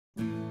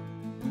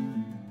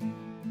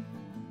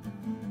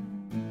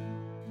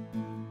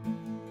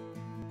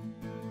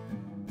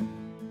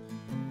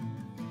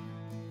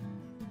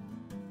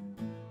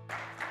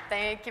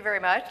Thank you very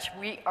much.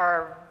 We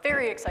are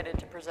very excited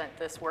to present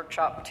this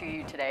workshop to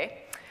you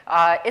today.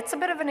 It's a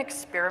bit of an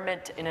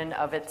experiment in and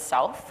of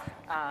itself.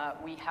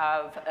 We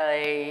have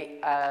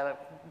a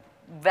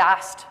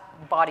vast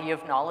body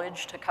of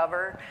knowledge to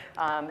cover,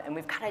 and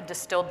we've kind of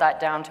distilled that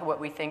down to what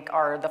we think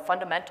are the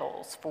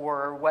fundamentals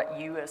for what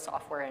you as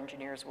software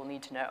engineers will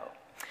need to know.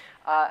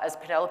 As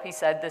Penelope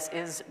said, this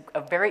is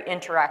a very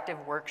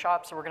interactive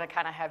workshop, so we're going to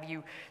kind of have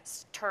you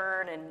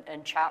turn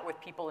and chat with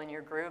people in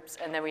your groups,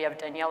 and then we have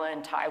Daniela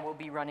and Ty will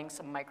be running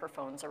some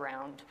microphones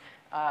around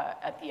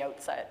at the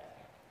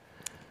outset.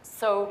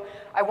 So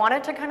I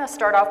wanted to kind of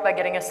start off by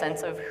getting a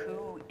sense of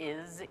who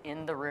is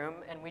in the room,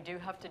 and we do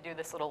have to do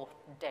this little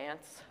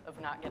dance of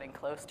not getting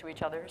close to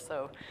each other.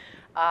 So,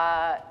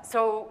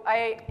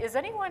 is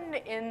anyone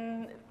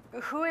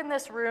who in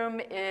this room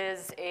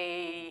is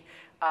a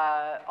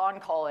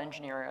on-call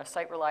engineer, a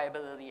site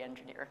reliability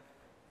engineer?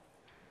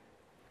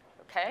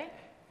 Okay.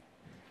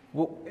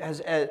 Well,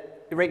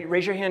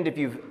 raise your hand if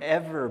you've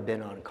ever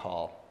been on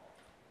call.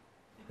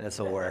 This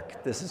will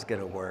work. This is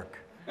going to work.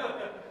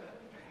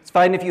 It's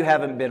fine if you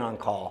haven't been on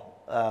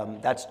call.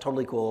 That's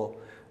totally cool.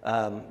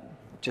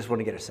 Just want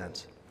to get a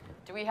sense.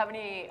 Do we have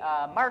any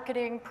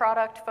marketing,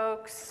 product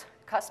folks,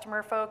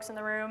 customer folks in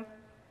the room?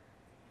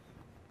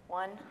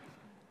 One?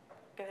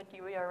 Good.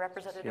 You are a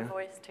representative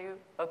voice too?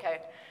 Okay.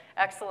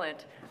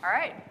 Excellent. All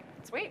right.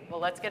 Sweet. Well,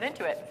 let's get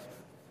into it.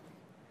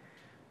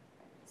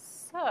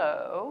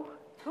 So,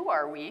 who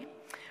are we?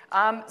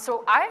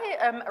 So I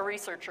am a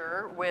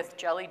researcher with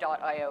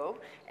Jelly.io,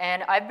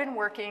 and I've been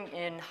working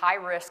in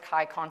high-risk,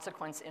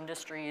 high-consequence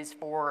industries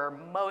for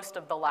most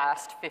of the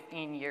last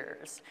 15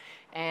 years.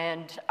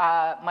 And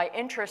my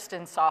interest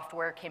in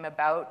software came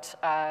about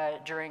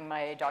during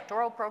my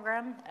doctoral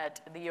program at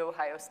The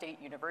Ohio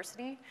State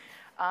University.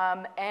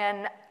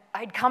 And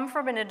I'd come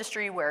from an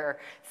industry where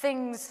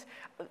things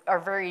are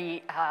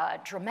very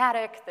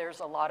dramatic.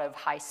 There's a lot of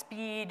high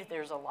speed.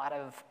 There's a lot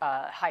of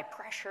high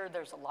pressure.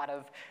 There's a lot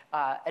of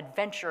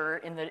adventure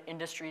in the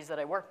industries that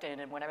I worked in.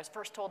 And when I was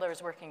first told I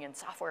was working in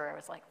software, I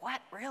was like, what,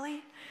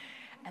 really?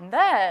 And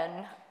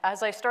then,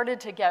 as I started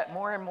to get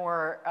more and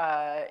more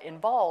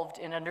involved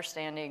in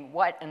understanding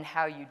what and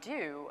how you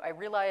do, I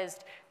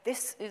realized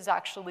this is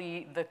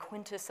actually the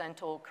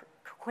quintessential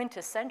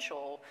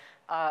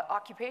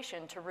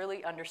occupation to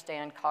really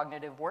understand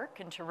cognitive work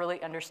and to really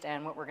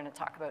understand what we're going to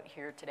talk about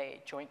here today,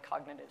 joint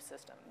cognitive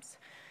systems.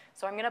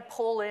 So we're going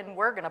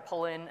to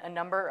pull in a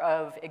number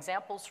of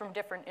examples from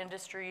different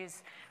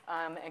industries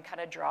and kind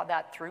of draw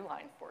that through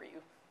line for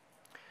you.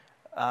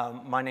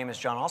 My name is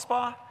John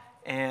Allspaw,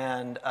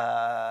 and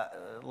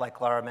like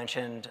Laura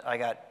mentioned, I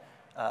got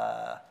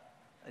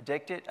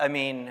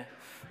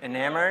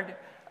enamored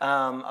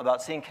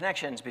about seeing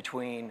connections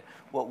between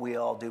what we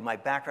all do. My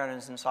background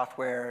is in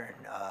software.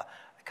 I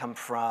come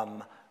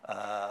from,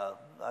 I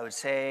would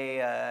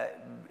say,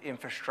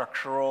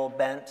 infrastructural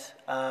bent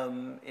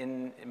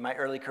in my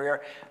early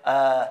career.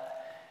 I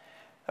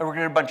worked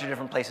in a bunch of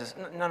different places.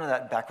 None of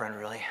that background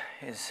really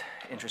is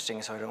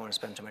interesting, so I don't want to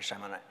spend too much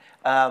time on it.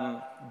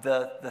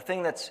 The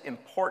thing that's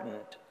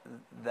important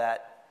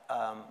that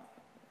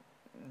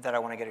I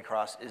want to get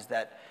across is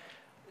that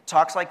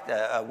talks like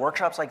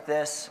workshops like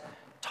this,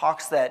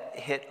 talks that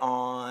hit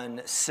on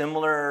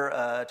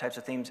similar types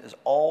of themes is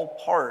all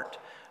part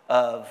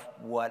of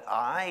what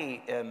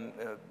I am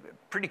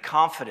pretty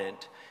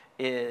confident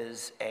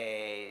is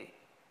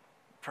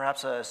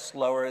perhaps a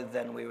slower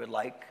than we would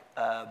like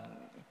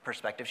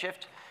perspective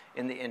shift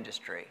in the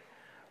industry.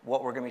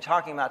 What we're going to be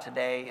talking about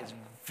today is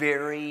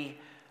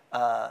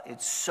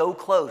it's so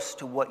close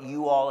to what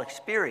you all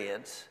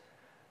experience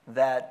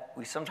that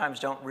we sometimes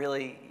don't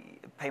really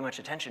pay much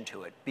attention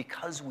to it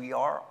because we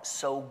are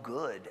so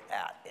good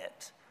at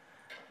it.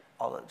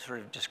 I'll sort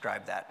of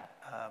describe that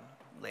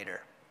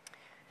later.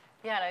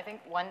 Yeah, and I think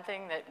one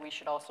thing that we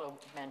should also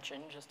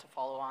mention, just to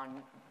follow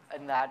on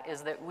in that,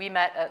 is that we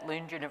met at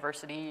Lund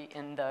University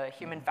in the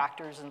Human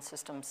Factors and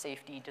System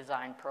Safety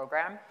Design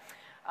program.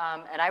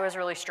 And I was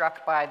really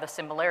struck by the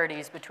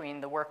similarities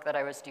between the work that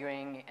I was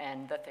doing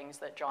and the things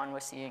that John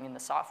was seeing in the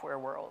software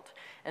world.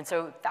 And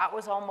so that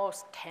was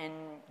almost 10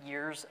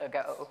 years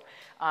ago.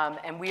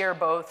 And we are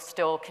both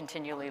still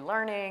continually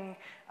learning.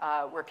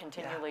 We're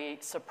continually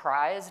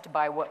surprised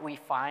by what we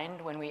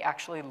find when we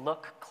actually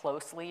look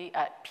closely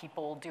at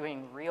people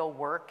doing real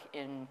work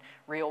in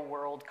real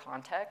world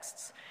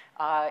contexts.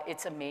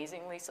 It's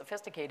amazingly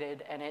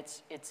sophisticated and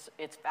it's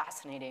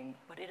fascinating,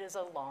 but it is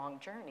a long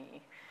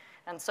journey.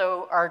 And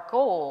so our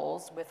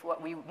goals with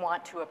what we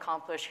want to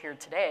accomplish here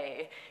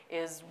today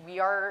is we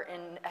are,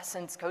 in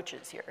essence,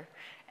 coaches here.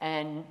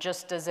 And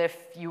just as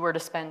if you were to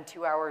spend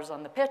 2 hours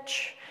on the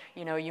pitch,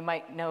 you know, you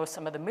might know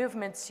some of the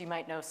movements, you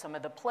might know some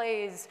of the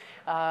plays,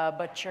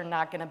 but you're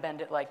not gonna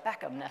bend it like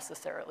Beckham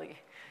necessarily.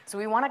 So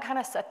we wanna kind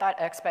of set that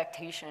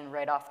expectation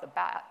right off the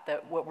bat,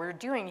 that what we're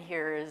doing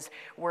here is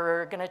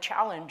we're gonna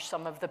challenge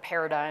some of the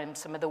paradigms,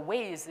 some of the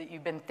ways that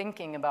you've been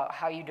thinking about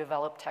how you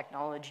develop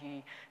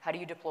technology, how do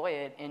you deploy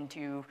it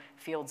into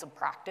fields of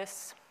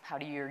practice, how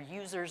do your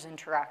users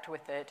interact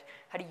with it,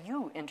 how do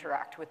you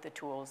interact with the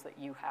tools that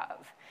you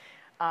have.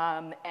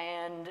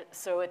 And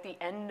so at the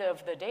end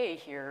of the day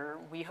here,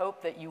 we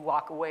hope that you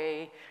walk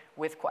away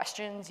with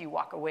questions, you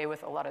walk away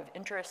with a lot of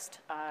interest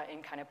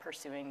in kind of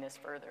pursuing this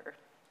further.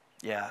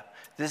 Yeah,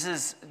 this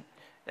is,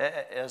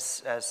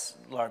 as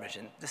Laura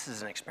mentioned, this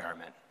is an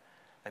experiment.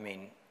 I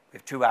mean, we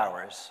have 2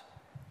 hours.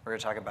 We're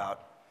gonna talk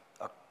about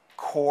a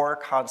core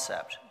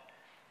concept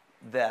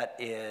that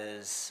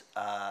is,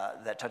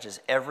 that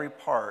touches every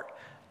part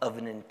of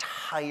an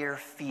entire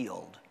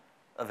field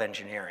of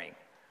engineering,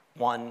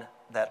 one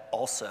that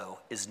also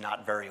is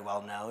not very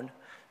well known.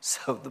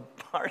 So the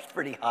bar's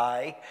pretty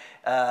high.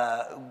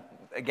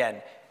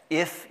 Again,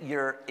 if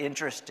you're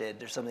interested,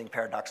 there's something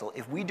paradoxical.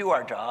 If we do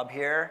our job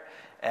here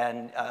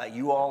and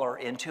you all are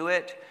into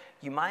it,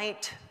 you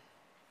might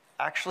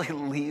actually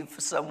leave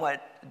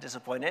somewhat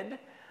disappointed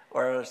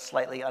or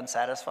slightly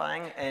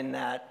unsatisfying in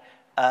that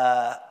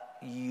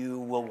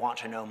you will want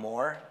to know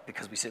more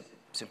because we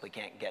simply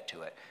can't get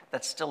to it.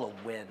 That's still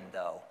a win,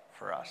 though,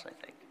 for us,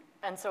 I think.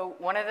 And so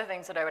one of the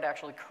things that I would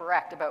actually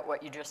correct about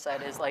what you just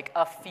said is like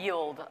a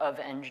field of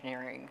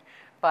engineering.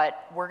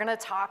 But we're gonna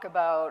talk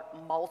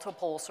about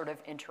multiple sort of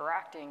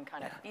interacting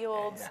kind of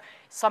fields,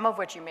 some of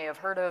which you may have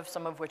heard of,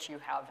 some of which you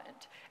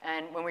haven't.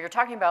 And when we were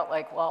talking about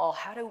like, well,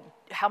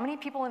 how many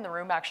people in the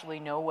room actually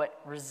know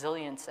what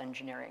resilience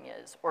engineering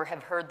is or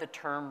have heard the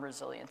term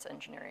resilience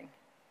engineering?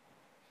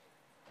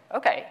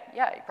 Okay,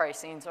 yeah, you've probably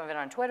seen some of it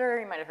on Twitter,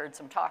 you might have heard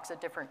some talks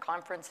at different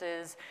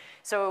conferences.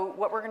 So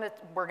what we're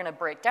gonna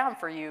break down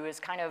for you is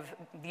kind of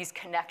these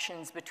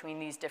connections between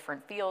these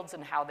different fields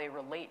and how they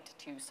relate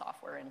to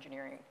software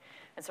engineering.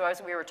 And so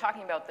as we were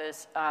talking about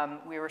this,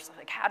 we were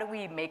like, how do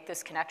we make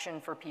this connection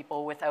for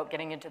people without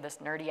getting into this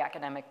nerdy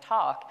academic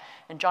talk?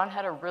 And John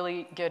had a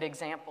really good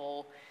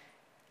example.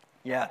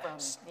 Yeah,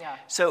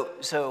 so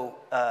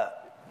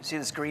see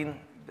this green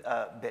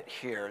bit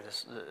here,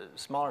 this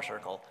smaller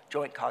circle,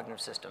 joint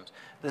cognitive systems.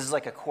 This is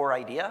like a core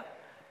idea.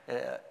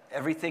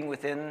 Everything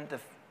within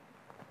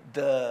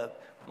the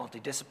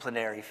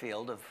multidisciplinary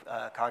field of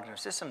cognitive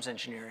systems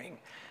engineering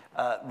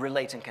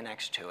relates and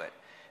connects to it.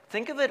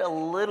 Think of it a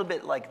little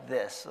bit like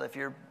this. If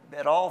you're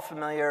at all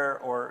familiar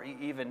or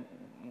even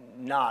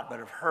not, but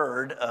have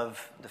heard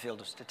of the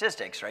field of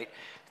statistics, right?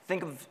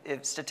 Think of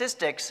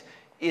statistics,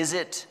 is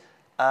it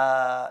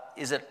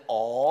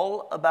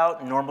all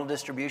about normal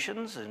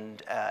distributions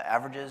and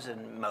averages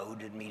and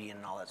mode and median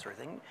and all that sort of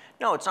thing?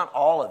 No, it's not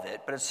all of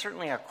it, but it's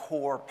certainly a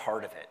core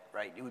part of it,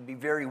 right? It would be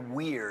very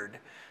weird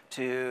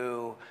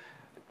to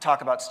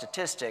talk about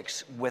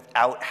statistics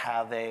without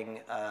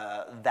having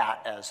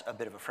that as a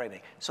bit of a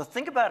framing. So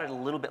think about it a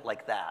little bit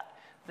like that.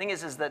 The thing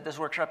is that this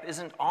workshop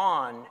isn't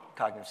on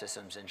cognitive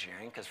systems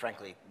engineering, because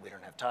frankly, we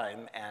don't have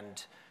time,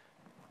 and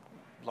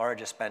Laura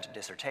just spent a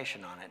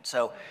dissertation on it.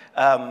 So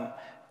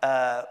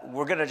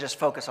we're gonna just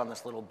focus on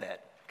this little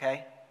bit,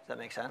 okay? Does that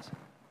make sense?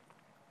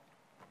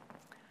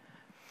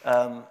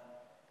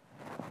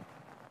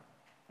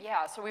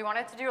 Yeah, so we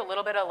wanted to do a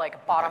little bit of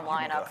like bottom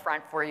line up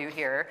front for you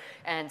here.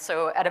 And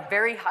so at a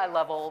very high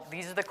level,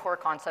 these are the core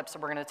concepts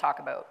that we're gonna talk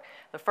about.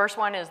 The first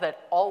one is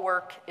that all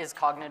work is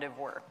cognitive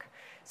work.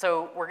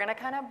 So we're gonna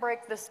kind of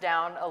break this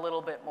down a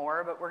little bit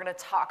more, but we're gonna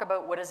talk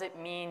about what does it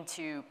mean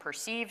to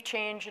perceive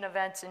change in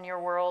events in your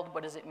world?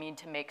 What does it mean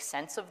to make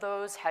sense of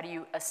those? How do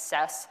you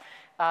assess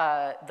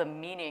the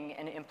meaning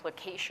and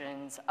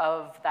implications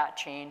of that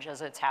change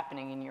as it's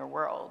happening in your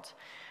world?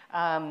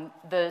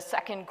 The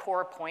second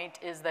core point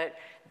is that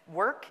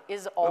work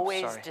is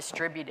always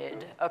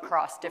distributed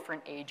across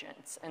different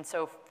agents. And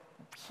so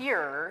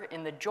here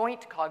in the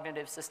joint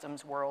cognitive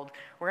systems world,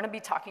 we're going to be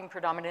talking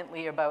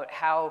predominantly about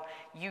how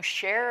you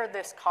share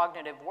this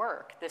cognitive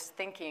work, this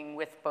thinking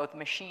with both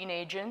machine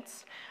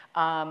agents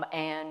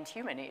and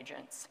human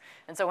agents.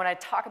 And so when I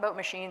talk about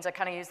machines, I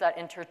kind of use that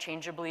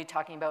interchangeably,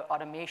 talking about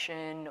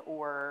automation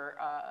or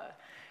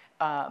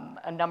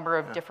a number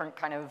of different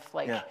kind of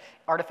like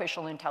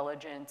artificial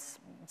intelligence.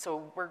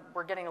 So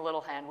we're getting a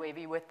little hand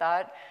wavy with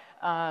that.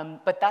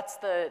 But that's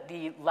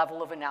the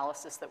level of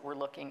analysis that we're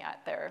looking at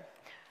there.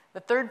 The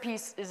third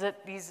piece is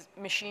that these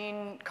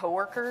machine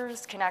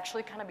coworkers can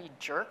actually kind of be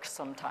jerks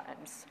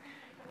sometimes.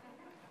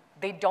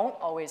 They don't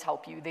always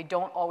help you. They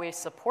don't always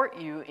support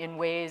you in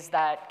ways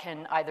that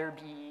can either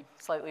be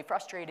slightly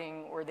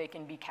frustrating or they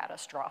can be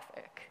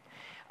catastrophic.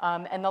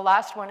 And the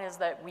last one is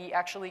that we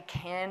actually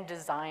can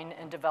design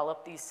and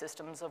develop these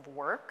systems of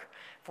work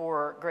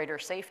for greater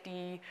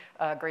safety,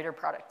 greater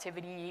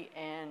productivity,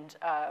 and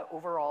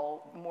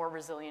overall more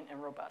resilient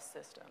and robust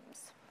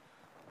systems.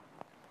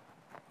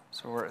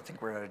 So I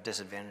think we're at a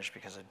disadvantage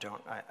because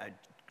I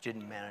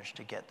didn't manage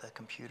to get the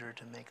computer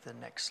to make the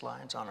next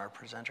slides on our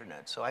presenter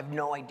notes. So I have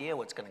no idea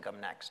what's going to come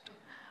next.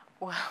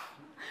 Well,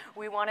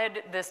 we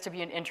wanted this to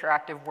be an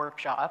interactive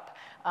workshop.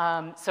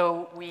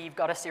 So we've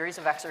got a series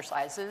of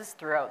exercises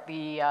throughout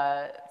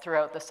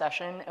the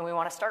session, and we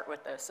want to start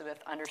with this, with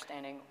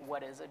understanding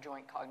what is a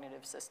joint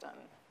cognitive system.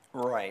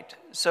 Right.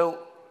 So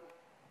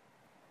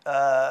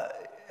I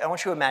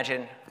want you to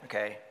imagine,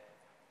 okay,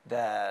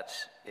 that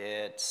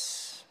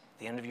it's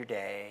the end of your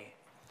day,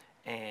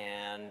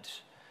 and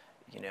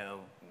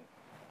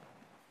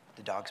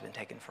the dog's been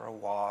taken for a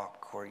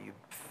walk, or you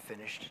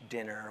finished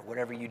dinner,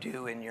 whatever you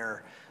do in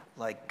your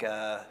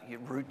your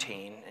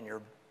routine, and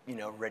you're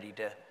ready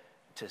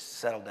to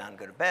settle down,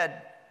 go to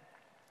bed,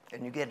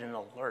 and you get an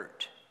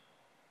alert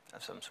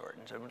of some sort.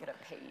 And so you get a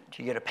page.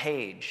 You get a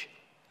page,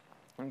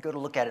 and you go to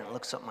look at it, and it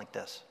looks something like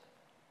this.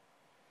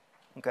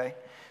 Okay,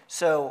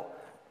 so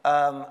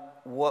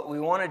what we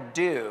want to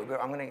do,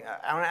 I want to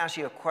ask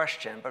you a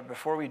question, but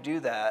before we do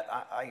that,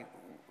 I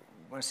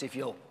want to see if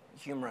you'll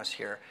humor us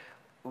here.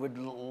 We've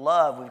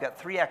got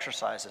 3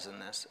 exercises in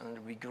this, and it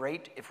would be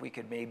great if we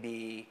could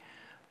maybe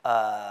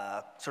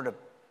sort of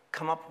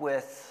come up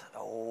with,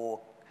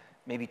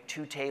 maybe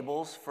 2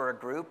 tables for a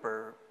group,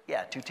 or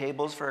 2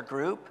 tables for a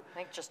group. I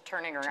think just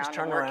turning around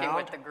and working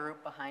with the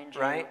group behind you.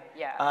 Right?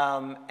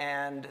 Yeah.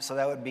 And so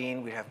that would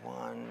mean we'd have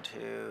 1,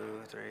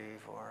 2, 3,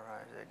 4,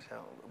 5, 6,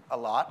 7, a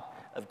lot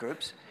of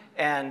groups.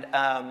 And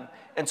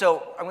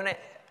so I'm going to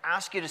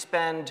ask you to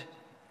spend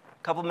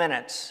a couple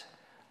minutes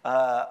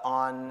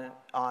on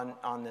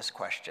this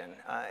question.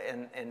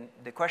 And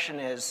the question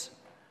is,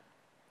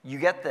 you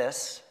get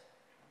this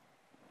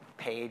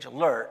page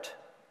alert,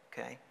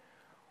 okay?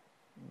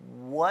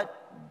 What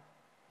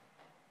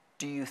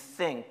do you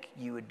think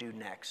you would do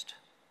next?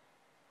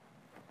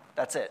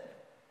 That's it.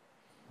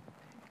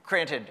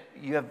 Granted,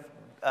 you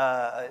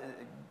have,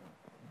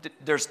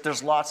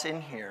 there's lots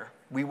in here.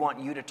 We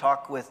want you to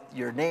talk with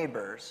your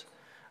neighbors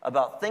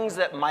about things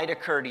that might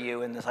occur to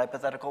you in this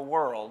hypothetical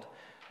world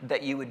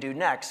that you would do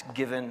next,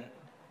 given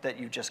that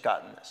you've just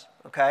gotten this,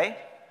 okay?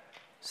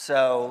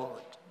 So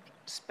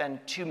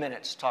spend 2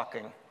 minutes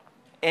talking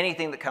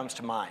anything that comes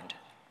to mind.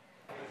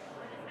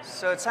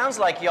 So it sounds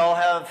like y'all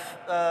have,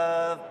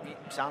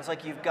 sounds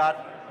like you've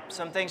got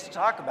some things to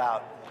talk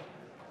about.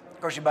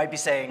 Of course, you might be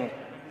saying,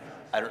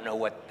 I don't know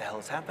what the hell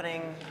is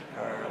happening,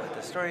 or what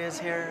the story is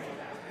here.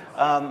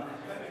 How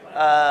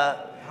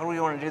do we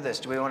want to do this?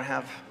 Do we want to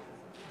have...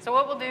 So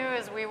what we'll do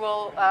is we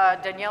will,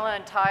 Daniela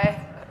and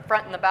Ty,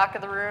 front and the back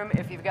of the room,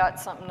 if you've got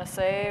something to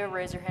say,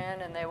 raise your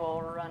hand and they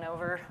will run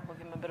over. We'll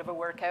give them a bit of a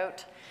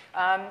workout.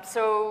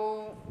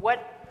 So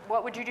what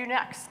would you do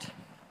next?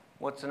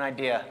 What's an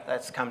idea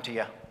that's come to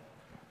you?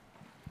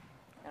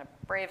 And a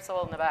brave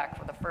soul in the back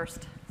for the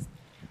first.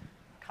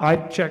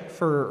 I'd check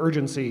for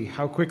urgency.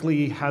 How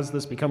quickly has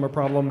this become a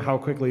problem? How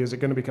quickly is it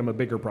going to become a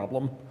bigger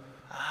problem?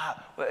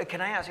 Can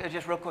I ask you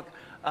just real quick,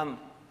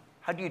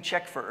 how do you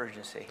check for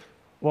urgency?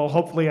 Well,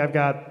 hopefully I've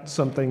got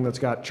something that's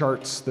got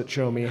charts that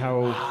show me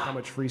how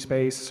much free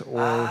space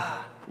or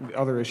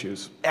other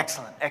issues.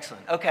 Excellent,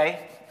 excellent.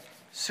 Okay,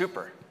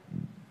 super.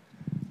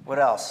 What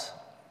else?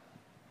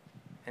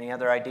 Any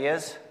other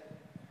ideas?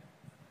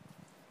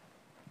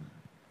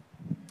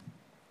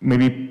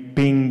 Maybe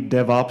ping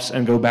DevOps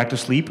and go back to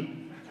sleep.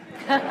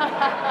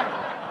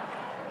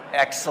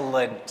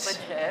 Excellent.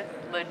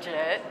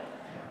 Legit.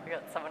 We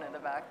got someone in the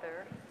back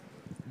there.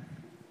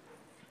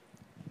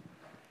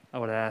 I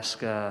would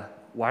ask,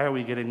 why are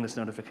we getting this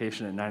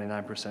notification at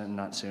 99% and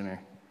not sooner?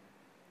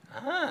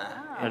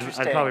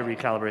 Interesting. I'd probably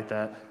recalibrate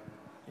that.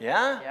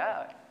 Yeah?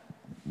 Yeah.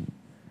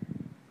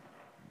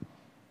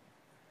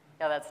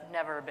 Yeah, that's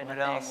never been What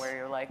a thing else? where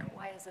you're like,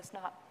 why is this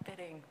not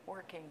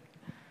working?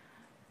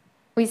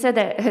 We said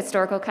that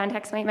historical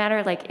context might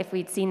matter, like if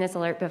we'd seen this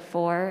alert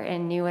before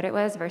and knew what it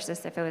was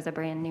versus if it was a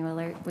brand new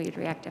alert, we'd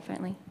react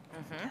differently.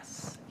 Mm-hmm.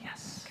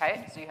 Yes.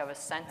 Okay, so you have a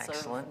sense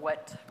Excellent. of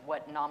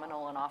what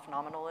nominal and off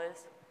nominal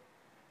is?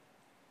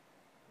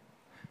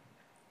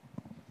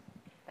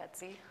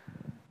 Betsy?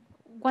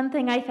 One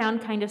thing I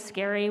found kind of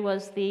scary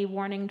was the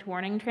warning to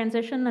warning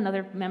transition.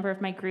 Another member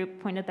of my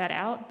group pointed that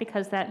out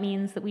because that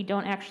means that we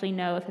don't actually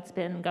know if it's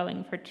been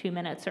going for 2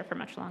 minutes or for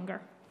much longer.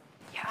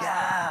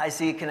 Yeah, I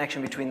see a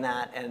connection between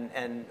that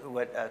and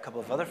what a couple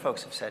of other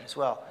folks have said as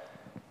well.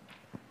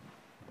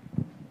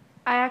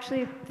 I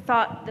actually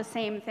thought the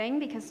same thing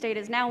because state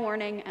is now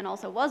warning and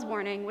also was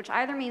warning, which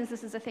either means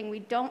this is a thing we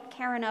don't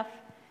care enough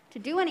to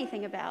do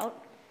anything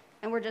about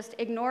and we're just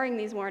ignoring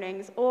these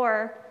warnings,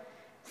 or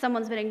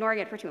someone's been ignoring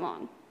it for too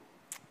long.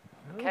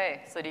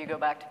 Okay, so do you go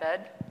back to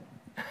bed?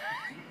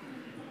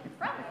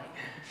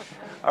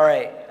 All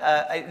right,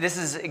 this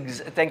is,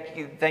 thank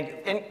you.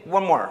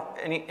 One more,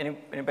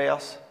 anybody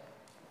else?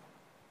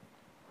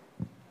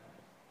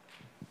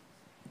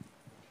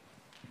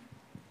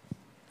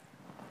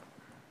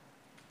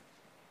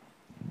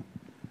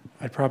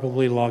 I'd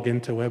probably log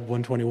into Web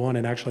 121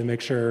 and actually make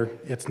sure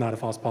it's not a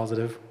false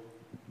positive.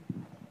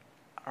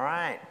 All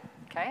right.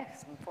 Okay,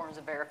 some forms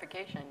of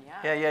verification,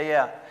 yeah.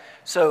 Yeah.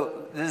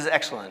 So this is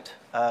excellent.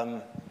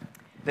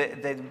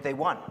 They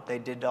won. They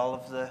did all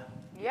of the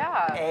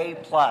Yeah. A+.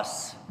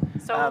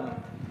 So,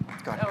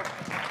 go ahead.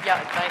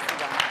 Yeah, nicely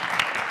done.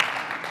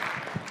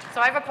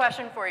 So I have a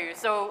question for you.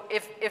 So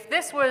if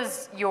this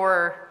was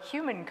your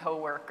human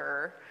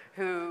coworker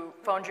who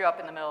phoned you up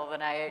in the middle of the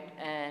night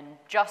and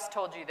just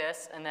told you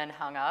this and then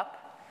hung up,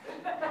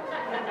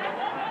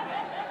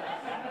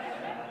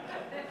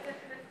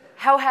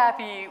 how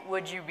happy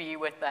would you be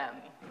with them?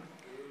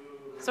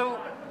 So,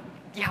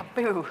 yeah,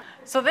 boo.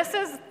 So this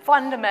is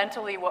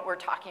fundamentally what we're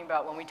talking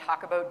about when we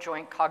talk about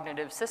joint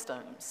cognitive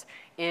systems.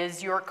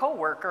 Is your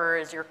coworker,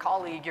 is your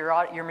colleague,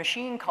 your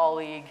machine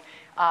colleague,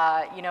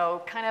 you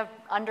know, kind of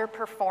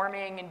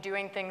underperforming and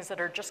doing things that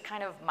are just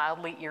kind of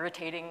mildly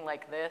irritating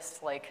like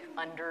this, like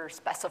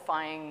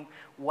under-specifying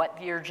what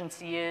the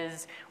urgency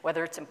is,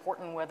 whether it's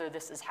important, whether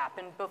this has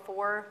happened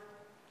before?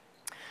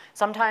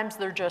 Sometimes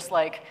they're just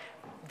like,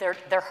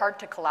 they're hard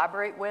to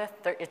collaborate with.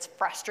 It's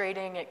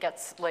frustrating, it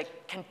gets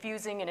like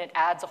confusing, and it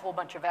adds a whole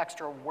bunch of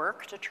extra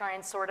work to try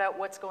and sort out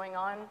what's going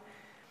on.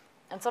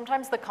 And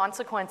sometimes the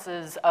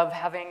consequences of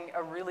having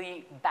a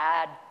really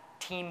bad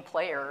team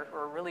player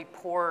or a really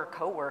poor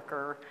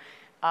coworker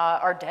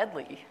are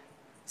deadly.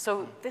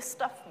 So this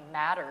stuff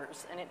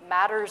matters, and it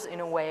matters in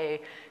a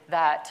way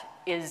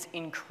that is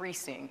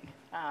increasing.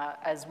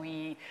 As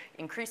we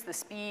increase the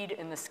speed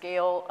and the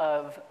scale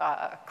of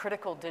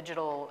critical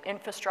digital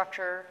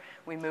infrastructure,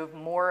 we move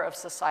more of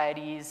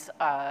society's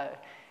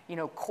you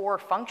know, core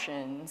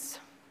functions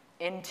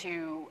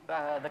into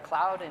the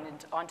cloud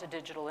and onto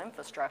digital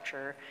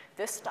infrastructure.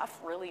 This stuff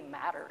really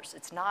matters.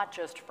 It's not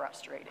just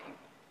frustrating.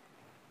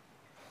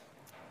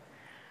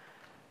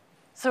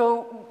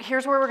 So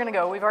here's where we're going to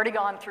go. We've already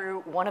gone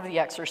through one of the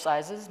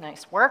exercises.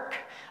 Nice work.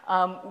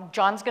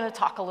 John's going to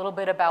talk a little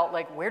bit about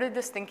like where did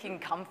this thinking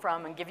come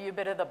from and give you a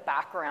bit of the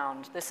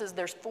background.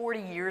 There's 40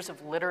 years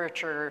of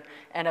literature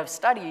and of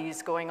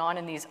studies going on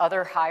in these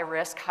other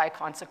high-risk,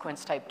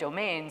 high-consequence type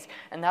domains,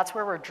 and that's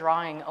where we're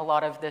drawing a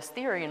lot of this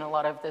theory and a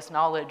lot of this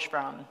knowledge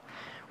from.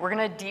 We're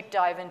going to deep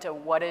dive into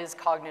what is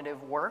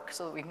cognitive work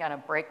so that we can kind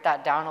of break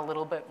that down a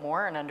little bit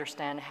more and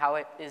understand how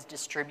it is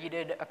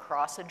distributed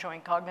across a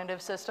joint cognitive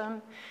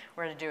system.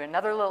 We're going to do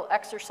another little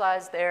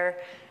exercise there,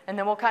 and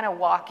then we'll kind of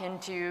walk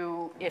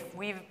into if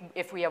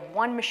we have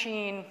one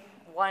machine,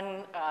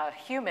 one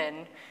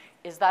human,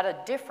 is that a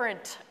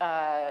different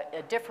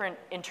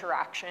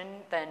interaction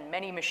than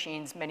many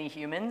machines, many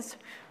humans?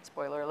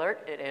 Spoiler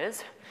alert, it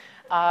is.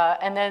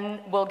 And then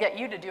we'll get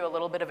you to do a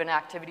little bit of an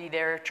activity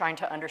there, trying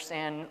to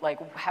understand, like,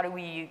 how do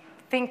we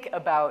think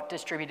about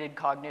distributed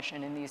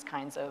cognition in these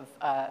kinds of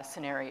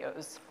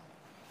scenarios?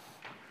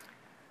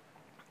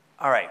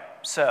 All right,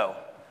 so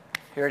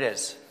here it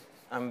is.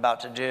 I'm about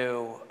to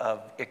do an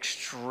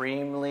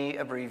extremely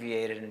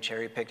abbreviated and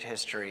cherry-picked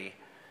history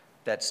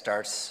that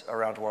starts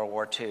around World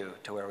War II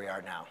to where we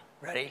are now.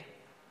 Ready?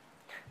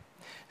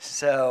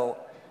 So,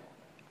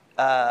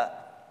 I'm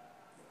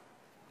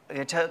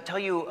going to tell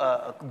you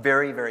a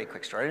very, very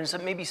quick story. And so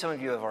maybe some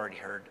of you have already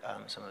heard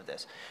some of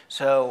this.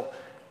 So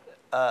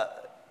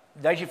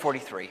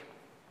 1943,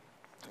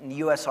 the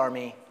US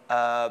Army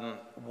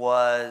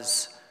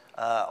was,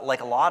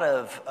 like a lot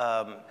of,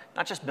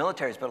 not just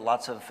militaries, but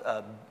lots of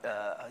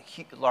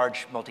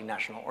large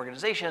multinational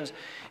organizations,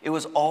 it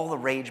was all the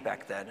rage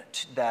back then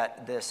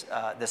that this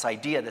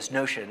idea, this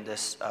notion,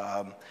 this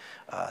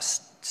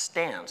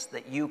stance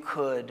that you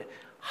could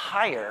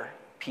hire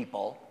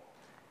people,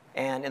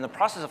 and in the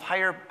process of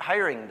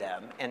hiring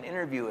them and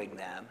interviewing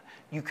them,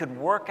 you could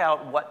work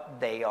out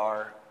what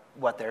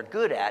they're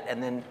good at,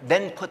 and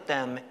then put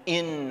them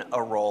in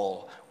a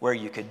role where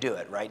you could do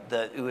it, right?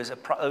 It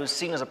was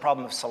seen as a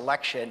problem of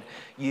selection.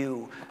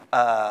 You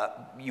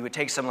would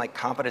take some like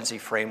competency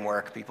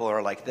framework. People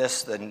are like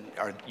this, then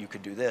you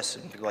could do this,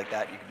 and people like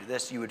that, you could do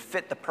this. You would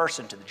fit the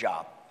person to the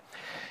job.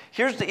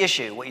 Here's the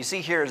issue. What you see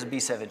here is a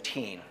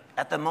B-17.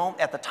 At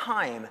the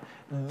time,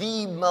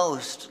 the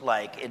most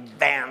like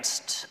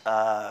advanced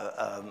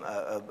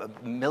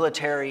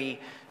military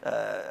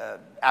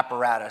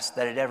apparatus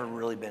that had ever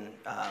really been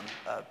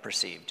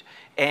perceived,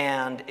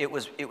 and it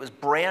was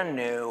brand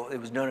new. It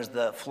was known as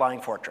the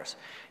Flying Fortress.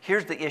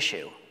 Here's the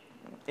issue: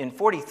 in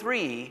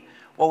 '43,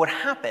 what would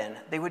happen?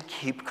 They would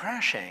keep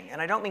crashing,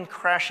 and I don't mean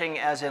crashing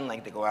as in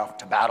like they go off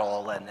to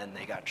battle and then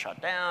they got shut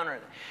down, or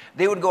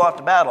they would go off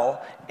to battle,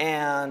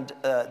 and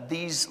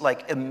these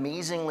like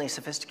amazingly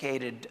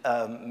sophisticated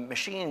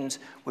machines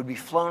would be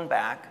flown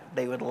back.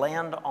 They would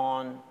land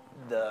on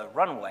the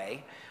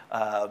runway,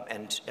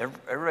 and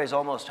everybody's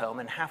almost home,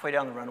 and halfway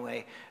down the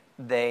runway,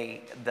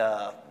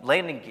 the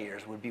landing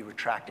gears would be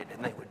retracted,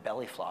 and they would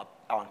belly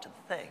flop onto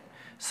the thing.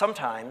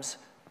 Sometimes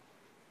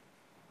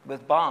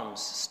with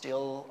bombs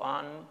still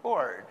on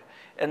board.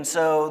 And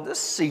so this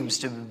seems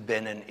to have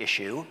been an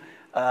issue.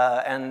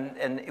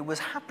 And it was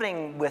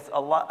happening with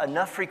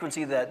enough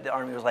frequency that the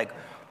Army was like,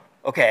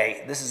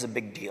 okay, this is a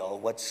big deal,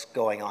 what's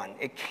going on?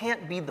 It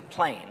can't be the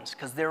planes,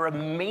 because they're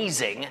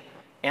amazing,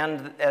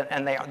 and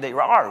they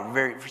are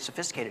very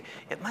sophisticated.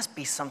 It must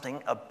be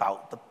something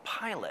about the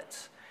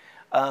pilots.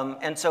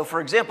 And so,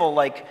 for example,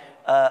 like,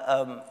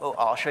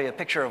 I'll show you a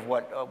picture of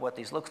what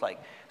these look like.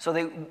 So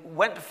they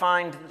went to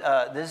find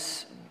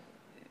this,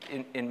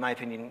 in my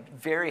opinion,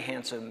 very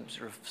handsome,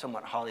 sort of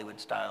somewhat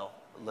Hollywood-style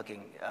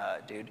looking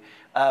dude.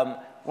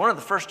 One of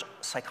the first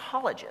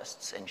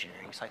psychologists,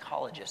 engineering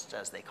psychologists,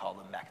 as they called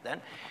them back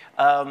then,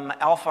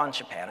 Alphonse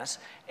Chapanis,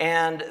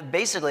 and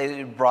basically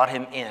they brought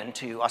him in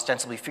to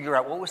ostensibly figure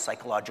out what was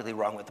psychologically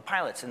wrong with the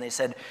pilots. And they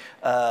said,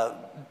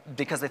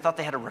 because they thought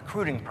they had a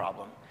recruiting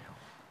problem,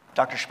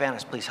 Dr.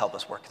 Chapanis, please help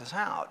us work this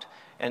out.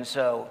 And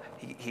so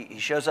he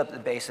shows up at the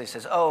base and he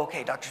says, oh,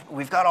 okay, doctor,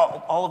 we've got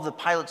all of the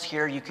pilots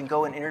here. You can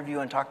go and interview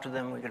and talk to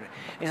them.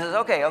 He says,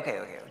 okay.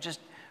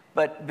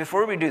 But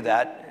before we do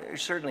that,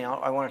 certainly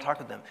I want to talk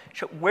with them.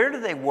 Where do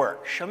they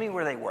work? Show me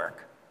where they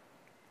work.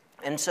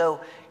 And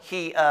so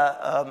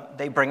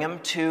they bring him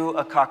to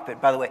a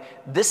cockpit. By the way,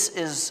 this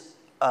is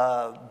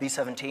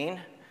B-17.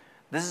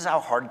 This is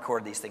how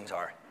hardcore these things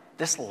are.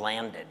 This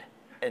landed,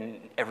 and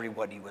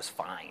everybody was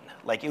fine.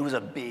 Like, it was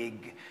a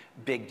big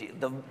deal.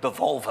 The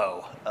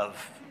Volvo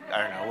of, I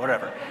don't know,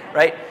 whatever,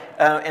 right?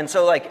 And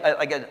so, like,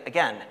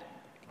 again,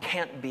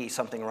 can't be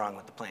something wrong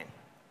with the plane.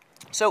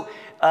 So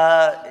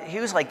he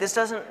was like, this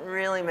doesn't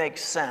really make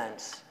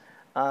sense.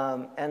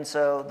 And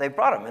so they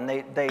brought him, and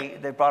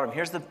they brought him.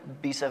 Here's the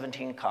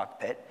B-17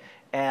 cockpit.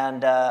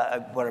 And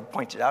what I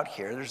pointed out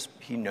here,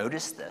 he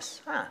noticed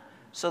this.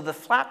 So the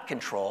flap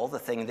control, the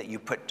thing that you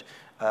put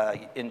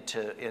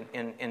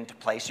into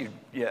place, you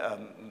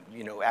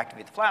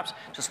activate the flaps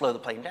to slow the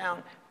plane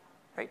down,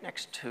 right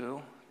next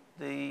to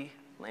the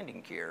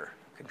landing gear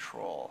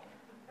control.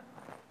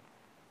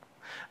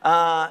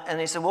 And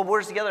they said, well,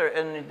 where's the other?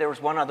 And there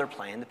was one other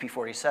plane, the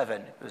P-47.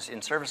 It was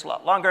in service a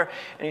lot longer.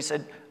 And he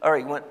said, all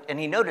right, and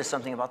he noticed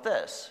something about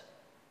this.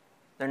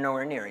 They're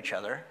nowhere near each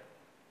other.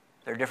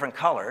 They're different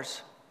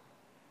colors.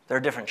 They're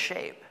a different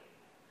shape.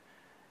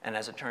 And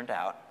as it turned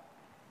out,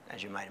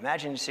 as you might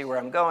imagine, you see where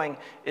I'm going,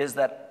 is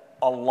that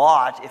a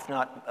lot, if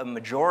not a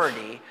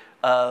majority,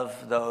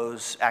 of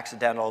those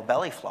accidental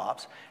belly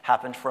flops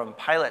happened from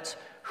pilots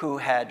who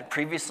had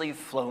previously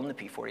flown the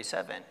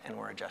P-47 and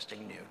were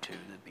adjusting new to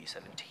the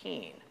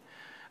B-17.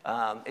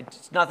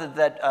 It's not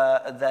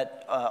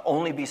that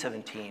only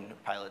B-17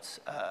 pilots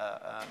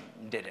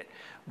did it,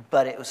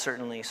 but it was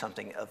certainly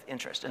something of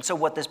interest. And so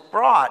what this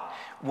brought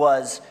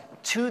was,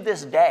 to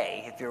this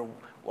day, if you're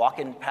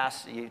walking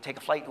past, you take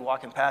a flight, you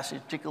walking past,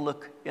 you take a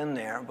look in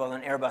there, both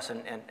an Airbus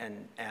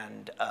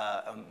and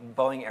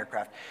Boeing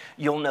aircraft,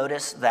 you'll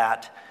notice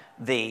that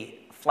the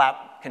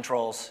flap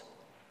controls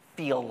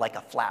feel like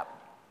a flap.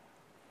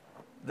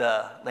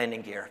 The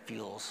landing gear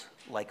feels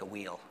like a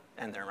wheel,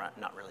 and they're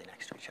not really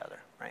next to each other,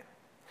 right?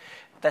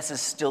 This is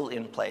still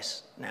in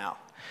place now.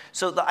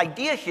 So the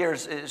idea here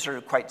is sort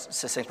of quite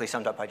succinctly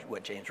summed up by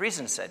what James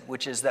Reason said,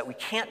 which is that we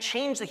can't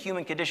change the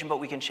human condition, but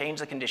we can change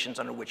the conditions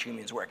under which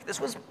humans work. This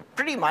was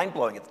pretty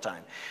mind-blowing at the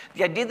time.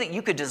 The idea that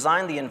you could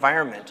design the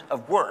environment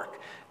of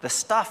work, the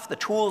stuff, the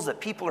tools that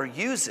people are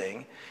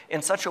using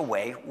in such a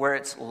way where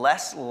it's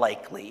less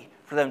likely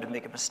for them to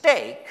make a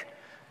mistake,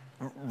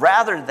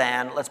 rather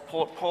than let's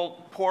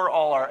pour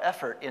all our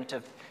effort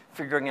into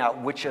figuring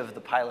out which of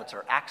the pilots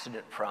are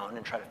accident prone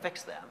and try to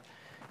fix them.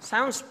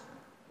 Sounds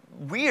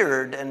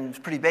weird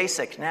and pretty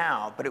basic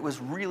now, but it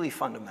was really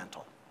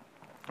fundamental.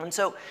 And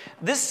so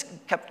this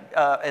kept,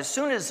 as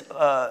soon as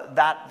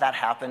that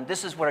happened,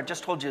 this is what I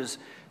just told you is,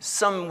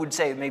 some would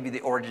say maybe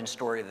the origin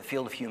story of the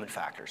field of human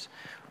factors.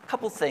 A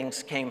couple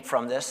things came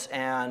from this,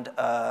 and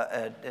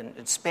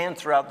it spanned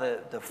throughout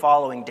the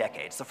following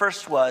decades. The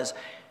first was,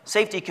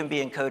 safety can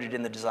be encoded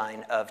in the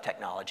design of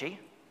technology,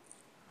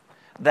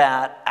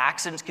 that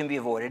accidents can be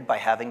avoided by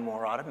having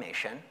more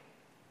automation,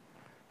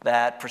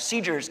 that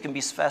procedures can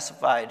be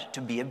specified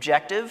to be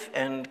objective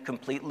and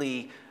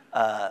completely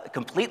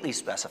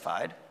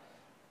specified,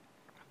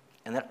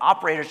 and that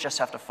operators just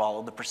have to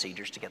follow the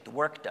procedures to get the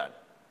work done.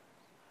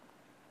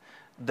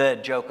 The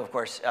joke, of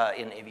course,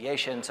 in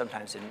aviation,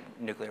 sometimes in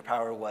nuclear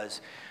power,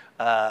 was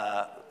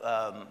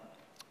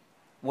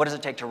what does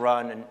it take to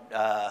run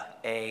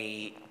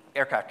a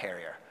aircraft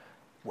carrier?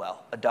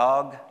 Well, a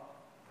dog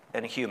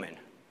and a human.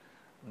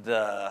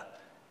 The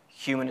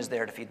human is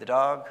there to feed the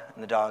dog,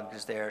 and the dog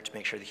is there to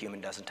make sure the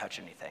human doesn't touch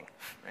anything,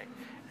 right?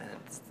 And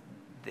it's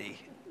the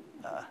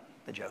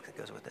joke that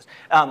goes with this.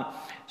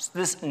 So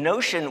this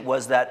notion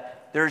was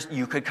that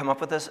you could come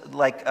up with this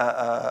like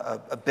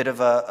a bit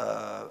of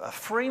a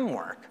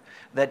framework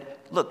that,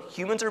 look,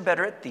 humans are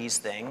better at these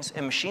things,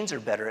 and machines are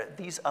better at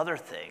these other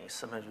things.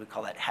 Sometimes we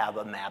call that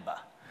habba-mabba.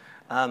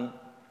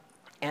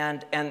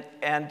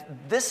 And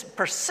this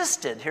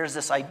persisted. Here's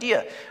this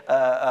idea.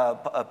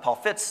 Paul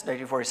Fitts,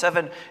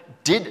 1947,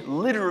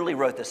 literally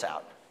wrote this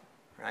out,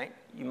 right?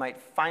 You might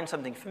find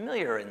something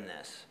familiar in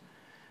this.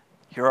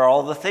 Here are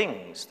all the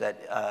things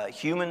that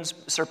humans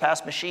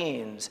surpass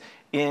machines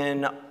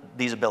in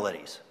these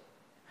abilities.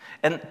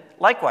 And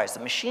likewise, the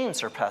machines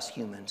surpass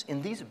humans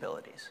in these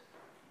abilities.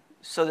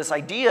 So this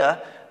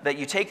idea that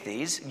you take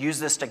these, use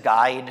this to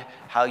guide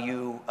how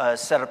you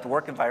set up the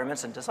work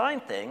environments and design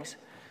things,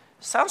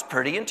 Sounds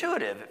pretty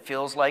intuitive. It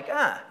feels like,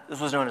 this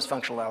was known as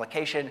functional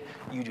allocation.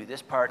 You do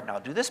this part, and I'll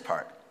do this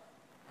part.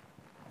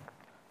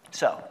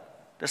 So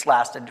this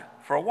lasted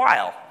for a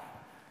while.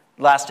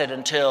 Lasted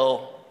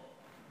until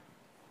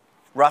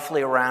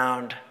roughly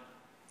around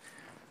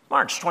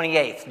March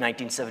 28th,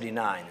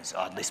 1979. It's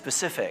oddly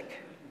specific.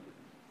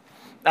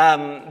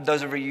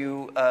 Those of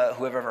you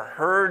who have ever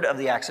heard of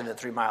the accident at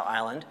 3 Mile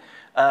Island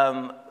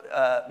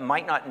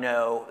might not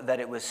know that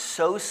it was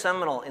so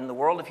seminal in the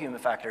world of human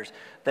factors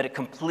that it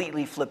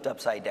completely flipped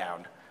upside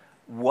down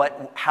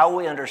how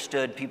we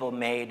understood people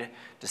made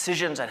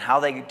decisions and how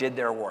they did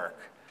their work.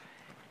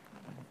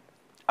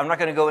 I'm not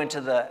going to go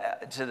into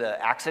the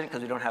accident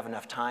because we don't have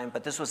enough time,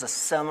 but this was a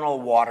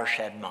seminal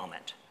watershed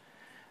moment.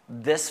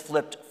 This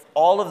flipped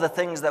all of the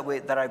things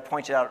that I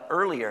pointed out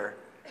earlier.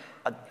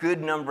 A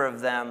good number of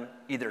them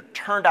either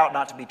turned out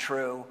not to be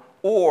true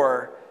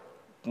or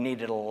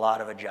needed a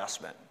lot of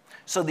adjustment.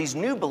 So these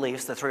new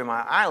beliefs, the 3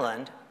 Mile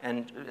Island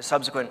and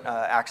subsequent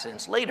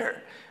accidents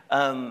later,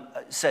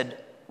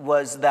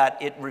 was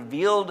that it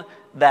revealed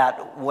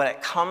that when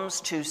it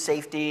comes to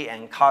safety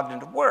and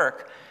cognitive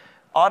work,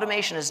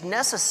 automation is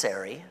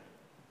necessary,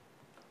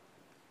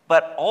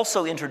 but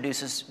also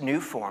introduces new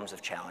forms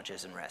of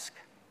challenges and risk.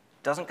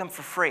 It doesn't come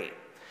for free.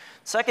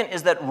 Second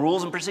is that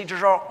rules and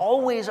procedures are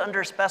always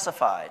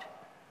underspecified.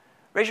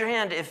 Raise your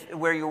hand if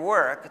where you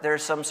work,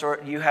 there's some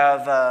sort, you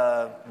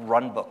have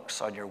run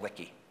books on your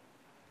wiki.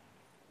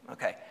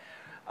 Okay.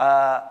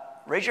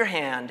 Raise your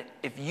hand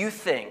if you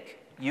think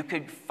you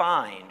could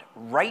find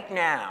right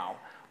now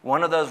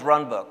one of those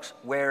run books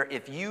where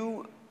if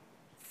you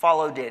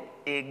followed it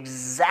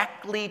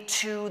exactly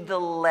to the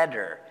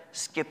letter,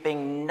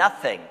 skipping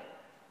nothing,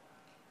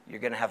 you're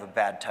going to have a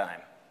bad time.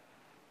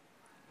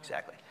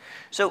 Exactly.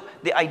 So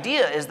the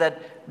idea is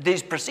that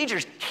these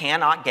procedures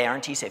cannot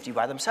guarantee safety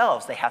by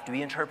themselves. They have to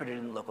be interpreted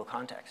in local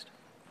context.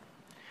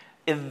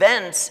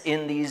 Events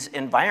in these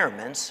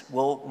environments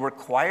will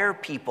require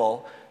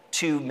people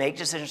to make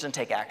decisions and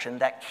take action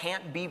that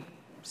can't be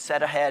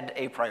set ahead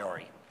a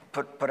priori,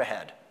 put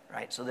ahead,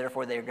 right? So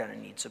therefore, they're going to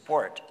need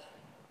support,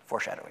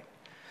 foreshadowing.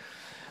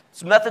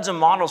 So methods and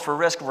models for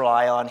risk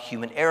rely on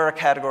human error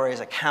categories,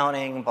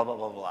 accounting, blah, blah,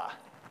 blah, blah.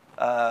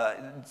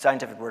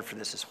 Scientific word for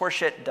this is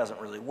horseshit. It doesn't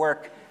really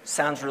work.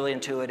 Sounds really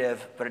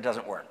intuitive, but it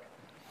doesn't work.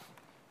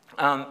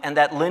 And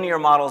that linear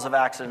models of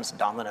accidents,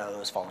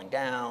 dominoes falling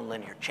down,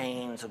 linear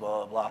chains,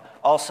 blah, blah, blah,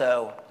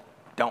 also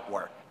don't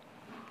work.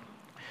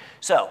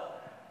 So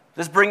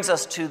this brings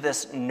us to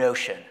this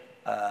notion.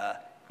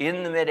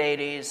 In the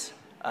mid-'80s,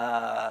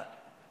 a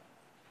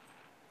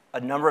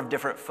number of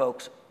different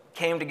folks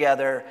came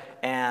together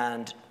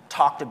and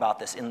talked about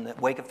this in the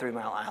wake of 3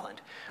 Mile Island,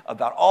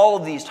 about all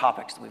of these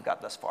topics that we've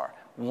got thus far.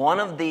 One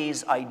of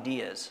these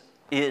ideas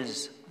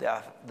is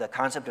the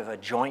concept of a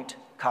joint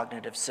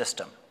cognitive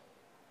system.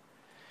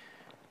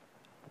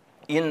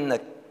 In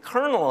the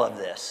kernel of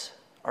this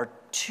are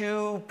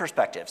two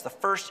perspectives. The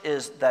first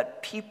is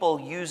that people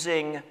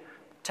using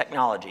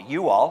technology,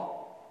 you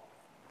all,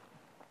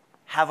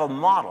 have a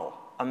model,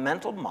 a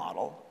mental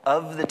model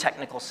of the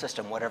technical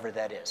system, whatever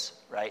that is,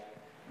 right?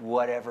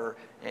 Whatever,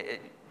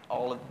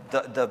 all of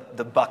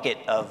the bucket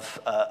of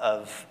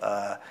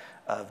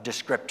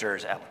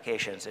descriptors,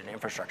 applications, and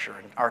infrastructure,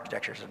 and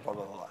architectures, and blah,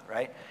 blah, blah,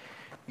 right?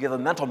 You have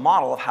a mental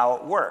model of how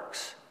it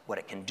works, what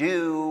it can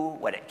do,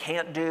 what it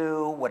can't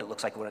do, what it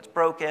looks like when it's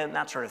broken,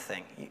 that sort of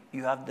thing.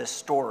 You have this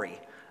story,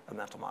 a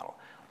mental model.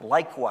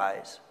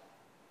 Likewise,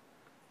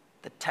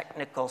 the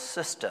technical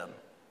system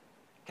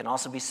can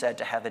also be said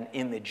to have an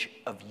image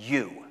of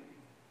you.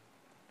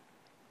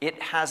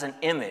 It has an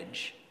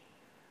image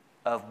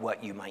of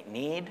what you might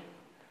need,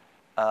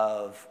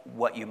 of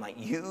what you might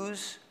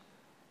use,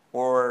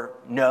 or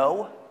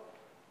know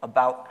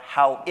about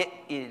how it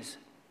is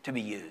to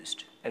be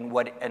used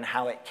and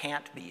how it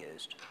can't be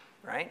used,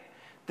 right?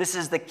 This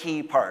is the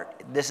key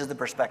part. This is the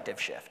perspective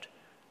shift,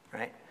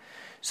 right?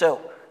 So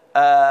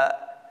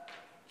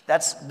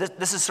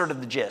this is sort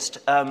of the gist.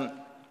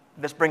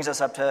 This brings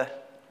us up to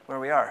where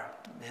we are.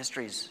 The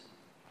history's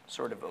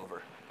sort of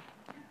over.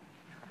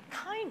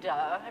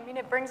 Kinda. I mean,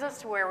 it brings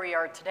us to where we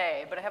are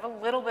today, but I have a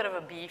little bit of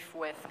a beef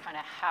with kind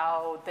of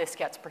how this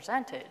gets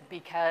presented,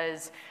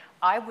 because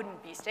I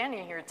wouldn't be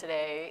standing here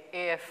today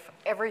if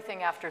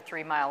everything after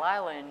 3 Mile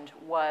Island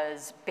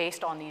was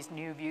based on these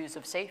new views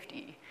of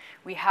safety.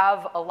 We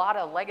have a lot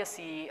of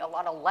legacy, a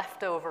lot of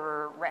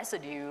leftover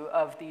residue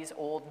of these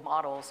old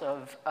models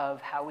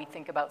of how we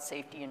think about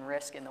safety and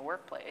risk in the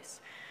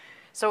workplace.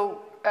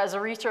 So as a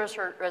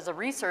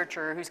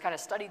researcher who's kind of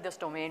studied this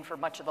domain for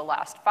much of the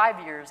last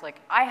 5 years, like,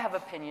 I have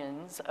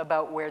opinions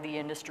about where the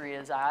industry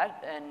is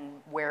at and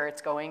where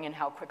it's going and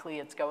how quickly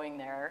it's going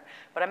there.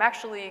 But I'm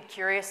actually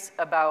curious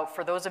about,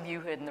 for those of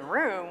you in the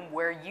room,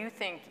 where you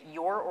think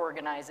your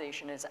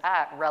organization is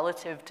at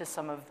relative to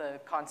some of the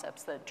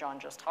concepts that John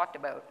just talked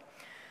about.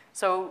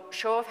 So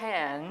show of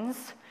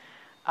hands,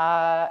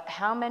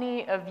 how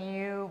many of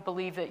you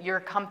believe that your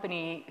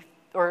company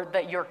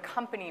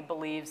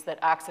believes that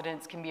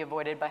accidents can be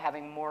avoided by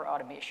having more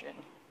automation?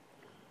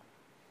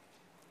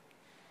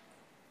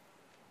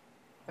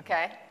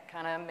 Okay,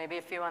 kind of maybe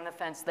a few on the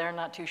fence there,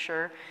 not too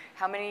sure.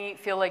 How many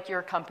feel like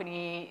your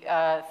company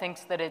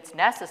thinks that it's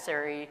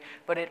necessary,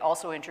 but it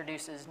also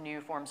introduces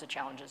new forms of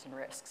challenges and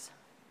risks?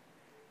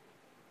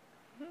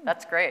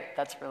 That's great.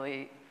 That's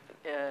really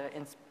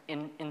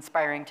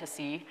inspiring to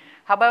see.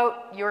 How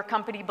about your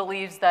company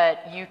believes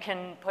that you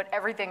can put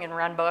everything in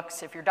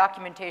runbooks? If your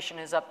documentation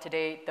is up to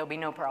date, there'll be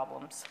no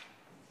problems.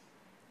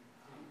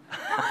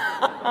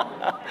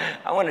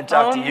 I want to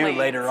talk to you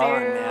later on,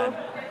 man.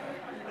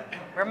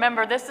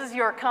 Remember, this is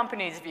your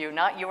company's view,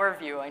 not your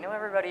view. I know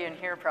everybody in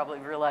here probably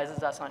realizes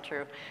that's not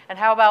true. And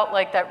how about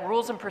like that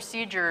rules and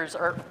procedures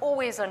are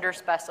always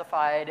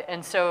underspecified,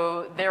 and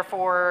so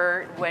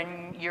therefore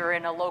when you're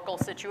in a local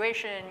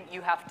situation,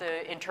 you have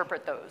to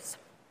interpret those?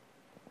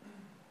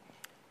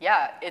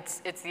 Yeah,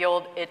 it's the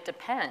old it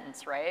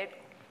depends, right?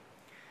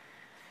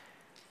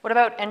 What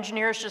about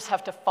engineers just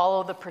have to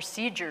follow the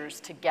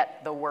procedures to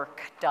get the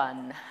work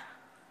done?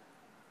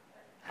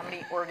 How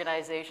many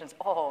organizations?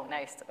 Oh,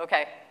 nice.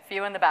 Okay,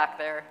 few in the back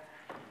there.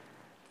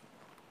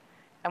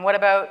 And what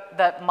about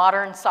that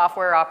modern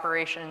software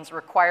operations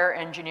require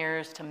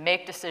engineers to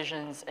make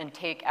decisions and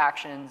take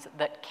actions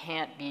that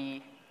can't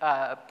be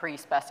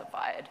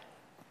pre-specified?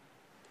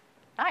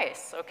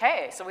 Nice,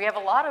 okay. So we have a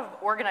lot of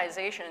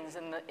organizations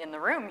in the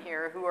room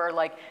here who are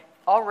like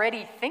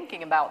already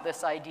thinking about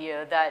this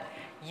idea that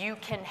you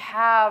can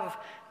have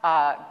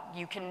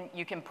you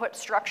can put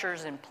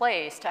structures in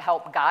place to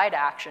help guide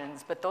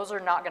actions, but those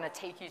are not going to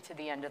take you to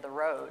the end of the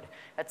road.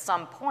 At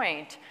some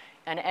point,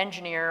 an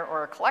engineer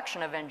or a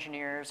collection of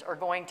engineers are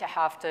going to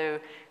have to,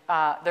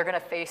 they're going to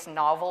face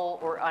novel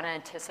or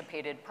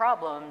unanticipated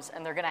problems,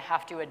 and they're going to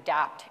have to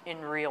adapt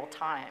in real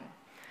time.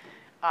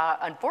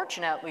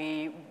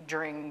 Unfortunately,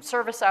 during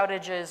service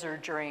outages or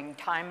during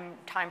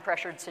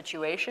time-pressured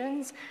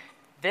situations,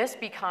 this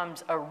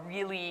becomes a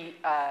really,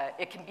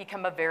 it can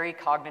become a very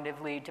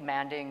cognitively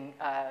demanding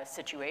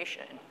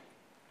situation.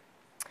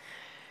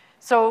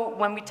 So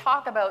when we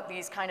talk about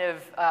these kind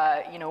of,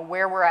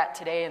 where we're at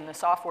today in the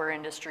software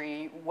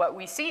industry, what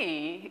we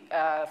see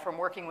from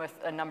working with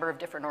a number of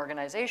different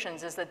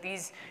organizations is that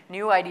these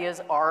new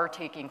ideas are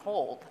taking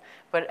hold.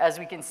 But as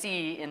we can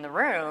see in the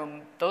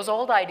room, those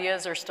old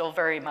ideas are still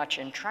very much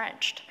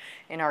entrenched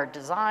in our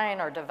design,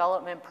 our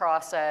development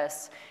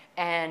process,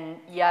 and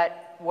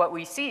yet what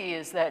we see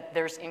is that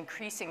there's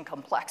increasing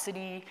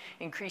complexity,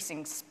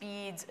 increasing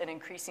speeds, and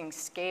increasing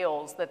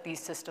scales that these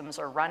systems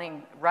are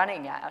running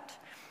at.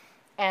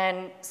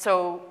 And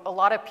so a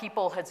lot of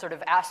people had sort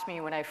of asked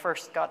me when I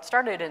first got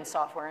started in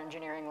software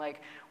engineering,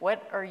 like,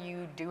 what are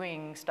you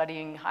doing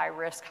studying high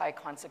risk, high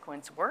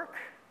consequence work?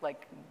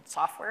 Like,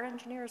 software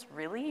engineers,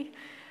 really?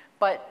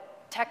 But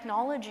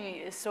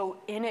technology is so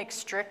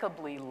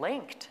inextricably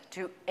linked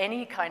to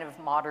any kind of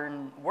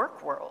modern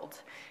work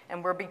world,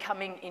 and we're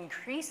becoming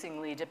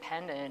increasingly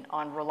dependent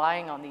on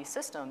relying on these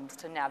systems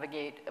to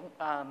navigate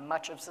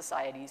much of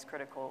society's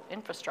critical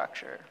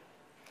infrastructure.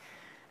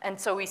 And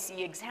so we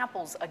see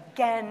examples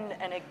again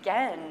and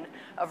again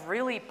of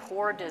really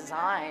poor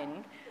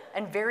design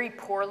and very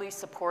poorly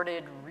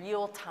supported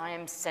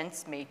real-time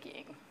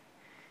sense-making,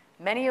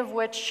 many of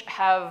which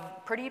have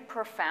pretty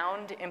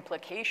profound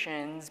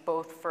implications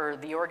both for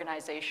the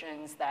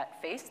organizations that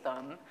face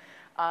them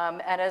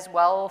and as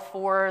well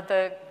for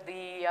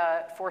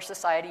for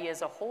society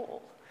as a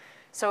whole.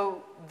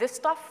 So this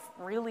stuff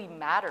really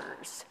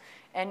matters.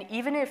 And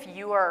even if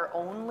you are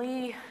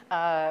only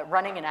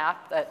running an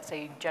app that,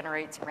 say,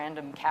 generates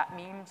random cat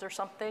memes or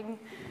something,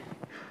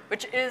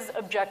 which is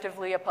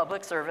objectively a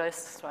public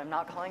service, so I'm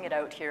not calling it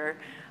out here,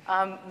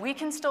 we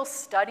can still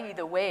study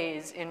the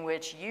ways in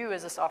which you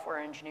as a software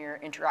engineer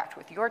interact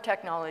with your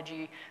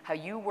technology, how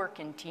you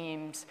work in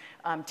teams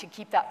to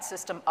keep that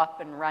system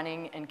up and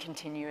running and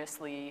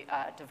continuously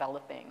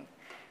developing.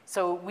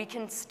 So we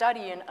can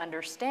study and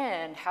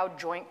understand how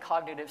joint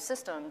cognitive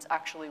systems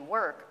actually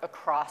work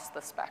across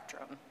the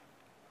spectrum.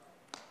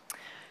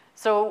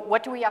 So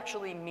what do we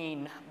actually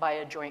mean by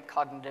a joint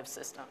cognitive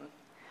system?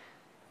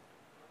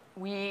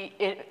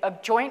 A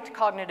joint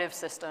cognitive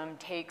system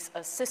takes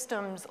a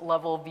systems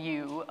level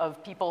view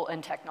of people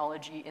and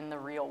technology in the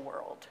real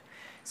world.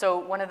 So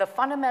one of the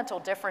fundamental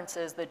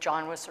differences that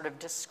John was sort of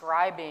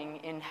describing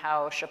in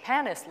how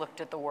Chopinist looked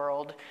at the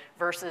world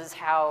versus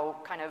how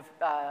kind of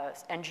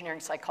engineering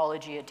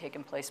psychology had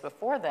taken place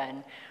before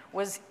then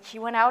was he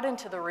went out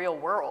into the real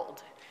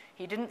world.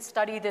 He didn't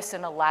study this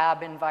in a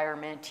lab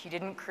environment. He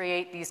didn't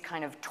create these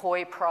kind of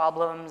toy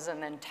problems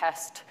and then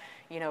test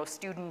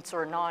students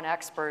or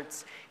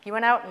non-experts. He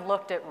went out and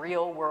looked at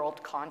real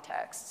world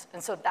contexts.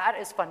 And so that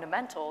is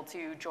fundamental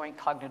to joint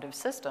cognitive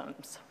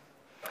systems.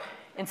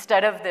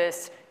 Instead of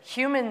this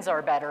humans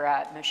are better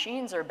at,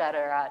 machines are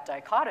better at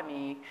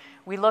dichotomy,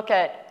 we look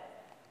at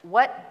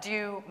what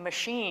do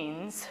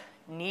machines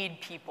need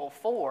people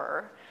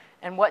for,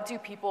 and what do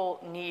people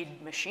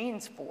need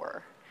machines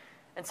for?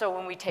 And so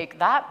when we take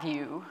that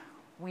view,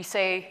 we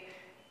say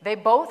they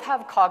both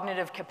have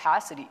cognitive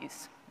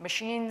capacities.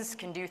 Machines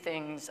can do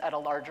things at a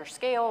larger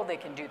scale, they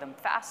can do them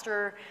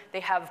faster, they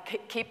have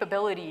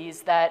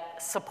capabilities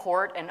that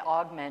support and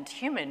augment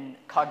human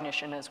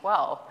cognition as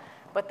well,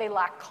 but they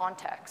lack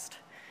context.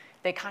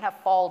 They kind of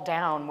fall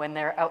down when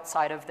they're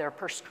outside of their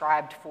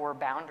prescribed for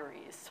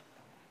boundaries.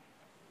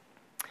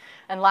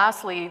 And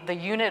lastly, the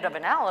unit of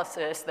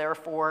analysis,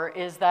 therefore,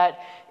 is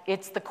that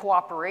it's the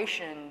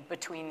cooperation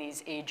between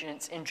these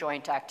agents in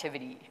joint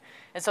activity.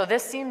 And so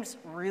this seems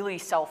really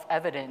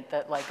self-evident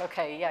that, like,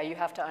 okay, yeah, you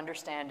have to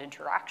understand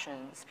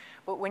interactions.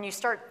 But when you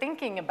start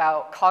thinking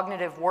about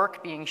cognitive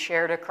work being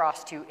shared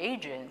across two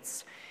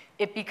agents,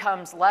 it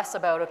becomes less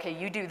about, okay,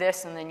 you do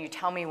this and then you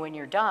tell me when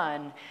you're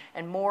done,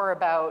 and more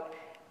about,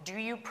 do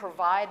you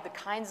provide the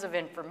kinds of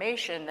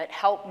information that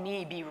help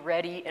me be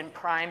ready and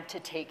primed to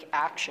take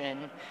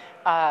action,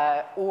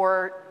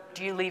 or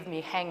do you leave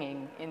me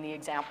hanging in the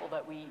example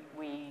that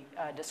we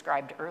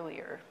described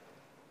earlier?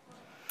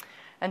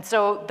 And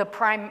so the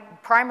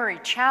primary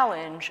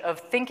challenge of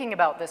thinking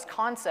about this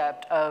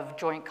concept of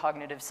joint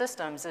cognitive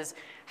systems is,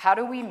 how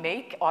do we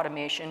make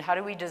automation, how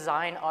do we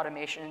design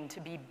automation to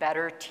be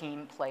better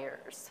team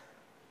players?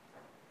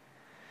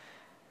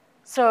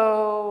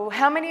 So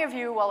how many of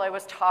you, while I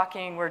was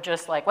talking, were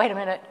just like, wait a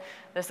minute,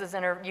 this is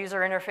user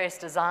interface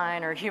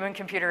design or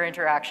human-computer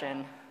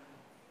interaction?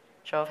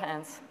 Show of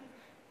hands.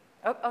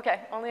 Oh,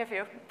 okay, only a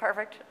few,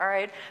 perfect, all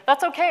right.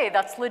 That's okay,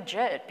 that's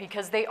legit,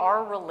 because they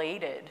are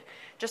related.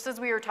 Just as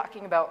we were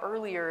talking about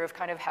earlier of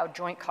kind of how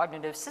joint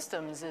cognitive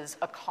systems is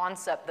a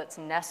concept that's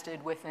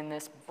nested within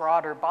this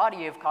broader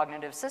body of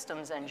cognitive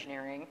systems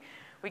engineering,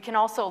 we can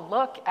also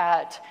look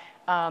at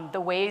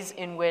the ways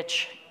in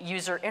which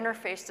user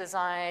interface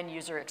design,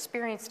 user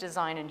experience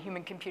design, and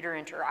human-computer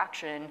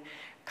interaction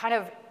kind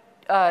of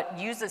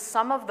uses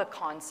some of the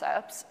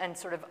concepts and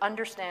sort of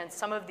understands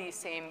some of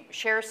these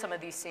shares some of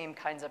these same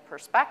kinds of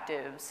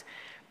perspectives,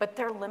 but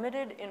they're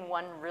limited in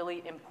one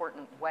really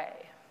important way.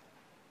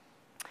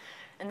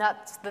 And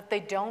that's that they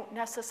don't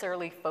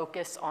necessarily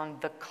focus on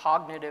the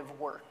cognitive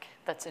work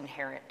that's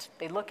inherent.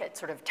 They look at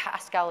sort of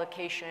task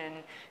allocation,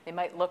 they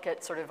might look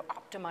at sort of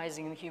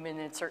optimizing the human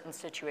in certain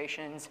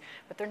situations,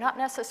 but they're not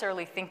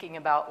necessarily thinking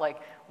about, like,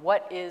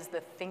 what is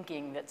the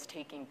thinking that's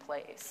taking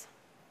place.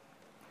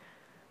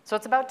 So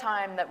it's about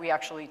time that we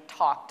actually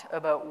talked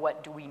about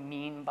what do we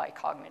mean by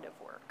cognitive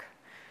work.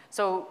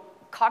 So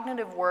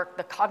cognitive work,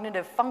 the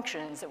cognitive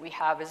functions that we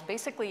have, is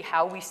basically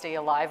how we stay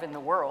alive in the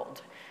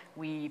world.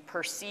 We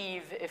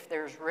perceive if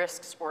there's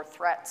risks or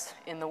threats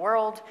in the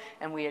world,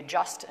 and we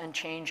adjust and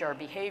change our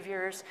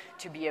behaviors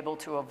to be able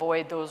to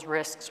avoid those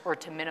risks or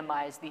to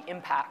minimize the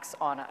impacts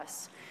on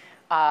us.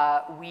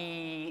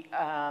 We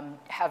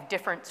have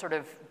different sort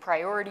of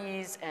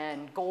priorities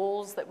and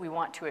goals that we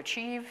want to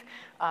achieve,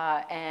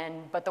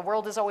 but the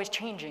world is always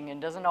changing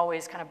and doesn't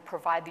always kind of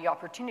provide the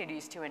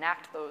opportunities to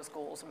enact those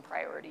goals and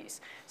priorities.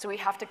 So we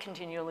have to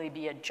continually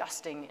be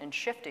adjusting and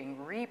shifting,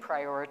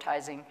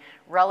 reprioritizing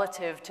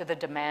relative to the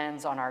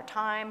demands on our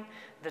time,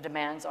 the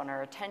demands on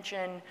our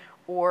attention,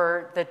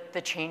 or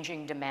the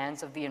changing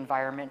demands of the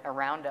environment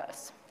around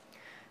us.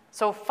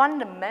 So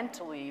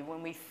fundamentally,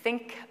 when we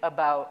think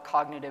about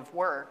cognitive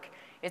work,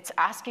 it's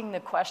asking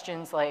the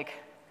questions like,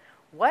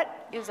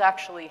 what is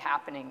actually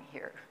happening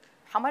here?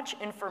 How much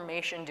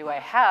information do I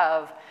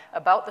have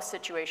about the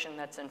situation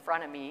that's in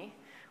front of me,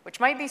 which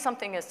might be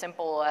something as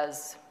simple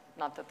as,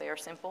 not that they are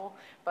simple,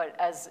 but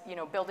as, you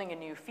know, building a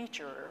new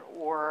feature,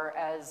 or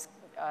as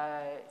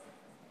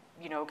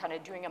kind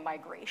of doing a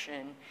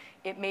migration.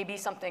 It may be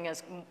something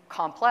as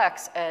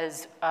complex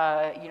as,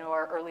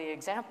 our early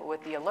example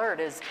with the alert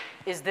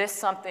is this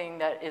something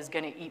that is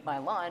going to eat my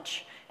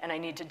lunch, and I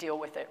need to deal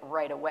with it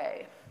right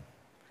away?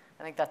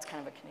 I think that's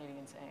kind of a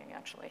Canadian saying,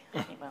 actually,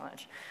 eat my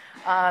lunch.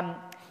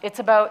 It's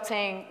about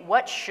saying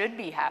what should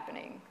be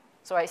happening.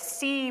 So I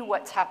see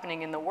what's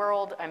happening in the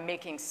world, I'm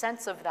making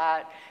sense of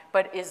that,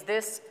 but is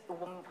this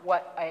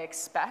what I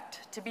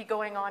expect to be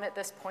going on at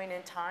this point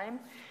in time?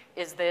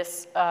 Is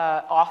this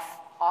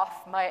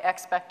off my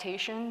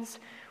expectations?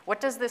 What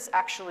does this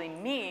actually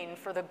mean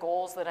for the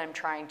goals that I'm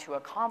trying to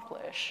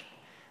accomplish?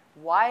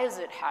 Why is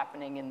it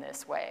happening in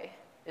this way?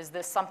 Is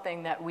this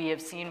something that we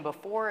have seen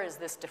before? Is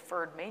this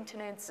deferred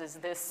maintenance? Is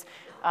this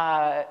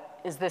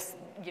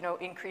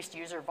increased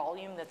user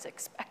volume that's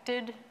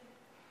expected?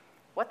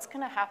 What's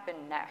going to happen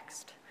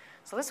next?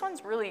 So this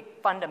one's really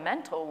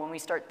fundamental when we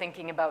start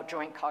thinking about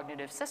joint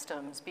cognitive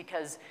systems,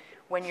 because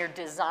when you're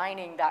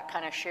designing that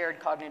kind of shared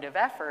cognitive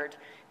effort,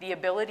 the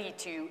ability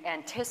to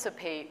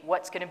anticipate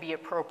what's going to be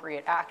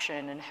appropriate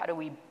action and how do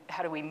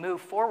we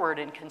move forward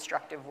in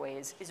constructive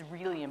ways is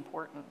really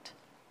important.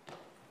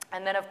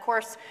 And then, of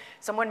course,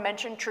 someone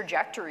mentioned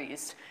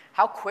trajectories.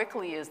 How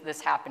quickly is this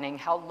happening?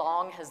 How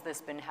long has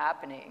this been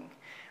happening?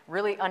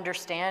 Really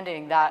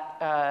understanding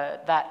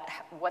that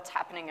what's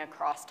happening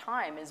across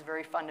time is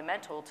very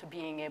fundamental to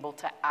being able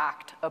to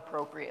act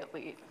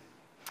appropriately.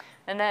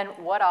 And then,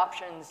 what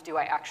options do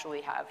I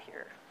actually have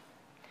here?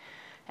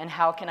 And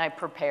how can I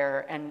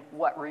prepare, and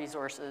what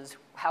resources?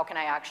 How can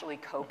I actually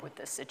cope with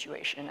this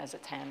situation as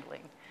it's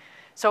handling?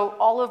 So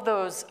all of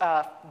those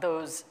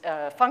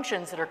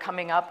functions that are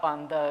coming up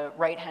on the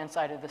right-hand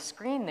side of the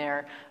screen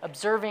there,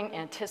 observing,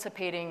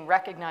 anticipating,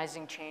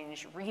 recognizing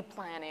change,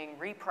 replanning,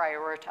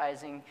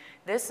 reprioritizing,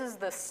 this is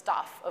the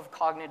stuff of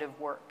cognitive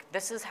work.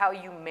 This is how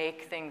you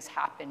make things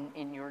happen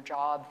in your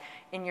job,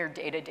 in your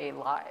day-to-day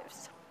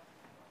lives.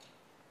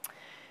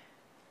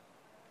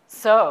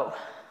 So,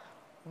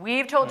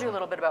 we've told you a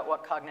little bit about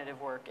what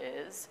cognitive work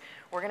is.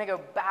 We're going to go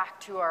back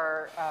to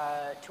our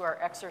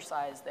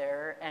exercise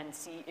there and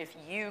see if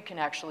you can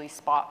actually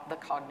spot the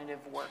cognitive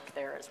work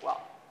there as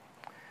well.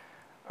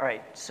 All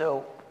right,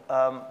 so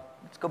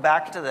let's go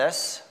back to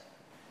this.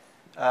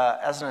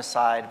 As an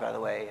aside, by the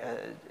way,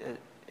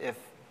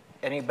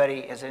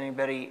 has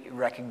anybody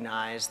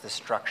recognized the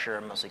structure?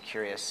 I'm mostly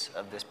curious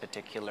of this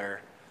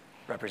particular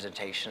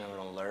representation of an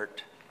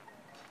alert.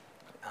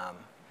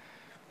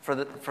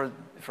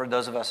 For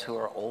those of us who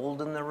are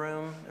old in the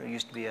room, there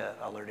used to be an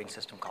alerting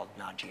system called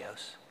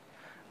Nagios.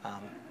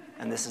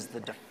 And this is the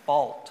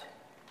default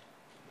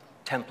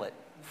template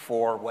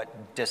for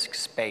what disk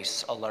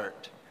space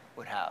alert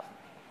would have.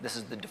 This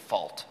is the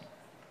default.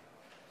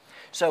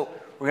 So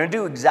we're going to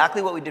do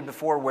exactly what we did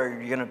before, where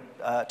you're going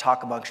to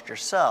talk amongst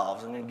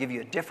yourselves. I'm going to give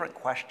you a different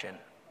question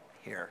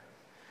here.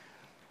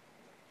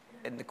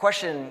 And the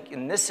question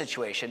in this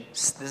situation,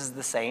 this is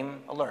the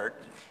same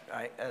alert,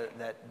 right,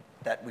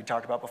 that we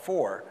talked about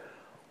before.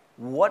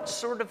 What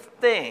sort of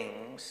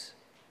things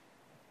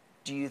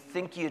do you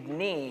think you'd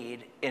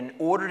need in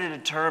order to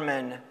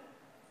determine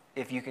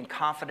if you can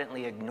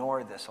confidently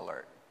ignore this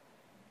alert?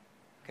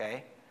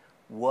 Okay?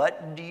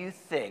 What do you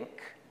think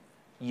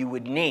you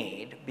would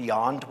need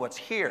beyond what's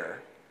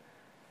here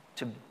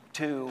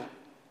to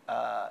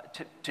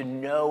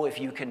know if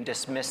you can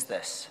dismiss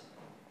this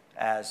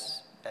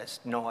as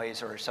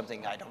noise or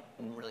something I don't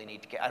really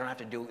need to, I don't have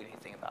to do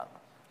anything about?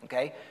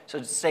 Okay? So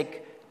just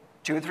take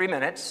 2 or 3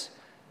 minutes,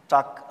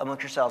 talk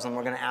amongst yourselves, and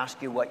we're going to ask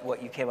you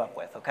what you came up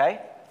with, okay?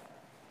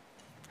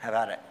 Have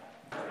at it.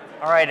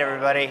 All right,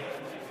 everybody.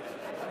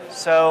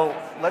 So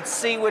let's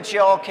see what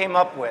y'all came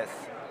up with,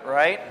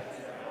 right?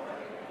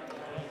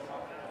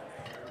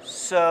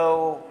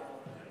 So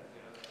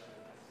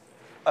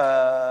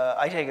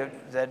I take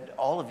it that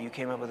all of you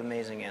came up with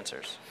amazing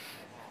answers.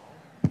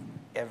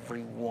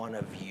 Every one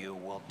of you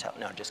will tell.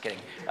 No, just kidding.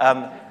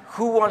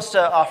 Who wants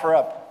to offer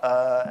up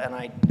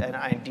an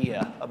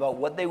idea about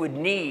what they would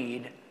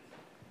need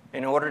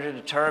in order to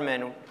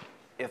determine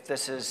if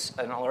this is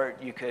an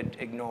alert you could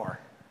ignore?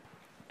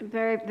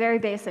 Very, very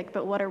basic,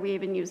 but what are we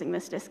even using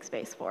this disk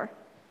space for?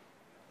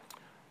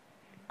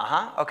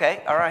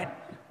 Okay, all right.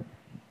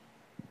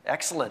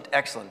 Excellent,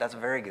 excellent. That's a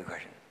very good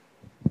question.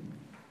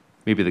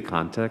 Maybe the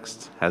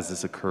context. Has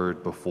this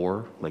occurred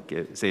before? Like,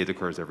 say it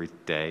occurs every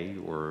day,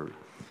 or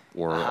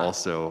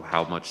also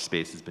how much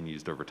space has been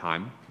used over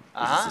time?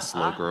 Is this a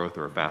slow growth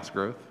or a fast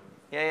growth?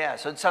 Yeah.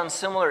 So it sounds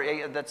similar.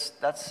 Yeah,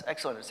 that's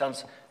excellent. It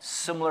sounds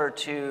similar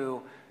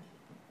to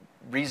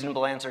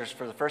reasonable answers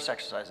for the first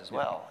exercise as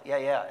well.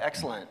 Yeah.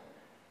 Excellent.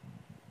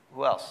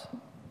 Who else?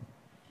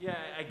 Yeah,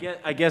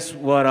 I guess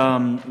what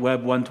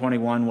Web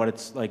 121, what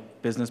its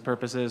like business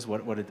purposes,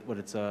 what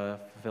it's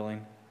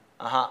fulfilling.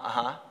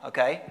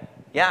 Okay.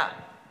 Yeah.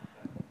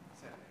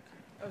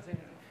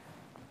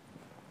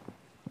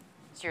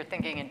 So you're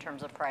thinking in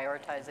terms of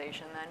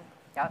prioritization then?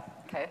 Yeah,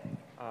 okay.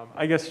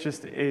 I guess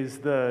just, is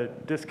the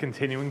disk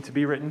continuing to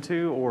be written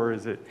to, or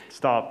is it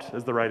stopped,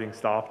 is the writing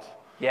stopped?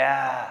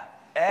 Yeah,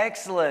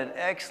 excellent.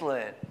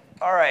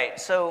 All right,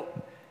 so.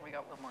 We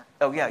got one more.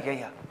 Oh,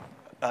 yeah.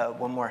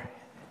 One more.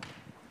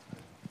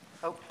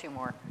 Oh, 2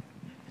 more.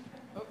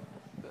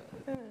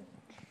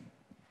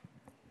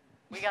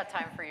 We got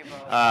time for you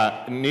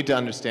both. Need to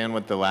understand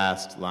what the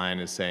last line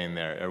is saying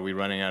there. Are we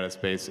running out of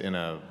space in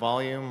a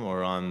volume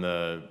or on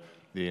the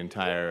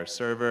entire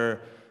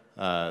server?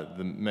 The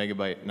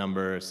megabyte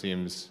number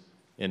seems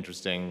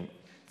interesting.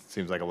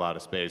 Seems like a lot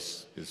of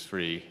space is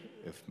free,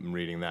 if I'm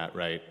reading that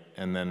right.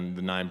 And then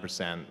the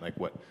 9%, like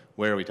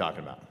where are we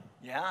talking about?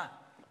 Yeah,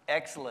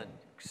 excellent,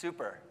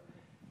 super.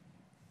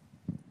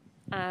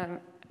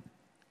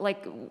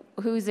 Like,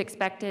 who's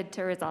expected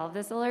to resolve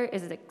this alert?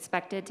 Is it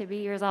expected to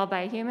be resolved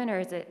by a human, or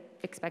is it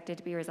expected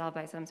to be resolved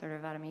by some sort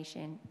of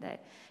automation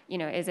that,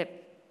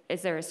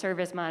 is there a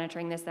service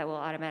monitoring this that will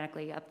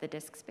automatically up the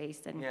disk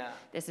space, and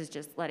this is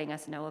just letting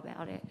us know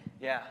about it?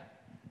 Yeah,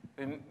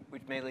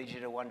 which may lead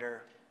you to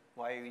wonder,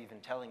 why are you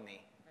even telling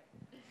me?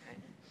 Okay.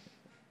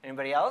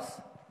 Anybody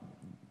else?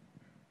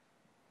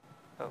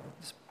 Oh,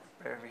 this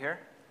right over here.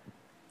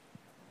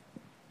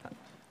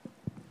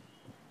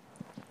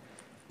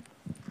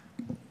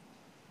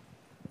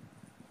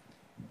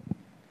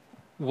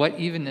 What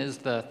even is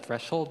the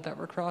threshold that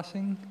we're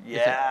crossing?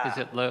 Yeah. Is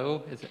it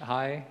low? Is it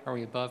high? Are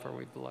we above? Are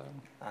we below?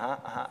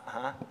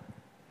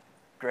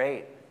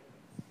 Great.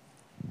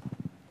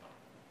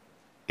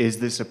 Is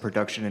this a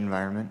production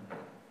environment?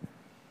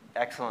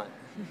 Excellent.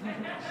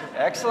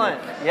 Excellent.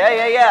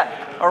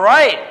 Yeah. All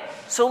right.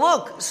 So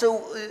look,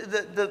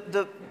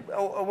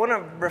 I want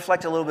to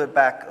reflect a little bit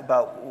back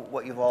about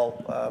what you've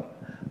all,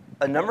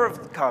 a number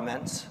of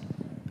comments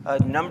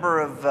a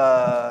number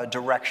of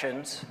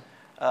directions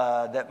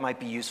that might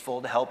be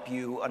useful to help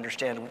you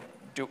understand,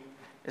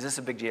 is this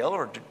a big deal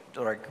or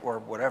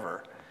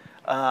whatever.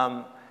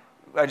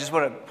 I just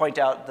want to point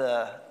out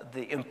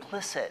the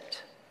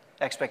implicit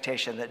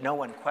expectation that no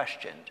one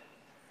questioned,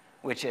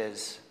 which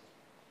is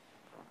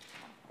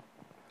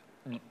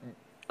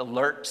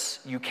alerts,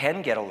 you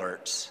can get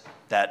alerts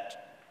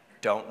that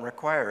don't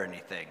require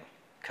anything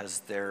because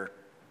they're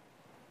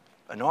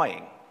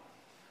annoying,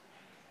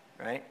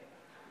 right?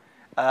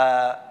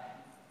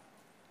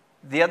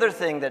 The other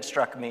thing that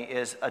struck me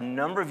is a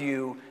number of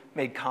you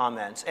made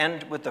comments,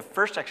 and with the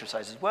first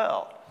exercise as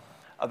well,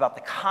 about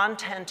the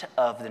content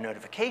of the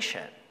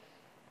notification,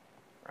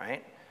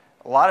 right?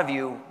 A lot of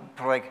you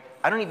are like,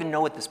 I don't even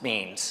know what this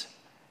means,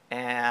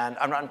 and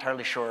I'm not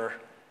entirely sure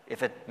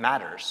if it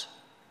matters.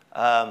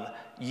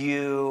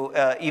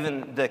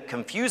 Even the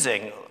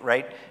confusing,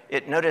 right?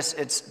 Notice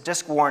it's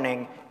disk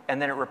warning,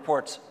 and then it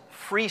reports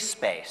free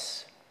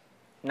space,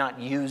 not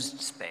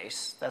used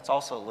space. That's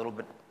also a little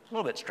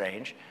bit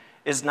strange.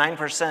 Is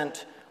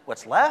 9%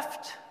 what's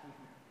left?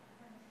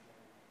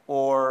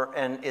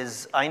 And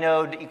is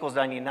inode equals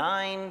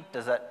 99?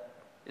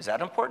 Is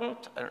that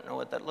important? I don't know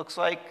what that looks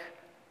like.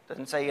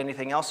 Doesn't say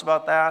anything else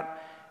about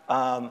that.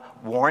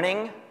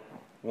 Warning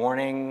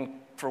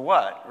for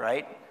what,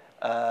 right?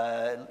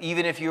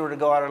 Even if you were to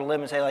go out on a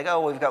limb and say like,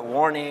 oh, we've got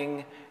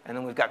warning, and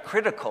then we've got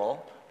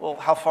critical, well,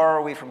 how far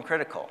are we from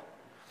critical?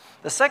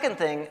 The second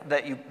thing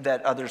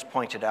that others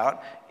pointed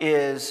out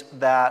is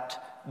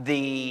that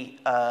the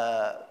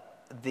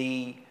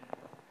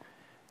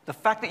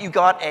fact that you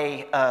got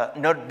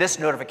this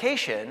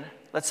notification,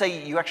 let's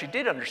say you actually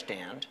did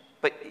understand,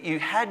 but you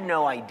had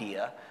no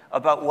idea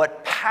about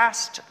what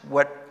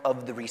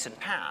of the recent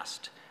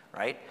past,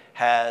 right?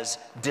 Has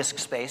disk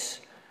space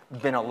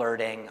been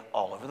alerting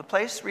all over the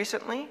place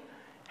recently?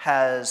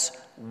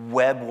 Has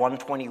Web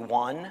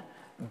 121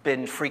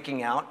 been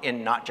freaking out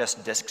in not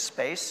just disk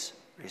space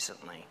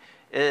recently?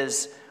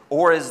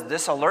 Or is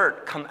this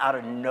alert come out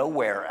of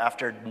nowhere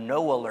after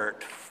no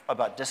alert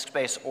about disk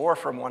space or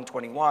from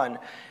 121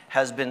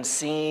 has been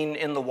seen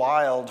in the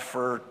wild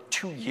for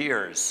 2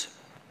 years,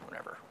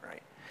 whatever,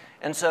 right?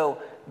 And so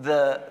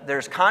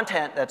there's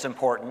content that's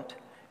important,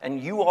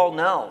 and you all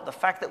know the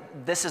fact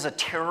that this is a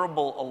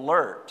terrible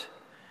alert.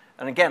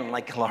 And again,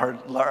 like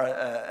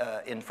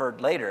Laura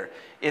inferred later,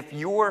 if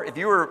you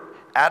were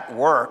at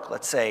work,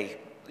 let's say,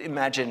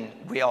 imagine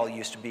we all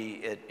used to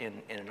be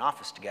in an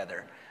office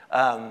together,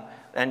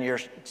 and you're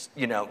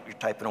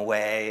typing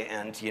away,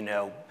 and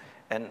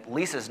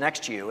Lisa's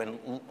next to you,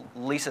 and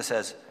Lisa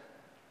says,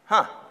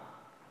 huh,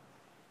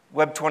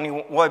 Web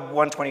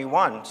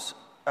 121's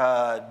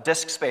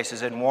disk space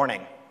is in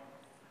warning,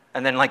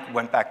 and then like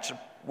went back to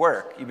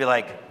work. You'd be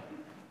like,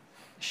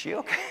 is she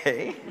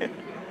okay?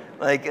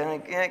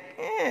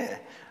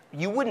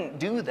 You wouldn't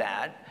do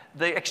that.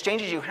 The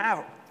exchanges you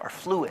have are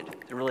fluid.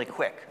 They're really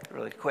quick,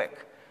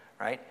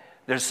 right?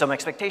 There's some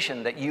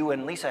expectation that you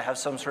and Lisa have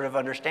some sort of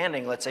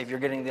understanding. Let's say if you're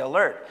getting the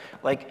alert,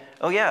 like,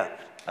 oh yeah,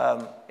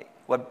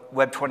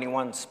 Web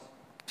 21's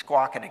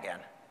squawking again.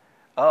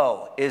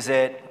 Oh, is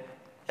it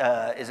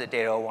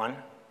data 01?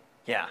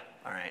 Yeah,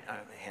 all right, I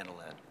handle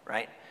that,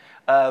 right?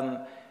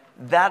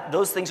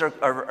 Those things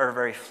are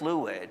very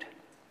fluid.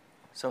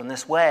 So in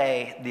this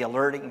way, the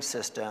alerting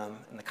system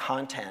and the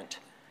content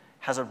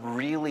has a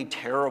really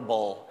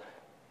terrible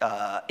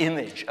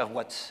image of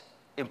what's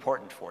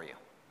important for you,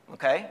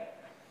 okay?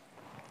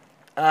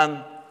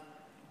 I'm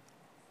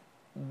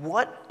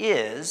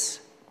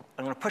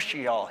gonna push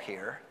you all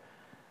here,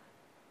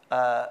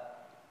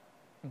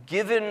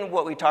 given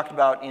what we talked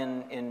about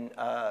in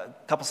a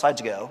couple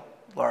slides ago,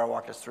 Laura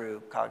walked us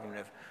through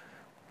cognitive,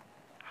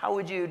 how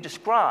would you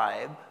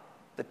describe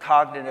the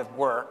cognitive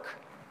work,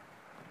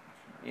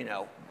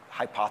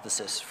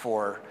 hypothesis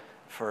for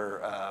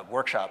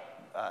workshop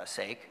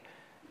sake,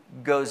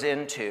 goes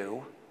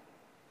into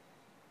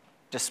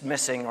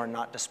dismissing or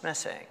not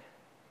dismissing?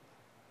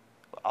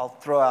 I'll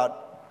throw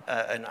out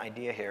an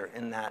idea here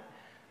in that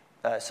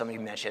somebody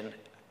mentioned,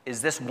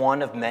 is this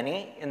one of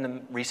many in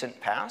the recent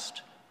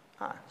past?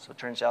 So it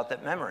turns out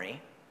that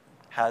memory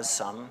has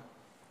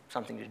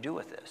something to do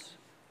with this,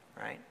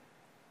 right?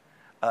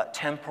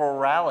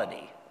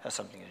 Temporality has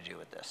something to do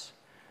with this.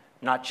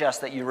 Not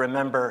just that you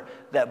remember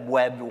that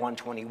Web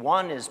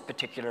 121 is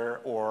particular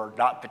or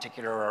not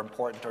particular or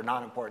important or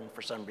not important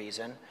for some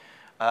reason.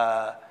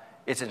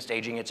 It's in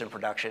staging, it's in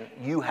production.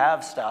 You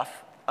have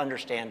stuff,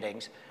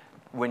 understandings,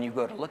 when you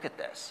go to look at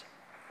this,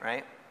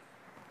 right?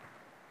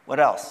 What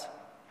else?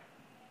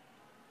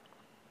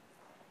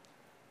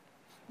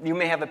 You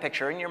may have a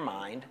picture in your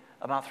mind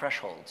about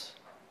thresholds.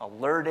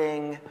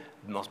 Alerting,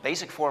 the most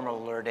basic form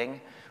of alerting,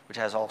 which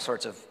has all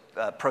sorts of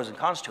pros and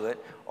cons to it,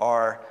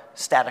 are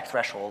static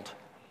threshold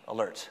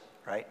alerts,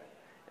 right?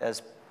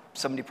 As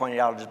somebody pointed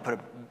out, I'll just put a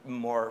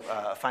more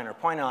finer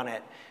point on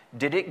it.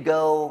 Did it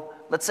go,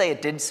 let's say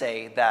it did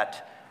say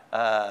that,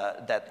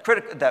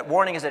 that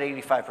warning is at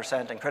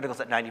 85% and critical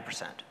is at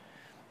 90%.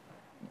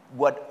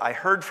 What I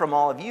heard from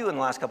all of you in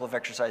the last couple of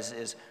exercises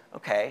is,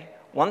 okay,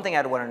 one thing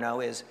I'd want to know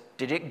is,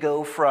 did it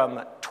go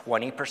from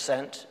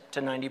 20%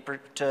 to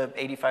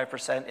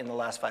 85% in the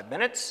last 5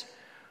 minutes?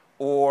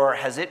 Or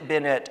has it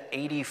been at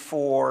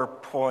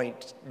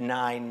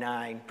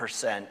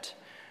 84.99%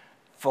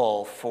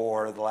 full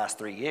for the last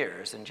 3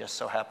 years and just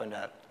so happened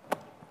to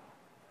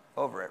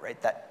over it,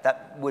 right?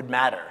 That would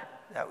matter.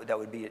 That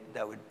would be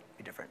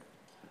different.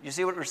 You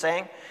see what we're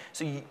saying?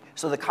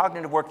 So the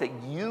cognitive work that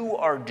you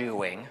are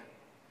doing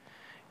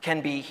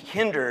can be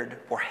hindered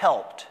or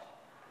helped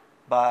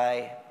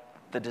by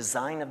the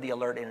design of the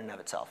alert in and of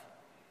itself.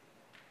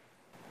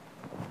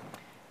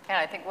 And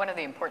I think one of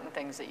the important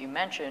things that you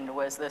mentioned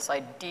was this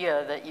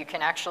idea that you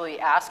can actually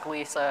ask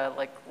Lisa,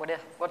 like,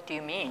 what do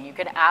you mean? You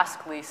can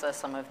ask Lisa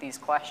some of these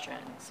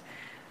questions.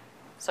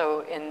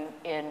 So in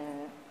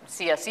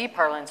CSE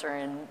parlance or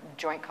in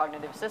joint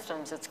cognitive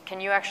systems, it's can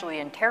you actually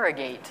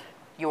interrogate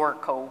your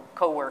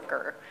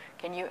coworker?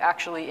 Can you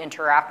actually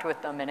interact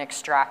with them and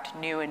extract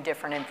new and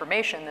different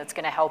information that's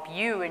going to help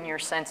you in your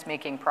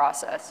sense-making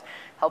process,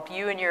 help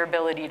you in your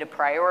ability to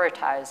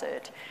prioritize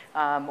it,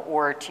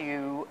 or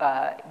to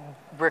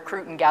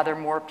recruit and gather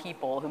more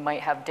people who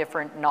might have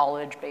different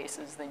knowledge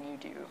bases than you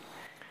do?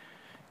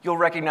 You'll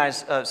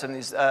recognize some of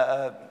these.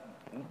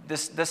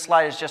 This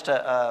slide is just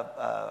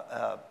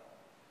a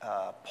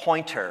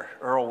pointer.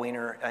 Earl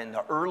Wiener, in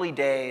the early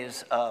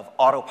days of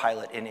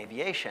autopilot in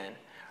aviation,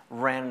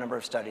 ran a number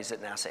of studies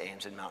at NASA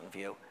Ames in Mountain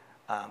View,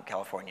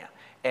 California.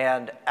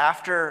 And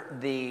after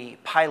the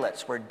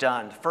pilots were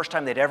done, the first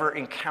time they'd ever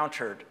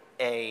encountered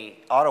a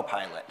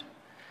autopilot,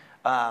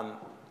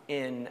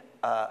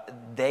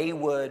 they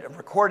would,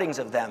 recordings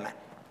of them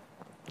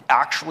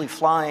actually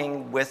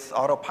flying with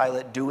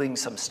autopilot doing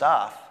some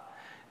stuff,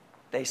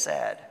 they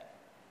said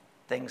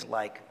things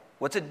like,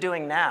 what's it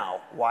doing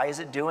now? Why is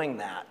it doing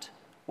that?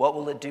 What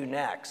will it do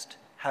next?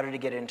 How did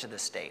it get into the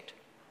state?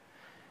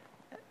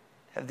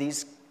 Have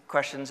these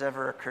questions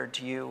ever occurred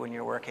to you when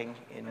you're working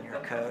in your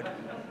code?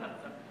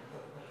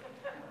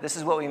 This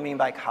is what we mean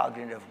by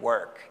cognitive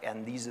work,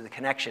 and these are the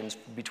connections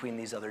between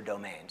these other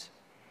domains.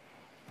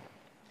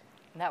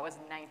 And that was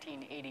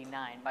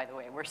 1989, by the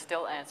way. We're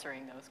still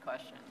answering those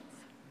questions.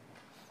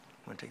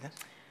 Want to take this?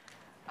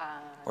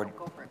 Or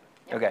go for it.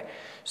 Yep. Okay,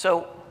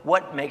 so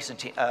what makes a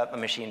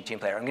machine a team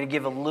player? I'm going to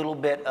give a little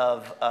bit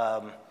of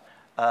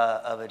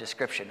a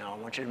description now. I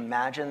want you to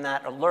imagine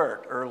that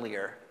alert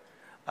earlier.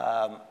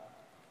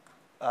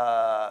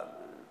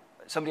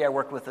 Somebody I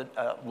worked with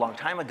a long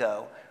time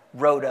ago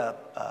wrote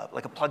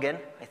like a plugin,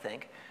 I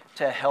think,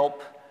 to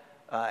help,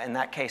 in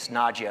that case,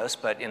 Nagios,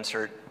 but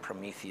insert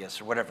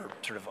Prometheus or whatever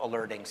sort of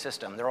alerting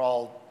system. They're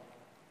all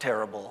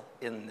terrible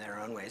in their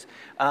own ways.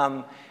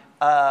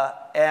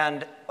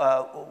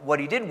 What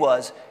he did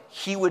was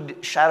he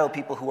would shadow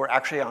people who were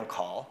actually on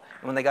call.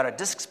 And when they got a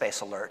disk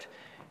space alert,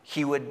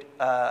 he would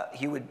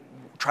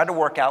try to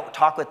work out,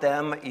 talk with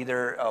them,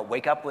 either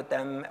wake up with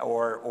them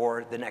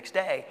or the next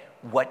day,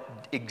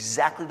 what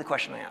exactly the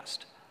question I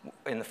asked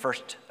in the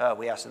first,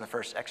 we asked in the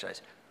first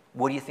exercise.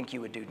 What do you think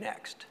you would do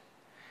next?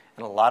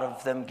 And a lot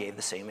of them gave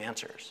the same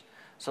answers.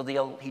 So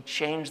he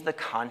changed the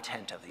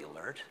content of the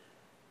alert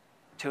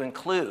to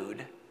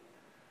include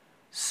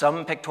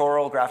some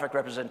pictorial graphic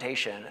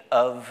representation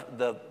of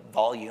the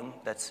volume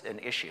that's an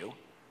issue,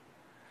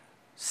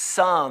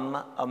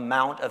 some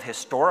amount of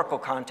historical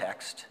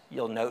context.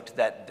 You'll note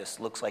that this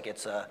looks like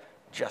it's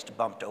just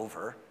bumped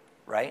over,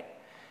 right?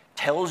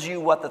 Tells you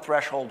what the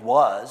threshold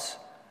was,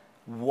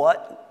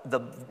 what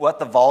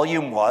the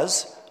volume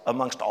was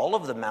amongst all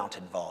of the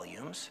mounted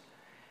volumes,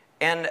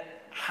 and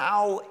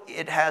how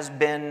it has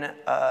been,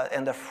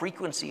 and the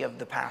frequency of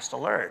the past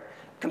alert.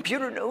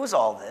 Computer knows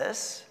all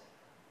this.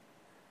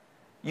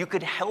 You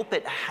could help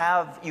it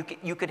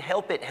you could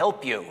help it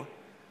help you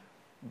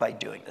by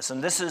doing this.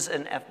 And this is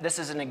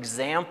an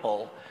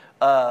example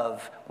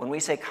of when we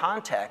say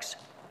context,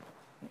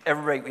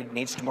 everybody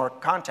needs more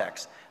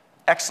context.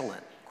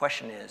 Excellent.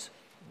 Question is,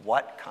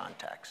 what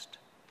context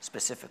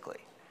specifically?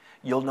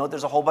 You'll note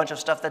there's a whole bunch of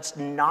stuff that's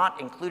not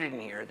included in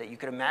here that you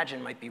could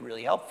imagine might be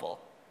really helpful.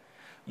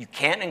 You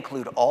can't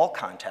include all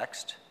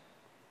context,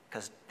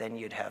 because then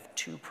you'd have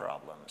two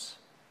problems.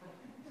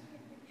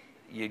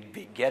 You'd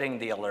be getting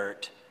the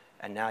alert,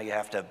 and now you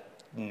have to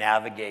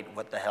navigate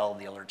what the hell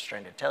the alert's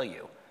trying to tell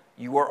you.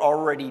 You were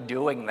already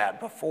doing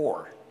that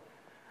before.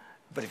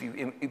 But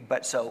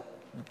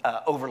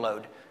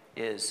overload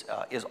is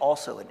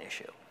also an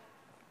issue.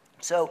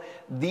 So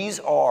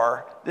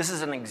this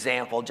is an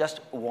example,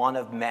 just one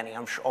of many,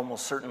 I'm sure,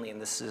 almost certainly, and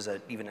this is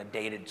even a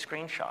dated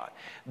screenshot.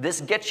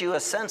 This gets you a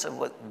sense of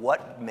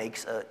what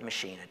makes a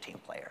machine a team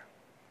player.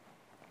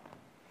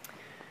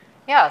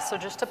 Yeah, so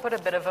just to put a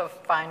bit of a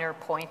finer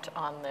point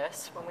on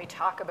this, when we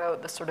talk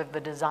about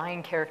the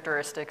design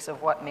characteristics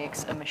of what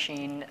makes a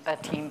machine a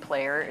team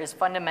player is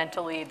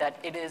fundamentally that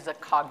it is a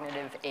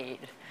cognitive aid.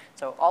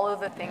 So all of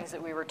the things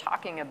that we were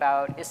talking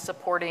about is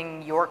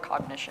supporting your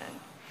cognition,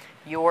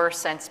 your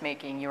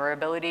sense-making, your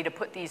ability to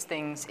put these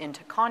things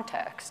into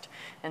context.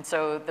 And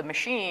so the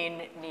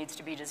machine needs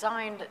to be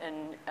designed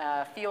and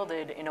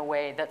fielded in a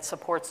way that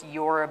supports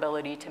your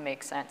ability to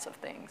make sense of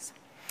things.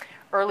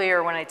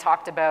 earlier when I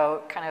talked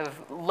about kind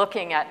of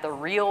looking at the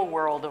real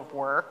world of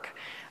work,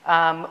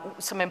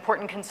 some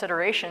important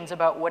considerations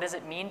about what does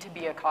it mean to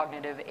be a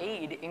cognitive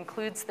aid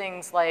includes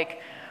things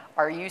like,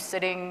 are you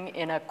sitting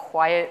in a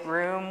quiet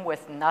room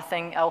with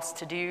nothing else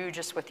to do,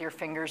 just with your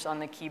fingers on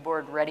the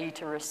keyboard ready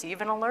to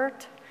receive an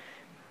alert?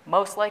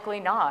 Most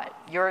likely not.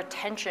 Your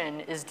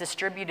attention is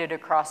distributed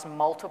across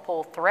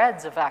multiple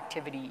threads of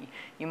activity.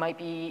 You might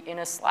be in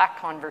a Slack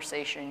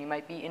conversation, you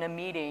might be in a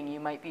meeting, you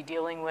might be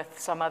dealing with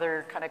some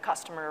other kind of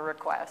customer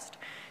request.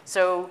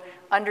 So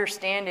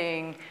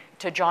understanding,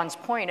 to John's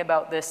point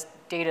about this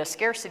data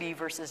scarcity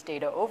versus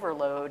data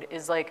overload,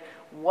 is like,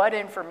 what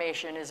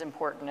information is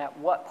important at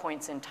what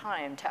points in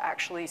time to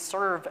actually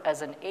serve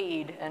as an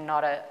aid and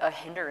not a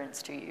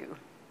hindrance to you.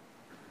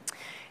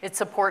 It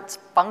supports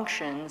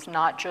functions,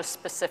 not just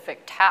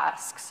specific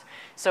tasks.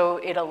 So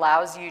it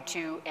allows you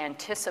to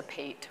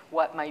anticipate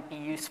what might be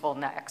useful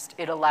next.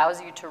 It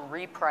allows you to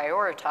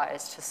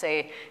reprioritize, to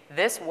say,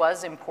 this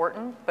was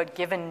important, but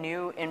given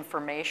new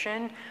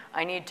information,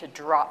 I need to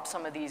drop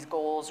some of these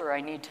goals, or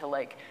I need to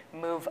like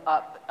move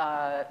up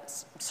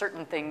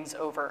certain things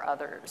over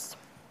others.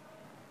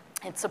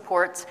 It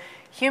supports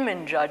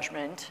human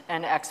judgment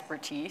and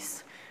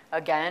expertise.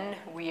 Again,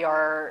 we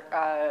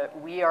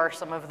are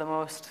some of the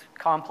most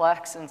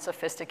complex and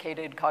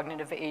sophisticated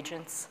cognitive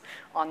agents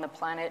on the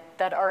planet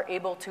that are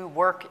able to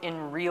work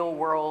in real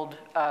world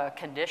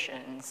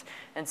conditions.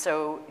 And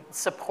so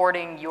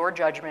supporting your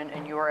judgment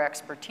and your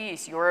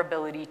expertise, your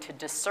ability to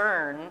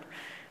discern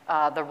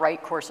the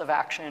right course of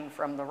action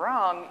from the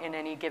wrong in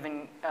any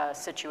given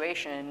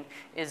situation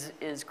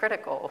is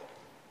critical.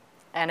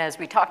 And as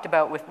we talked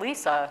about with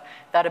Lisa,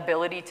 that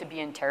ability to be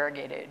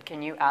interrogated,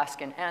 can you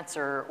ask and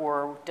answer,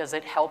 or does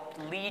it help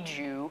lead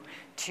you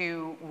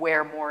to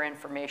where more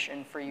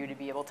information for you to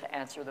be able to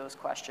answer those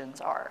questions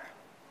are?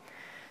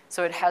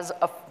 So it has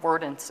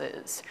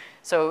affordances.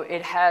 So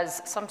it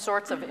has some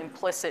sorts of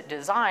implicit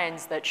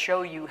designs that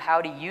show you how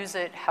to use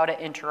it, how to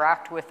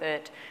interact with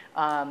it,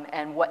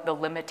 and what the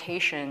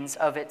limitations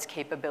of its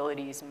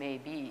capabilities may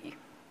be.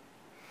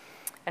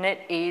 And it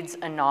aids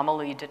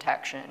anomaly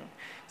detection.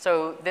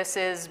 So this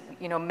is,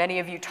 many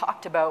of you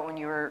talked about when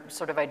you were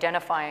sort of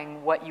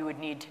identifying what you would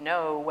need to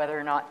know, whether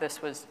or not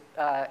this was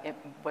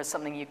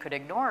something you could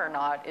ignore or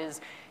not,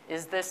 is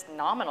this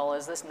nominal,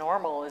 is this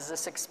normal, is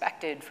this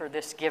expected for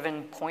this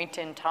given point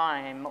in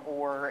time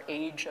or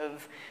age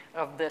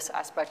of this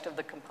aspect of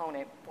the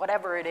component?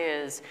 Whatever it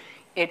is,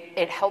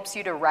 it helps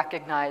you to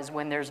recognize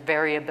when there's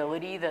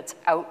variability that's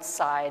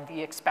outside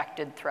the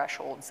expected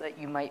thresholds that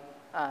you might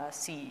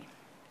see.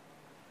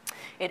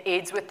 It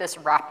aids with this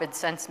rapid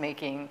sense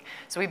making.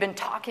 So we've been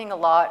talking a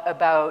lot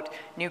about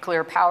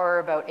nuclear power,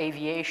 about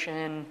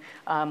aviation.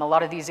 A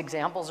lot of these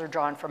examples are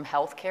drawn from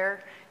healthcare.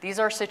 These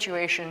are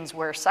situations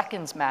where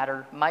seconds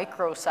matter,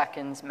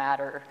 microseconds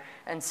matter.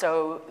 And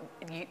so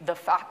the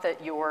fact that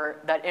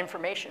that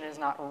information is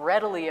not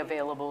readily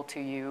available to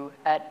you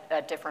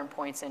at different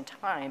points in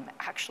time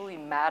actually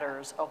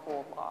matters a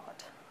whole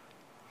lot.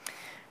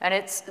 And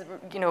it's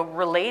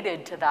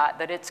related to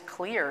that it's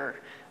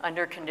clear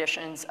under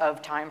conditions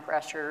of time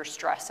pressure,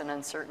 stress, and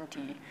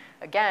uncertainty.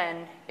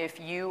 Again, if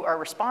you are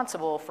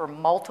responsible for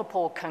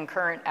multiple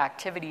concurrent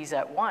activities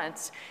at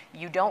once,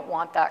 you don't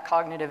want that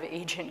cognitive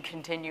agent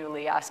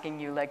continually asking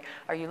you, like,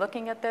 are you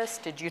looking at this?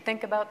 Did you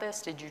think about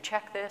this? Did you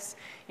check this?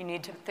 You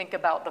need to think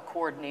about the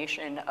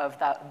coordination of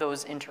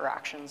those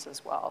interactions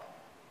as well,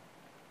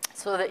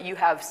 so that you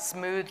have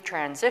smooth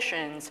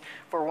transitions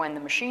for when the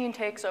machine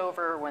takes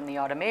over, when the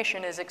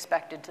automation is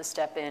expected to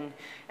step in,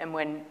 and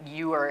when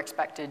you are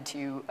expected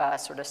to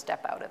sort of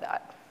step out of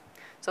that.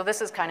 So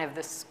this is kind of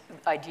this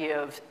idea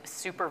of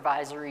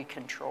supervisory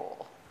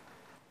control.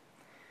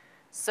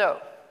 So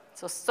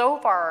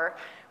far,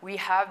 we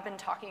have been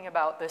talking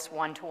about this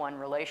one-to-one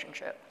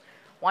relationship.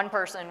 One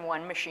person,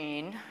 one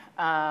machine,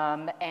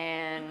 but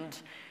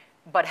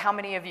how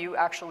many of you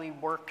actually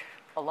work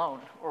alone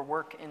or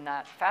work in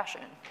that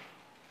fashion?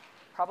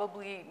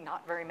 Probably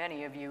not very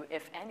many of you,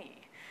 if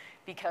any,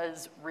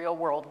 because real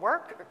world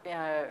work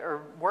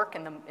or work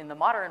in the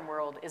modern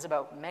world is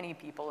about many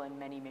people and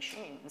many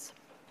machines.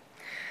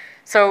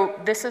 So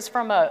this is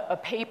from a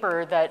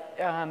paper that,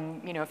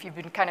 if you've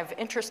been kind of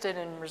interested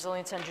in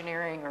resilience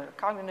engineering or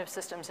cognitive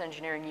systems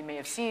engineering, you may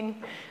have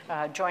seen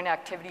joint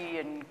activity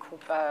and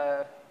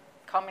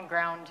common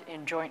ground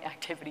in joint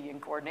activity and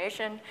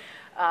coordination.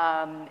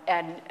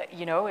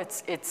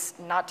 It's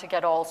not to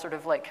get all sort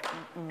of like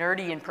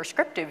nerdy and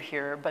prescriptive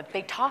here, but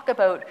they talk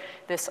about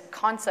this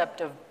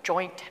concept of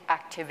joint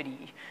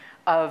activity,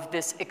 of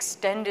this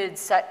extended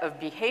set of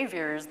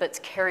behaviors that's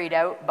carried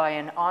out by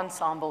an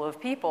ensemble of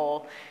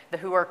people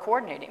who are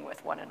coordinating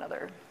with one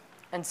another.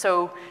 And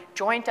so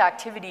joint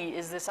activity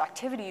is this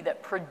activity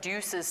that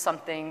produces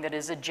something that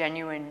is a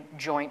genuine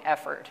joint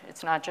effort.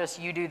 It's not just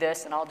you do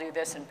this and I'll do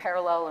this in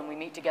parallel and we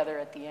meet together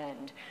at the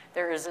end.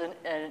 There is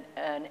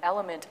an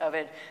element of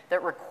it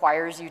that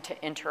requires you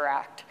to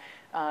interact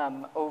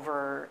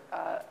over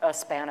a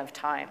span of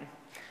time.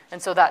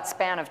 And so that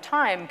span of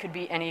time could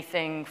be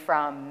anything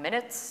from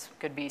minutes,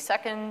 could be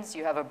seconds.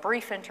 You have a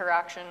brief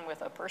interaction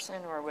with a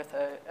person or with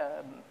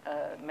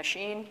a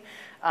machine,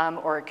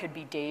 or it could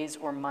be days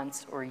or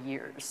months or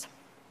years.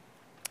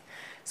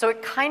 So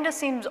it kind of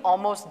seems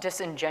almost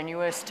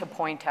disingenuous to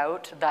point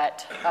out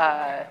that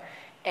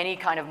any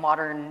kind of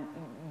modern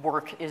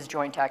work is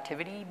joint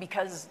activity,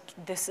 because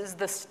this is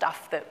the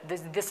stuff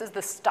this is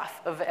the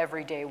stuff of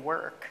everyday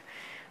work.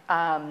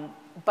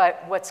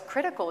 But what's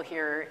critical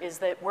here is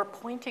that we're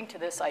pointing to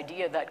this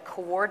idea that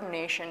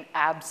coordination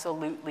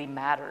absolutely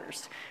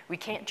matters. We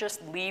can't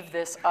just leave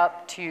this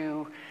up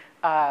to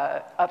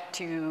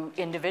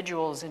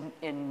individuals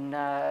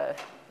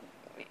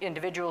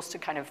individuals to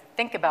kind of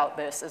think about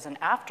this as an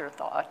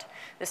afterthought.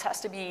 This has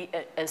to be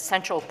an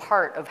essential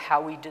part of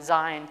how we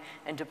design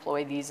and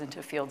deploy these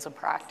into fields of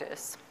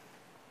practice.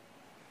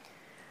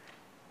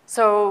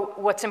 So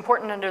what's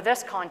important under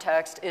this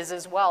context is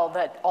as well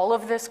that all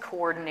of this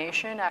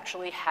coordination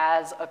actually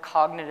has a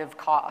cognitive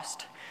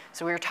cost.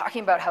 So we were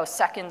talking about how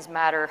seconds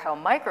matter, how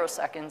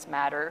microseconds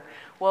matter.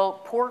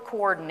 Well, poor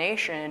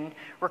coordination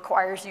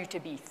requires you to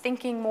be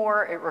thinking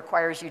more. It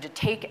requires you to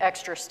take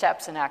extra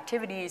steps and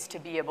activities to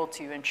be able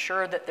to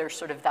ensure that there's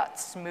sort of that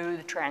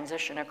smooth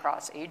transition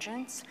across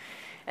agents.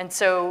 And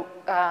so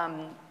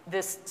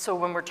so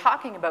when we're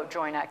talking about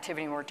joint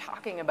activity, we are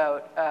talking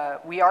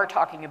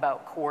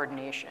about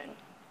coordination.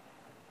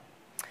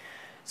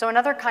 So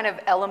another kind of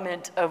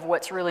element of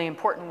what's really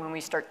important when we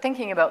start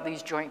thinking about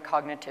these joint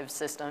cognitive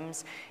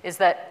systems is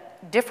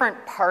that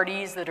different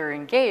parties that are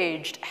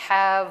engaged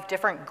have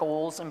different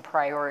goals and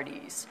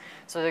priorities.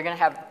 So they're going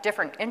to have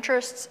different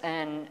interests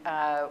and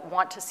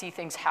want to see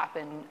things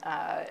happen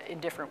in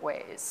different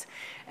ways.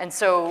 And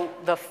so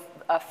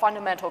a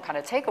fundamental kind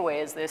of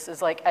takeaway is this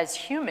is like, as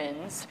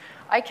humans,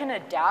 I can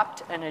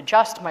adapt and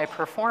adjust my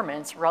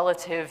performance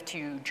relative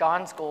to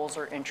John's goals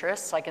or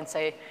interests. I can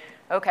say,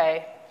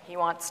 okay, he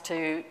wants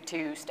to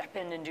step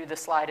in and do the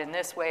slide in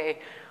this way.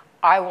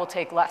 I will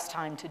take less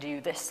time to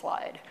do this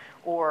slide.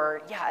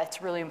 Or, yeah,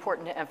 it's really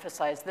important to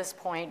emphasize this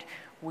point.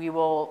 We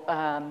will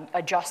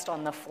adjust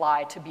on the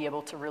fly to be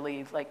able to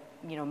really,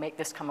 make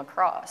this come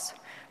across.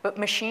 But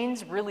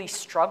machines really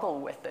struggle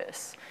with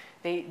this.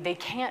 They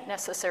can't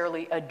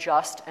necessarily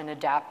adjust and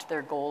adapt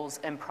their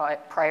goals and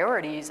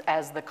priorities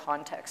as the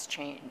context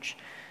change.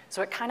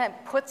 So it kind of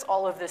puts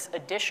all of this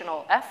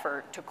additional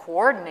effort to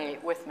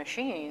coordinate with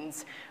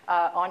machines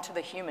onto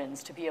the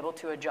humans to be able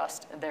to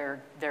adjust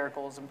their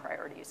goals and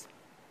priorities.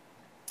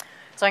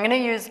 So I'm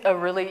going to use a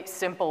really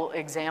simple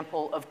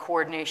example of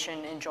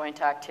coordination in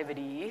joint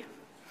activity,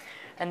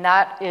 and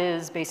that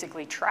is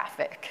basically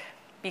traffic.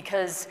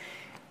 Because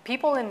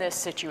people in this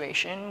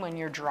situation, when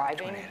you're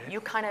driving,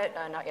 you kind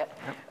of, not yet,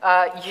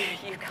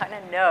 you kind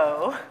of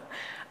know,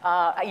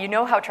 you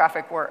know how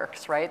traffic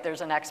works, right?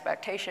 There's an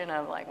expectation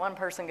of like one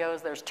person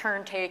goes, there's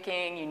turn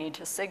taking, you need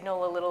to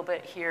signal a little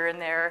bit here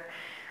and there.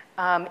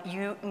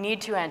 You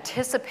need to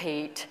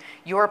anticipate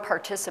your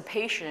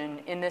participation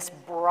in this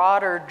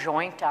broader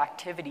joint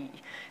activity.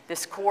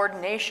 This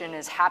coordination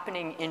is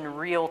happening in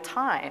real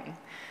time.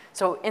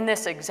 So in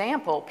this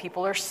example,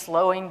 people are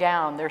slowing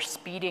down, they're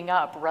speeding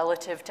up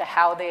relative to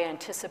how they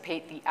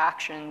anticipate the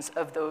actions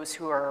of those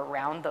who are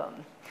around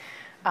them.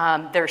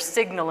 They're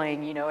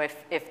signaling,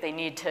 if they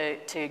need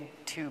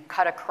to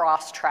cut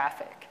across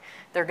traffic.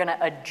 They're going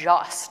to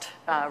adjust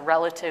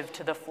relative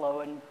to the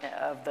flow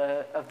of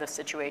the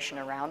situation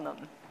around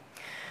them.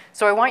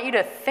 So I want you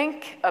to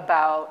think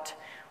about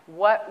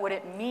what would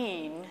it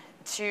mean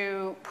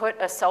to put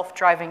a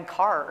self-driving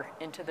car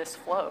into this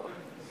flow.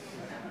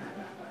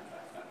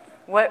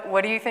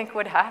 What do you think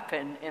would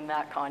happen in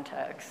that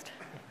context?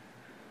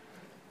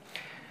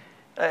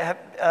 Have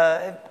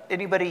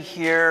anybody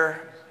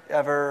here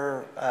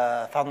ever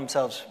found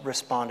themselves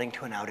responding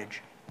to an outage?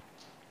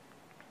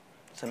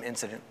 Some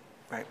incident,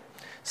 right?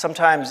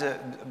 Sometimes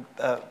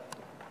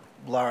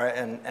Laura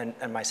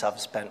and myself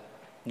have spent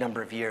a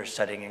number of years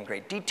studying in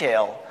great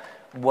detail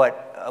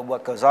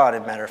what goes on.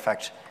 As a matter of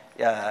fact,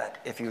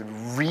 if you would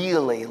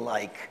really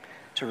like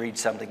to read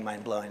something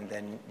mind-blowing,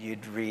 then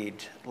you'd read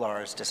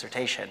Laura's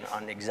dissertation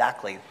on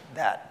exactly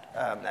that.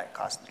 That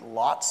cost.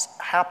 Lots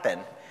happen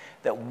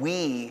that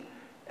we,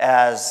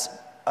 as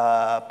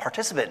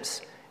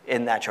participants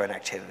in that joint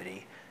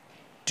activity,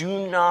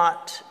 do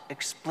not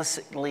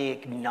explicitly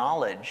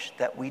acknowledge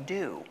that we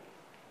do.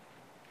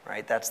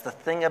 Right? That's the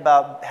thing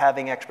about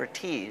having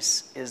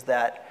expertise, is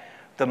that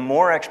the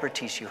more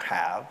expertise you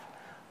have,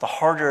 the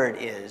harder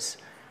it is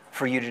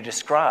for you to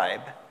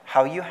describe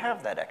how you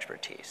have that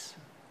expertise.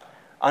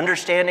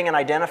 Understanding and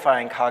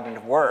identifying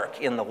cognitive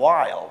work in the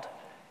wild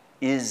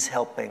is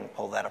helping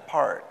pull that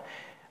apart.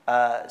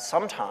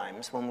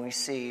 Sometimes when we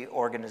see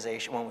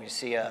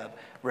a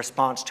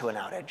response to an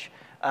outage,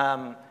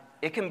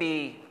 it can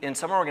be, in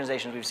some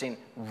organizations we've seen,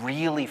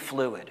 really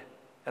fluid.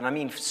 And I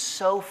mean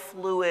so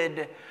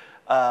fluid,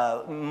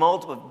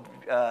 multiple,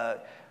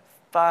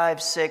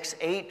 5, 6,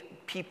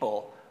 8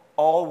 people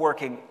all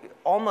working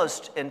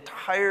almost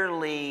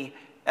entirely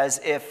as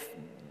if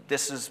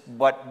this is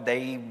what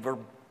they were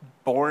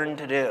born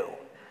to do.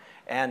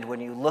 And when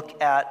you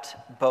look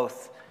at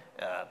both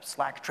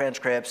Slack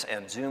transcripts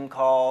and Zoom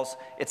calls,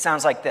 it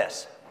sounds like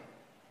this.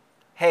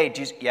 Hey,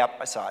 yep,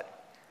 I saw it.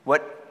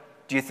 What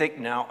do you think?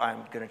 No,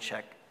 I'm going to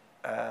check.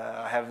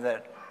 I have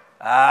that.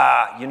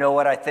 You know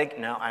what I think?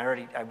 No,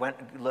 I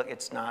went, look,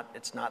 it's not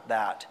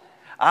that.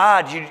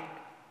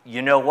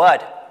 You know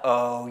what?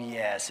 Oh,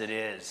 yes, it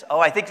is. Oh,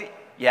 I think,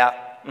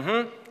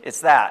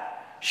 it's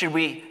that. Should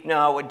we?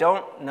 No,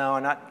 don't, no,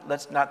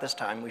 not this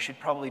time. We should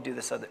probably do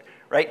this other,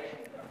 right?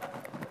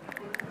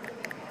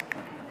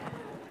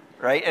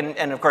 Right,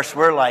 and of course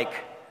we're like,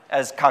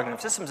 as cognitive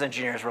systems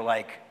engineers, we're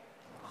like,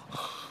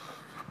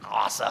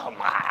 awesome,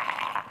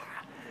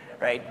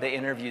 right? The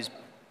interviews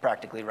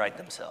practically write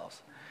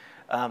themselves.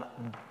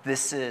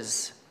 This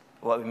is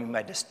what we mean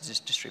by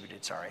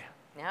distributed, sorry.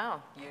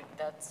 No,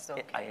 that's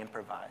okay. I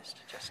improvised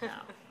just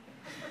now.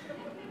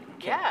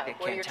 I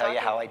can't tell you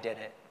how I did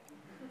it.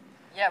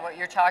 Yeah, what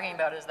you're talking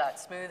about is that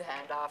smooth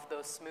handoff,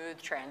 those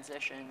smooth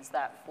transitions,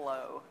 that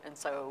flow. And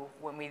so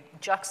when we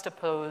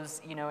juxtapose,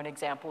 an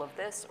example of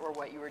this or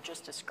what you were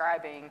just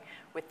describing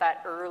with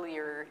that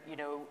earlier,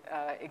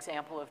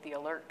 example of the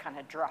alert kind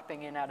of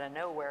dropping in out of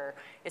nowhere,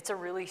 it's a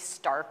really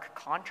stark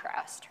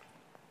contrast.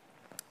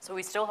 So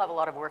we still have a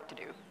lot of work to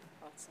do.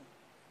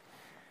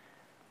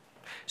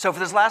 So for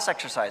this last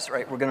exercise,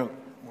 right, we're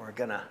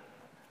gonna,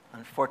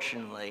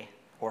 unfortunately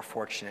or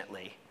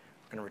fortunately,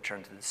 we're gonna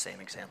return to the same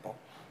example.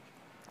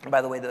 And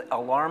by the way, the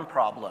alarm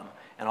problem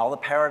and all the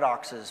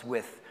paradoxes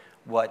with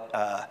what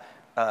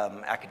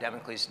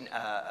academically is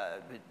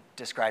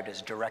described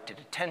as directed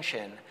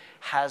attention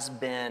has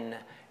been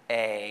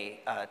a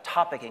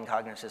topic in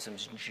cognitive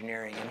systems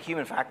engineering and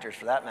human factors,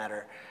 for that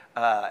matter,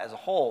 as a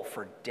whole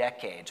for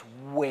decades,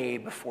 way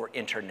before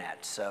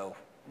internet. So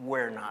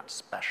we're not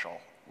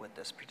special with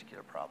this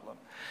particular problem.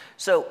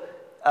 So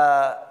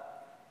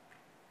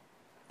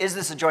is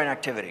this a joint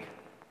activity?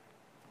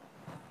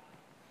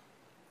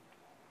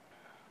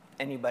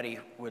 Anybody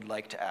would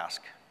like to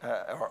ask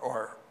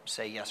or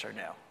say yes or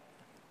no?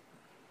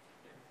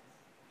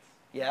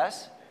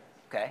 Yes?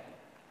 Okay.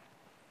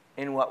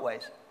 In what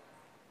ways?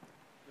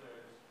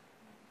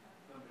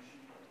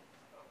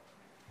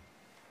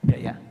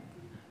 Yeah.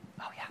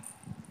 Oh,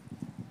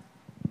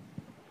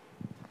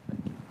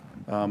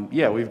 yeah.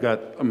 Yeah, we've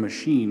got a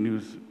machine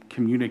who's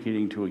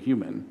communicating to a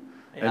human,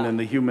 and then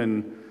the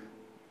human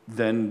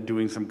then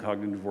doing some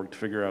cognitive work to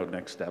figure out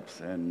next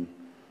steps and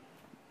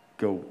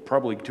go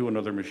probably to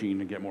another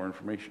machine and get more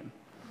information.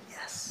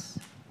 Yes.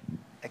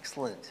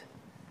 Excellent.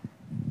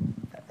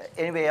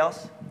 Anybody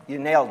else? You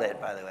nailed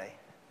it, by the way.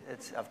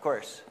 It's, of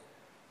course.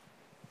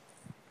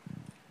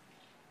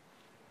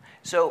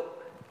 So,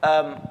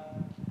 I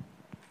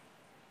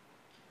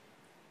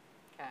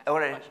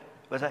want to,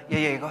 what's that?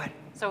 Yeah, go ahead.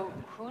 So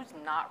who's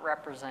not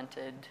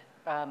represented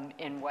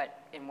in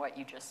what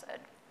you just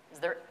said?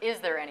 Is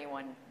there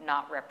anyone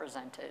not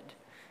represented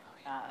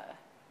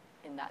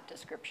in that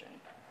description?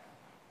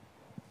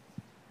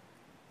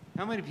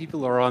 How many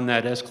people are on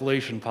that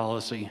escalation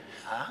policy?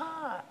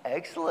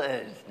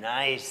 Excellent.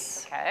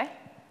 Nice. Okay.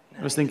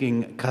 I was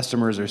thinking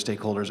customers or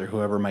stakeholders or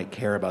whoever might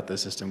care about the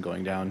system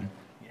going down.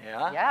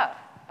 Yeah? Yeah,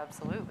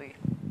 absolutely.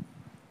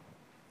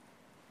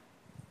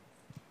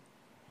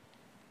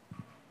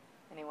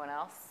 Anyone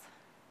else?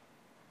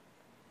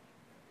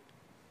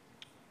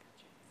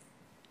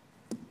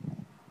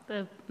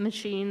 The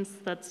machines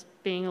that's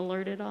being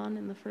alerted on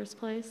in the first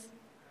place.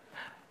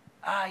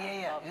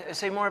 Yeah.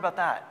 Say more about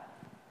that.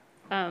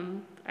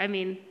 I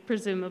mean,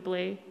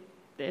 presumably,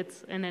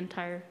 it's an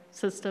entire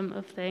system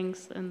of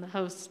things, and the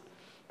host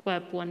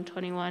Web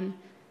 121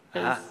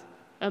 is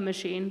a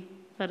machine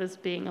that is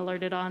being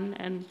alerted on,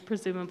 and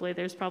presumably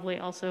there's probably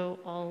also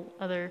all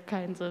other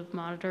kinds of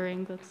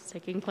monitoring that's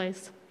taking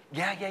place.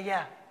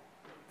 Yeah.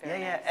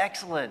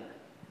 Excellent.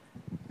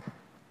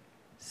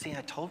 See,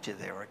 I told you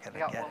they were going to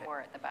get it. We got one more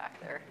at the back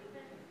there.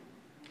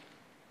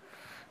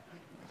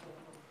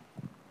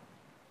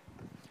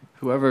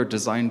 Whoever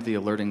designed the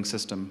alerting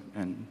system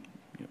and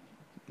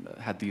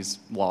had these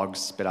logs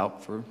spit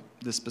out for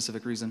this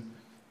specific reason,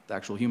 the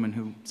actual human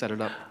who set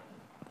it up.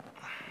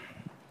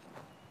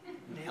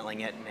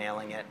 Nailing it.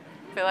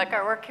 I feel like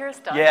our work here is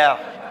done.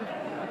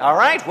 Yeah. All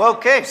right. Well,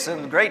 okay.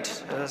 So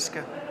great. Let's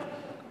go.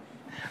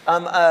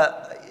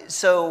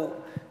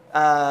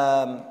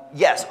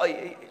 Yes,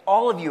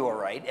 all of you are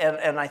right,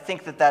 and I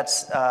think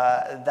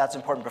that's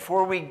important.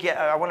 Before we get,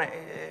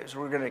 so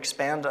we're going to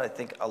expand, I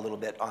think, a little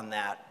bit on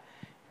that.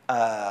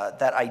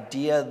 That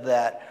idea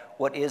that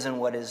what is and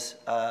what is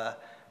a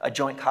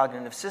joint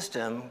cognitive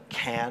system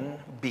can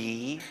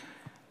be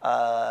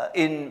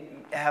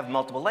have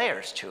multiple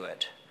layers to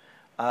it.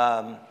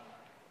 I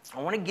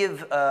want to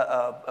give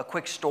a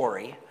quick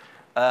story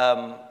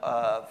from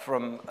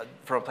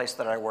a place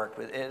that I work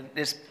with.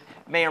 This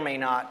may or may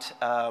not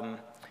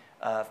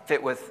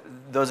fit with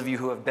those of you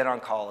who have been on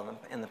call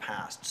in the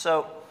past.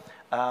 So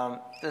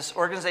this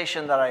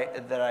organization that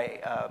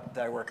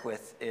I work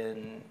with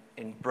in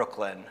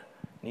Brooklyn,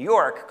 New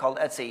York, called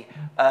Etsy,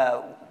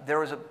 there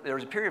was a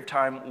period of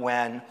time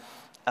when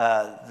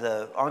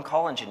the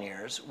on-call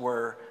engineers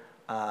were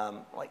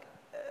like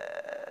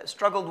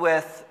struggled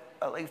with,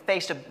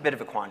 faced a bit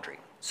of a quandary.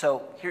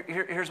 So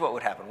here's what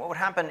would happen. What would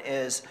happen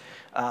is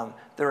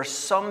there are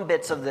some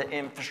bits of the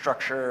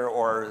infrastructure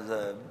or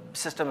the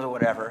systems or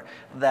whatever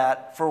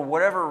that, for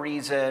whatever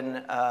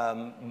reason,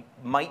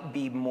 might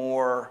be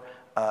more,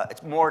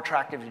 it's more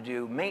attractive to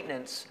do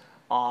maintenance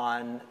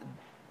on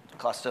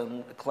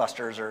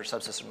clusters or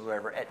subsystems or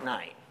whatever at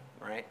night,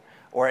 right?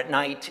 Or at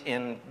night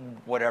in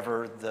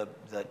whatever the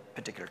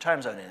particular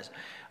time zone is.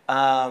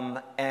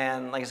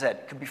 And like I said,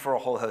 it could be for a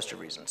whole host of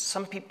reasons.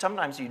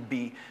 Sometimes you'd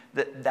be,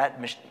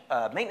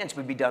 maintenance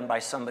would be done by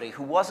somebody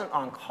who wasn't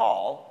on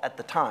call at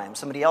the time.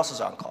 Somebody else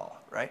is on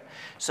call, right?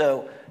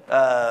 So,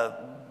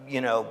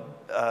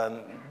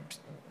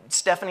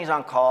 Stephanie's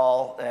on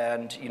call,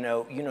 and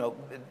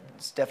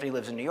Stephanie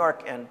lives in New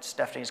York, and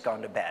Stephanie's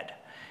gone to bed.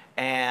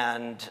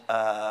 And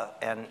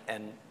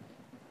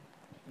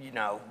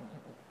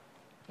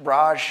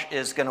Raj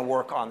is going to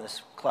work on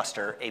this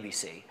cluster,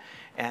 ABC.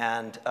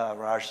 And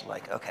Raj is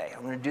like, okay,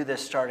 I'm going to do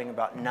this starting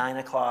about 9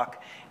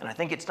 o'clock, and I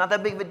think it's not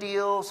that big of a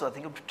deal, so I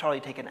think it'll probably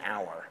take an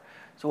hour.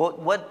 So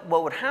what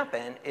would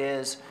happen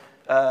is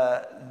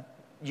Raj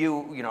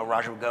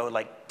would go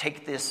like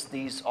take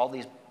all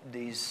these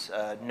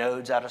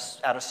nodes out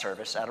of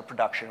service, out of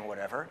production or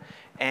whatever,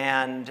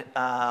 and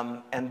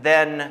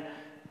then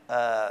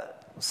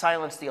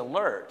silence the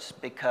alerts,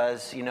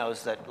 because he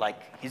knows that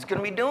he's going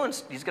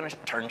to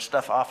turn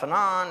stuff off and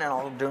on, and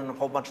I'll doing a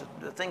whole bunch of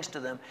things to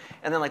them.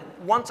 And then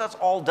once that's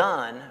all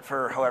done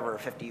for however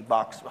 $50,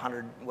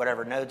 100,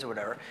 whatever nodes or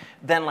whatever,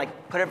 then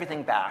put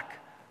everything back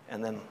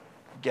and then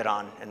get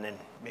on, and then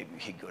maybe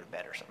he'd go to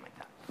bed or something like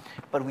that.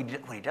 But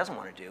what he doesn't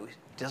want to do, he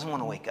doesn't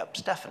want to wake up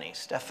Stephanie.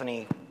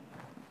 Stephanie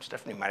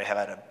might have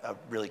had a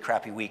really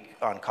crappy week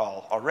on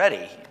call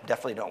already.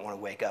 Definitely don't want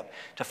to wake up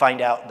to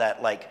find out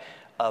that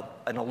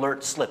an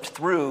alert slipped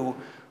through,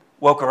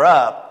 woke her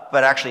up,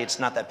 but actually it's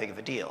not that big of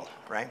a deal,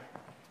 right?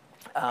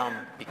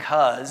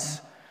 Because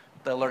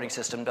the alerting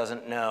system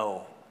doesn't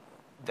know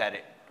that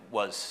it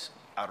was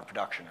out of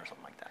production or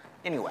something like that.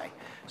 Anyway,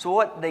 so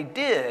what they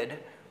did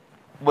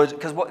was,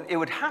 because what it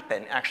would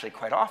happen actually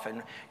quite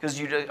often, because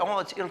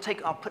it'll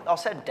take, I'll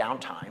set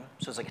downtime,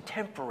 so it's like a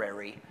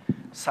temporary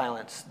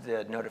silence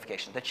the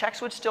notification. The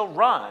checks would still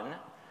run,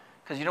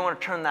 because you don't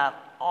want to turn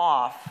that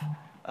off,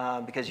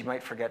 because you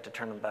might forget to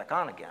turn them back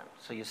on again.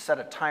 So you set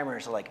a timer,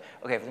 so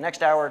okay, for the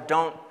next hour,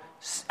 don't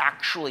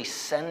actually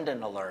send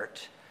an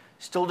alert.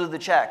 Still do the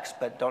checks,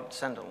 but don't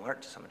send an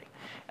alert to somebody.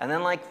 And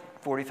then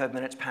 45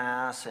 minutes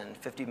pass and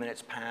 50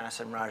 minutes pass,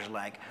 and Raj is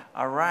like,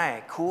 all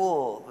right,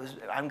 cool. This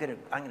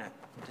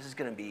is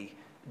gonna be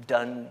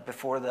done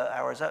before the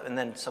hour's up. And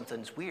then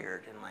something's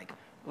weird, and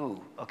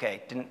ooh,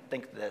 okay, didn't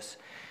think of this.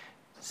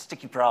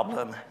 Sticky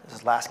problem,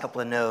 this last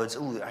couple of nodes,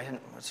 ooh, I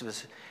didn't,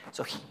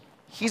 so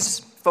he's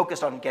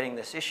focused on getting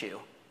this issue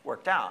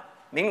worked out.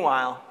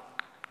 Meanwhile,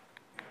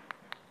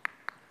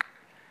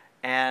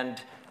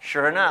 and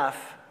sure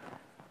enough,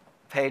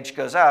 page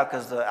goes out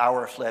because the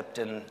hour flipped,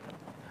 and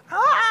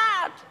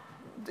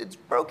it's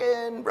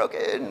broken,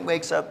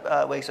 wakes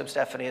up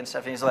Stephanie, and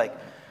Stephanie's like,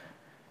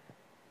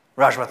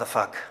 Raj, what the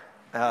fuck?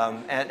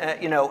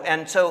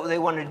 And so they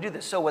wanted to do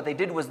this. So what they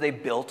did was they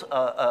built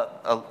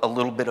a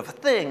little bit of a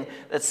thing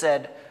that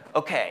said,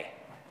 okay,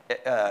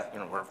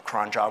 or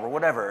cron job or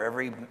whatever,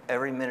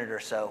 every minute or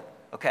so,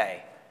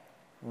 okay,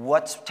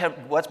 what's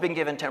been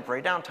given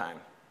temporary downtime?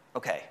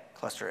 Okay,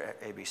 cluster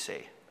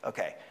ABC.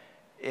 Okay,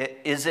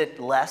 is it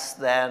less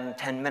than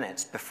 10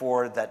 minutes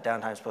before that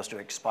downtime is supposed to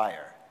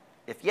expire?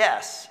 If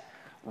yes,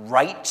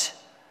 write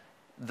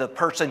the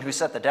person who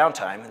set the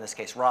downtime, in this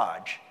case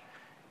Raj,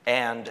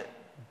 and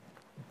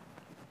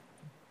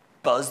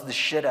buzz the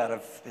shit out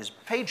of his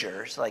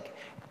pagers,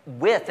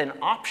 with an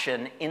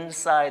option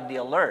inside the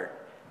alert.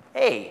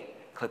 Hey,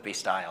 Clippy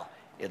style,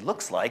 it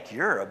looks like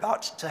you're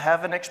about to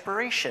have an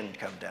expiration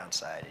come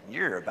downside, and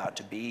you're about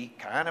to be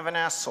kind of an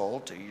asshole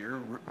to your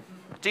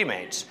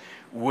teammates.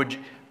 Would you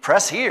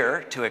press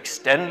here to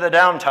extend the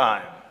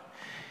downtime?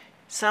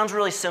 Sounds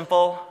really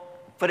simple,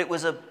 but it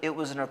was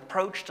an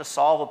approach to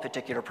solve a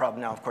particular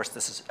problem. Now, of course,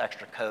 this is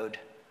extra code,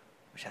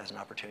 which has an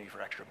opportunity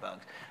for extra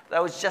bugs.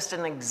 That was just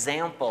an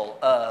example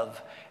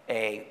of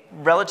a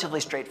relatively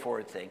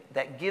straightforward thing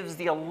that gives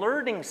the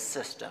alerting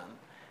system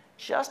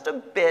just a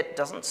bit,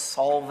 doesn't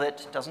solve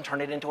it, doesn't turn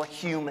it into a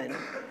human,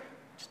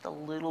 just a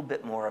little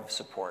bit more of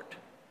support,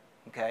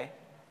 okay?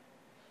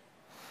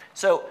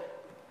 So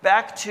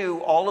back to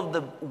all of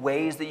the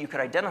ways that you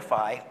could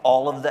identify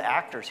all of the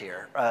actors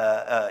here,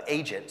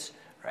 agents,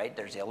 right?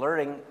 There's the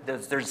alerting,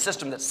 there's a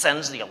system that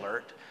sends the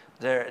alert.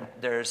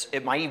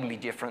 It might even be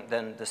different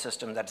than the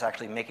system that's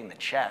actually making the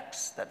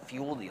checks that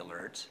fuel the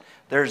alerts.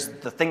 There's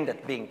the thing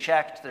that's being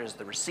checked, there's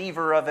the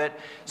receiver of it.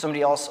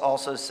 Somebody else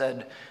also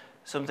said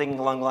something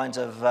along the lines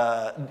of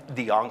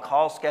the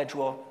on-call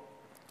schedule.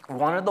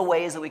 One of the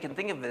ways that we can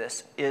think of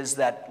this is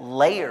that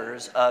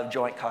layers of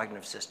joint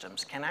cognitive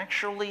systems can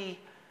actually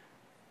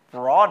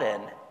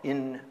broaden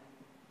in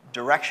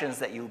directions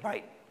that you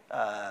might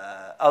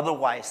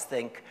otherwise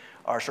think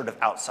are sort of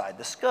outside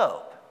the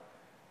scope.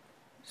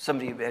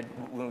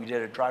 when we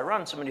did a dry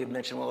run, somebody had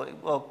mentioned,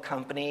 well,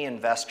 company,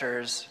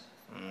 investors,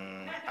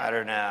 I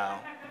don't know.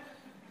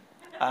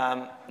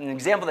 An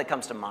example that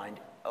comes to mind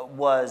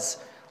was,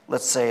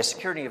 let's say, a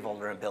security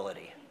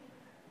vulnerability.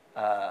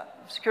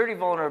 Security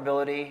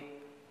vulnerability,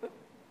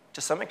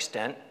 to some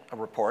extent, a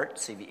report,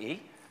 CVE,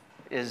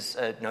 is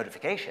a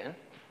notification.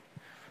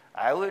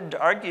 I would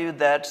argue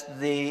that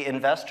the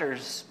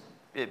investors,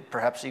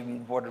 perhaps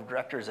even board of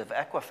directors of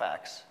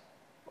Equifax,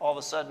 all of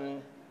a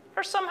sudden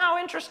are somehow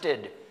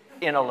interested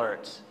in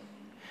alerts.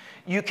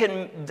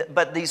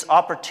 But these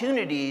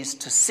opportunities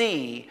to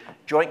see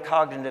joint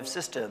cognitive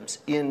systems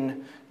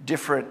in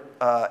different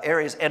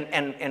areas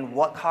and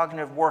what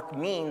cognitive work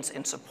means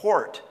in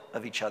support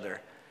of each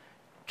other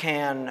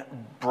can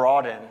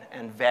broaden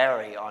and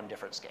vary on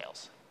different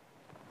scales.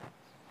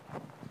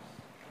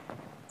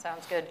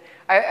 Sounds good.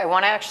 I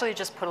want to actually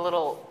just put a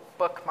little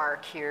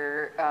bookmark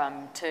here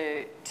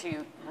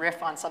to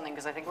riff on something,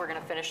 because I think we're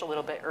going to finish a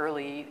little bit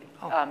early.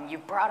 You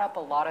brought up a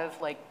lot of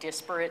like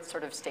disparate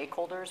sort of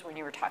stakeholders when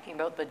you were talking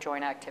about the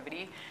joint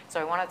activity. So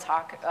I want to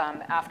talk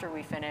after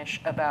we finish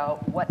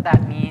about what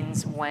that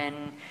means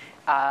when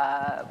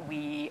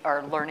we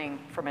are learning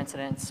from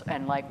incidents,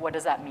 and like what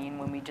does that mean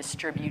when we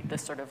distribute the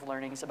sort of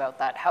learnings about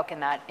that? How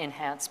can that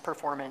enhance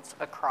performance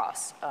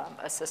across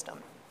a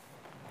system?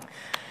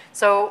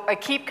 So I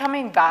keep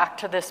coming back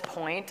to this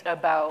point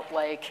about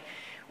like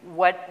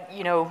what,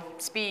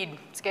 speed,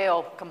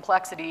 scale,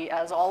 complexity,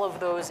 as all of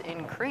those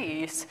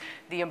increase,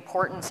 the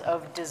importance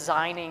of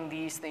designing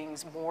these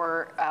things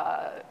more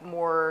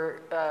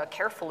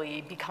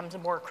carefully becomes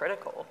more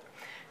critical.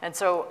 And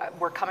so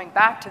we're coming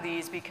back to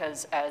these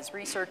because as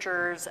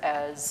researchers,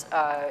 as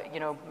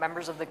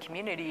members of the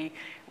community,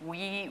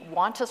 we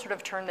want to sort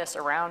of turn this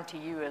around to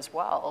you as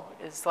well.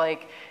 It's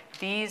like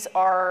these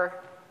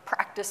are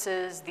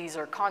practices, these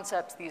are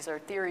concepts, these are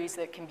theories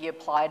that can be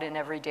applied in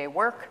everyday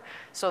work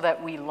so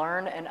that we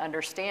learn and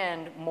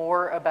understand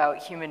more about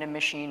human and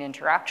machine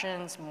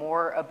interactions,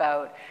 more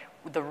about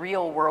the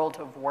real world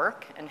of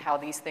work and how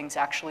these things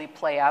actually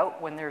play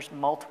out when there's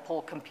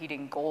multiple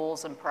competing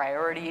goals and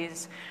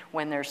priorities,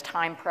 when there's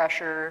time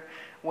pressure,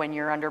 when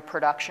you're under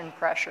production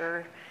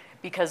pressure,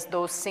 because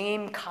those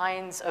same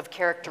kinds of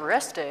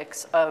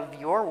characteristics of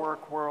your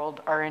work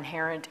world are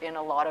inherent in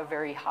a lot of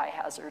very high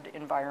hazard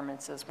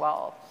environments as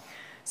well.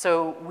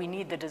 So we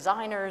need the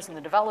designers and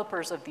the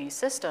developers of these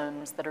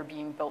systems that are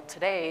being built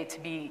today to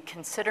be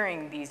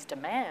considering these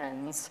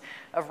demands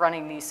of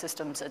running these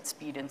systems at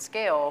speed and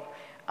scale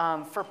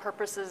for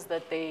purposes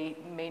that they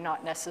may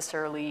not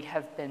necessarily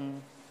have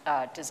been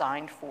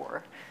designed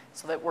for,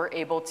 so that we're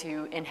able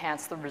to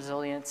enhance the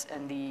resilience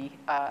and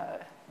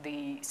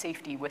the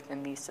safety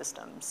within these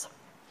systems.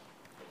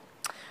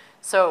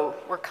 So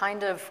we're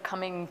kind of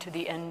coming to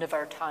the end of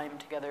our time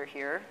together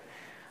here.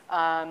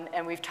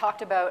 And we've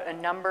talked about a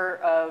number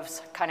of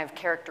kind of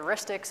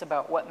characteristics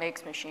about what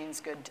makes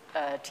machines good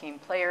team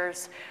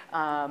players,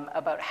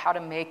 about how to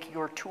make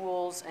your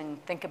tools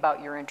and think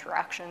about your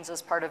interactions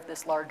as part of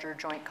this larger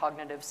joint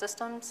cognitive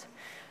systems.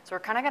 So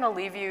we're kind of going to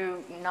leave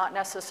you not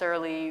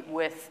necessarily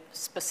with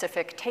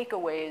specific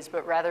takeaways,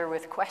 but rather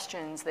with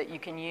questions that you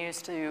can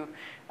use to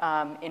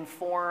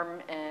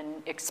inform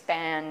and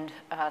expand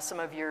some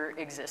of your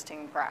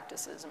existing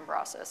practices and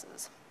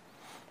processes.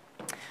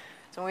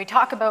 So when we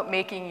talk about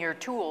making your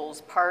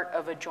tools part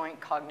of a joint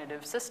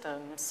cognitive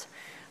systems,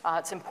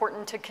 it's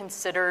important to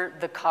consider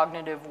the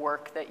cognitive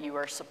work that you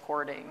are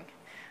supporting.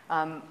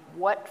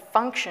 What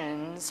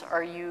functions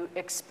are you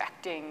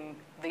expecting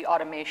the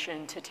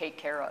automation to take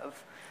care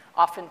of?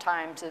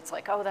 Oftentimes it's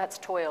like, oh, that's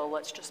toil,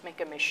 let's just make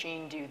a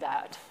machine do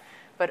that.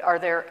 But are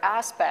there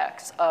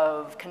aspects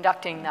of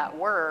conducting that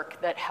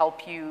work that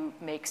help you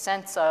make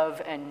sense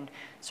of and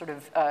sort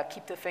of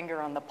keep the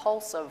finger on the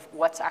pulse of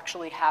what's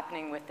actually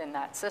happening within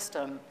that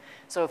system?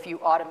 So if you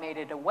automate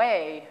it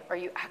away, are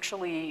you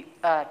actually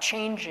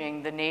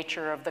changing the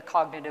nature of the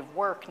cognitive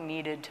work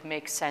needed to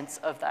make sense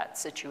of that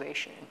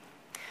situation?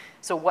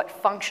 So what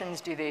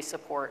functions do they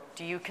support?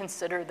 Do you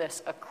consider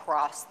this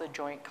across the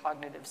joint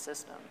cognitive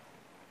system?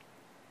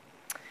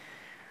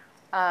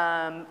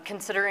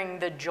 Considering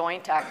the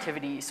joint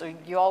activity. So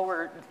you all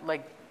were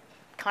like,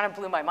 kind of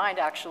blew my mind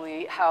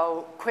actually,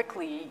 how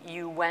quickly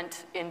you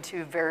went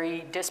into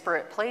very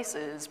disparate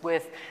places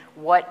with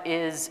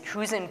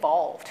who's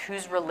involved,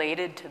 who's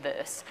related to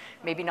this,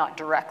 maybe not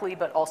directly,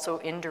 but also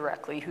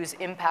indirectly, who's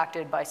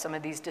impacted by some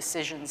of these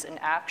decisions and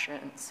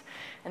actions.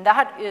 And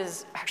that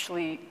is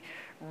actually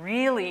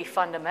really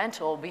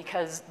fundamental,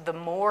 because the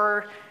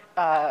more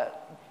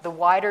the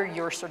wider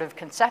your sort of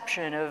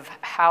conception of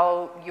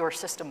how your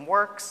system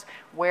works,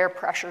 where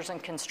pressures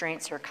and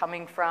constraints are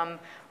coming from,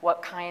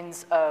 what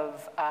kinds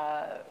of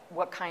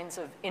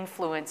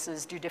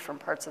influences do different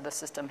parts of the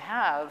system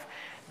have,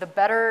 the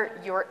better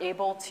you're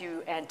able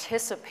to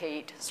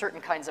anticipate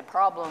certain kinds of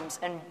problems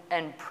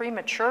and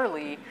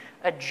prematurely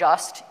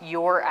adjust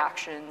your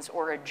actions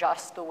or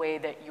adjust the way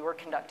that you're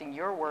conducting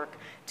your work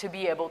to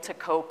be able to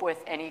cope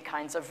with any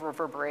kinds of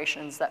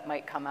reverberations that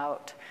might come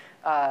out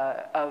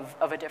of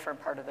a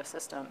different part of the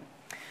system.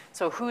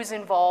 So who's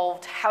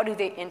involved? How do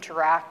they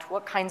interact?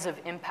 What kinds of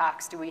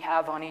impacts do we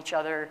have on each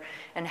other?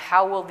 And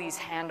how will these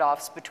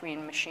handoffs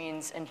between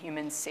machines and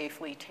humans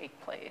safely take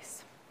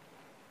place?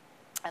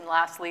 And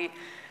lastly,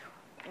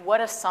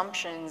 what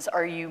assumptions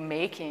are you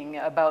making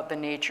about the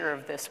nature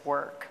of this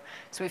work?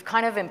 So we've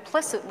kind of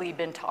implicitly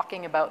been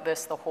talking about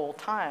this the whole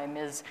time,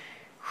 is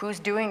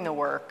who's doing the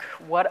work?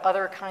 What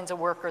other kinds of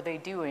work are they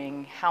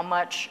doing? How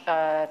much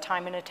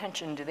time and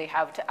attention do they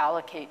have to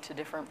allocate to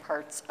different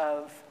parts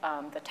of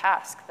the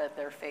task that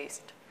they're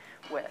faced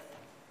with?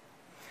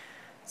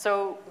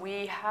 So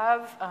we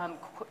have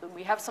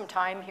some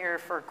time here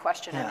for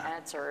question and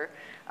answer,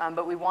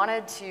 but we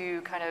wanted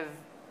to kind of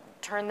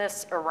turn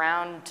this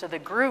around to the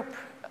group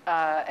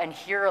and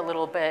hear a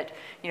little bit.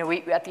 You know,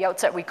 at the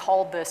outset, we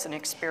called this an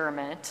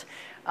experiment.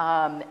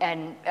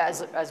 And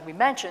as we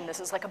mentioned,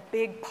 this is like a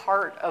big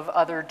part of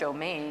other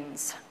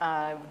domains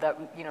that,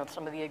 you know,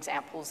 some of the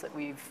examples that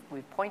we've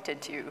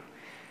pointed to.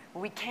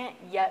 We can't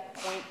yet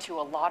point to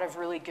a lot of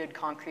really good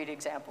concrete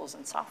examples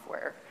in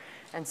software.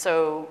 And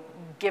so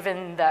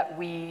given that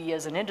we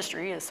as an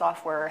industry, as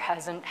software,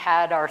 hasn't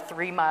had our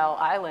 3-mile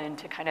island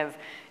to kind of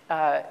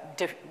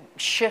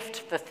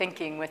shift the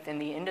thinking within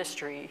the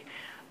industry,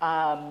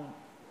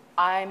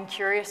 I'm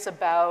curious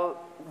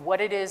about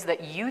what it is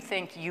that you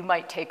think you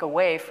might take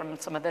away from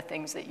some of the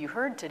things that you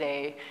heard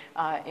today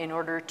in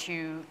order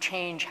to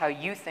change how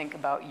you think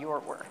about your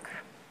work.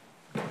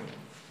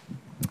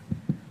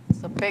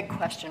 It's a big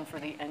question for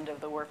the end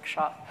of the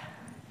workshop.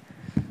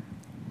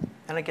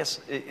 And I guess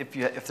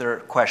if there are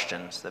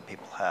questions that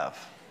people have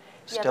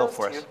still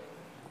for us.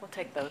 We'll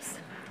take those.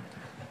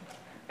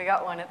 We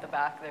got one at the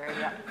back there,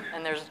 yeah.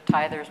 And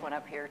there's one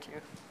up here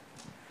too.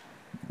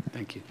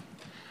 Thank you.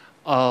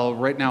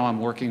 Right now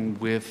I'm working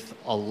with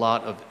a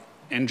lot of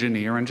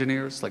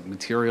engineers, like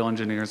material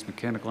engineers,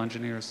 mechanical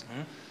engineers.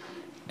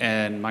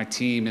 And my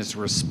team is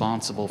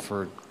responsible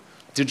for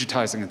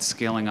digitizing and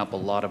scaling up a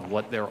lot of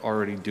what they're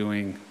already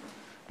doing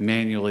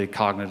manually,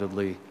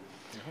 cognitively.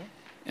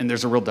 And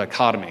there's a real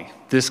dichotomy.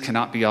 This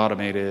cannot be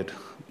automated.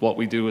 What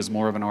we do is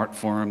more of an art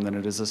form than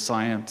it is a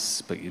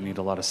science, but you need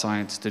a lot of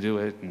science to do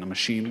it, and a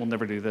machine will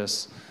never do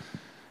this.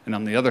 And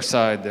on the other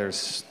side,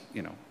 there's,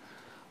 you know,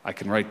 I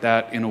can write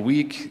that in a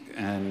week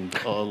and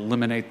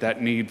eliminate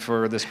that need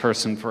for this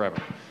person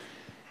forever.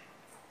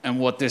 And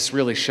what this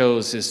really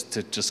shows is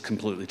to just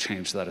completely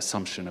change that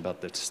assumption about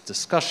this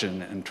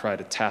discussion and try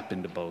to tap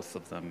into both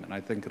of them. And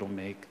I think it'll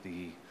make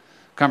the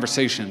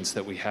conversations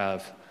that we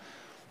have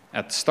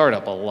at the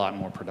startup a lot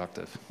more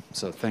productive.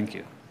 So thank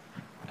you.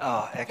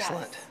 Oh,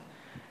 excellent.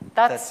 Yes.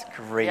 That's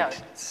great. Yeah.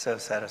 It's so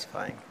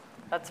satisfying.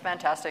 That's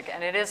fantastic.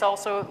 And it is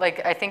also,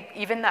 like, I think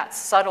even that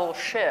subtle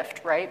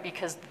shift, right?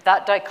 Because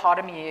that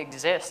dichotomy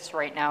exists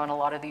right now in a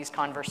lot of these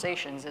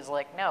conversations is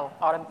like, no,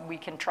 we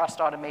can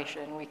trust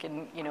automation. We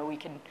can, you know,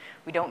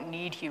 we don't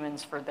need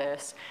humans for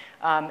this.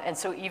 And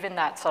so even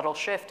that subtle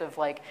shift of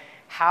like,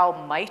 how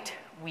might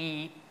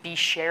we be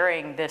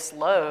sharing this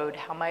load?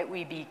 How might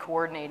we be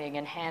coordinating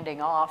and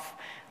handing off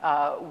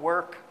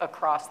work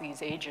across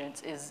these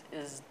agents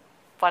is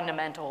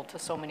fundamental to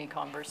so many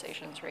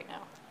conversations right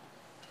now.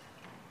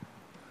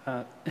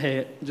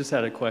 Hey, just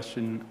had a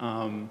question.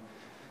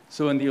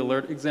 So in the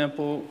alert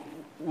example,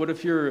 what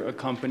if you're a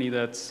company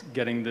that's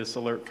getting this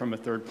alert from a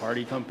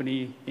third-party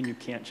company and you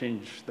can't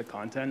change the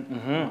content?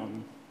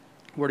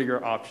 What are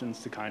your options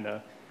to kind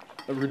of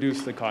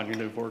reduce the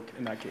cognitive work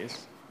in that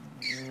case?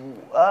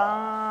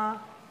 Well,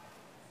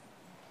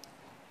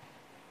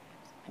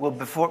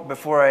 before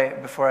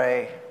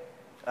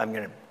I'm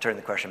going to turn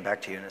the question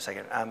back to you in a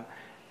second.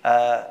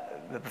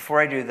 But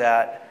before I do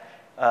that,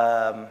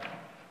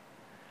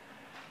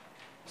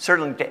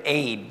 certainly to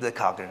aid the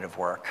cognitive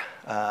work,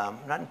 I'm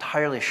not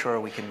entirely sure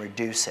we can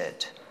reduce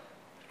it,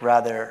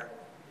 rather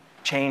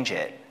change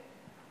it.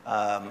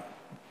 The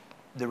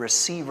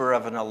receiver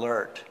of an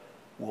alert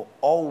will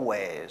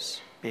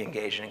always be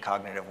engaged in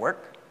cognitive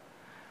work.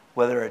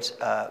 Whether it's,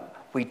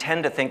 we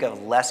tend to think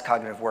of less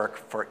cognitive work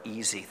for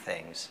easy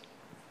things,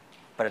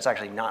 but it's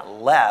actually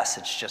not less,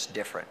 it's just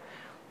different.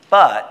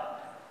 But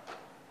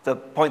the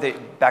point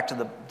that, back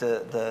to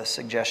the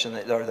suggestion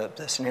that, or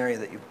the scenario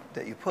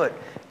that you put,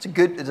 it's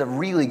a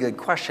really good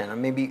question. I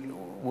maybe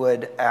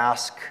would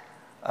ask,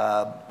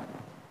 I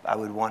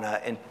would want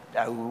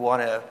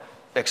to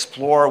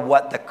explore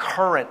what the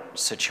current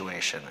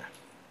situation,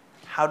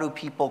 how do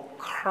people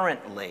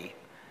currently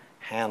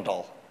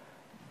handle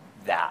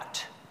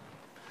that?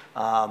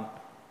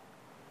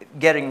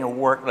 Getting a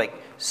work, like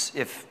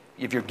if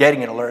you're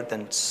getting an alert,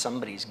 then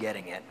somebody's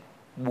getting it.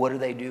 What do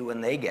they do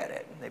when they get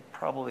it? They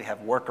probably have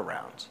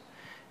workarounds.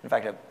 In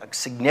fact, a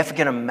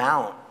significant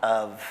amount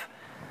of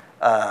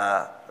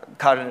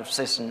cognitive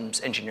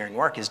systems engineering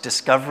work is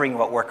discovering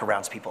what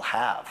workarounds people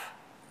have.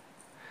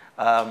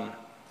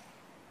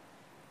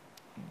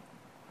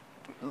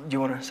 Do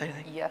you want to say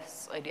anything?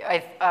 Yes, I do.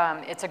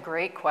 It's a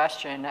great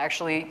question,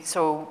 actually.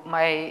 So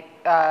my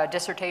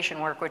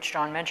dissertation work, which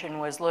John mentioned,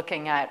 was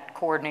looking at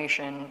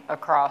coordination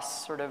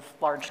across sort of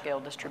large-scale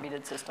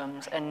distributed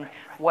systems. And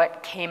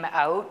what came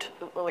out,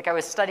 like I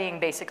was studying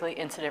basically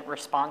incident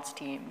response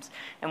teams.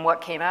 And what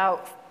came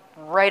out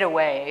right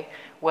away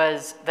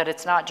was that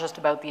it's not just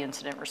about the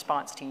incident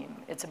response team.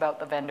 It's about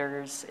the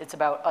vendors. It's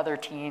about other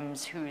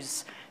teams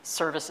whose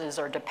services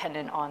are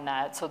dependent on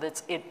that. So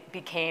that it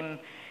became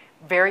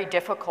very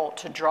difficult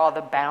to draw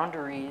the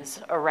boundaries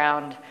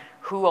around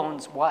who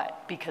owns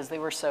what because they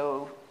were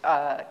so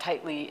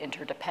tightly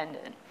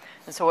interdependent.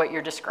 And so what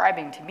you're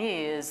describing to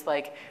me is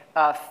like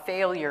a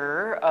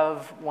failure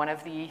of one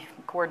of the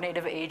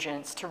coordinative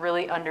agents to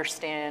really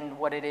understand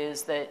what it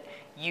is that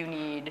you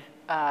need,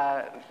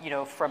 you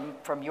know,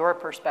 from your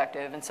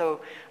perspective. And so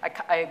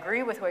I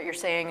agree with what you're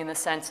saying in the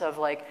sense of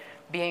like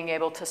being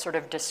able to sort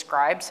of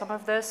describe some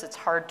of this. It's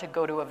hard to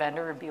go to a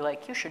vendor and be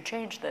like, you should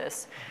change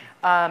this.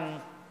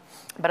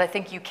 But I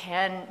think you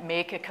can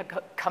make a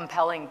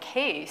compelling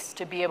case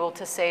to be able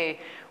to say,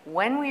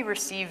 when we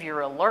receive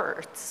your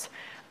alerts,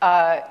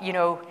 you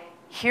know,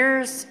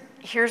 here's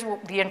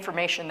the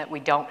information that we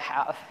don't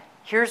have.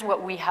 Here's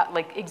what we have,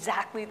 like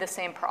exactly the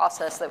same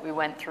process that we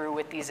went through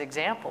with these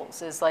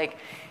examples is like,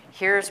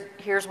 here's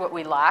what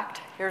we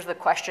lacked, here's the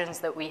questions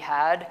that we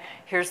had,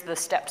 here's the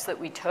steps that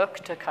we took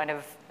to kind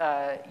of,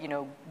 you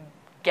know,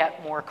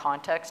 get more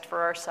context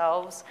for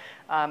ourselves,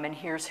 and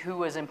here's who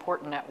was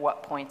important at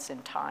what points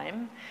in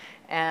time.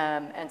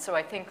 And so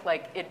I think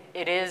like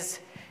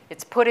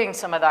it's putting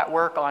some of that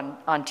work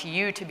onto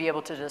you to be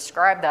able to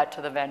describe that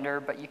to the vendor,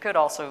 but you could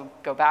also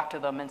go back to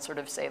them and sort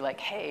of say like,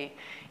 hey,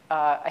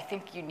 I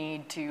think you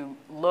need to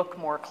look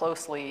more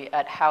closely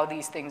at how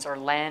these things are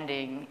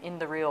landing in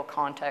the real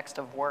context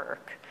of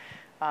work.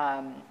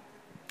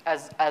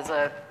 As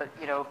a,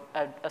 you know,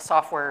 a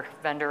software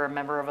vendor, a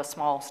member of a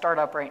small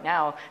startup right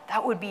now,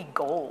 that would be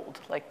gold.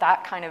 Like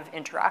that kind of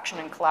interaction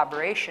and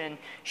collaboration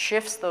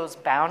shifts those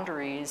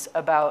boundaries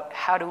about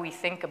how do we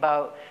think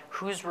about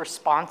who's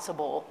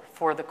responsible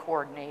for the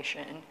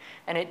coordination.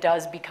 And it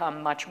does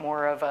become much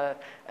more of a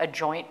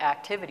joint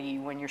activity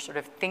when you're sort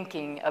of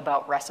thinking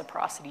about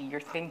reciprocity, you're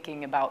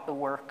thinking about the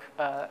work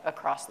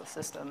across the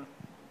system.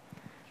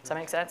 Does that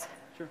make sense?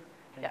 Sure.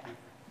 Yeah.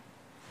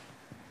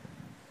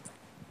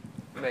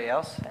 Anybody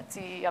else?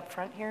 Betsy up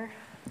front here.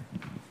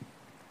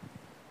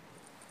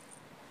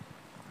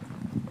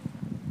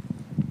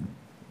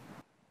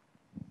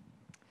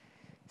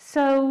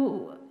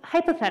 So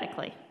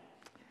hypothetically,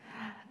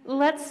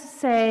 let's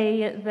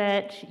say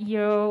that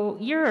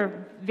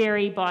you're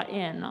very bought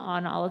in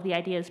on all of the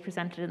ideas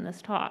presented in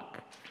this talk,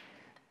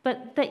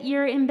 but that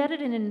you're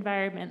embedded in an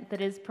environment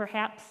that is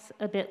perhaps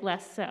a bit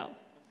less so.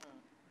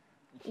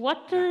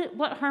 What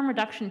harm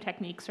reduction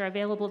techniques are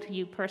available to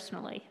you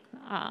personally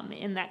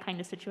in that kind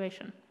of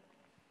situation?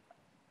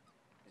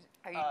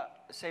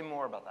 Say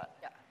more about that.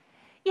 Yeah.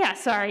 Yeah,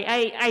 sorry.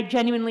 I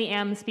genuinely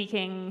am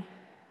speaking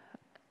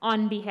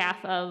on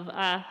behalf of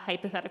a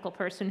hypothetical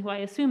person who I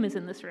assume is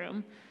in this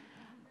room,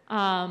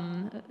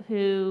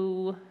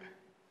 who,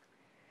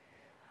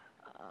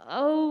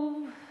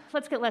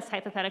 let's get less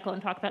hypothetical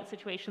and talk about a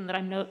situation that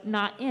I'm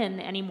not in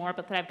anymore,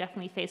 but that I've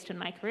definitely faced in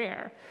my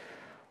career.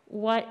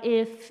 What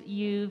if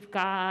you've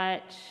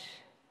got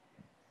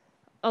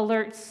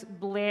alerts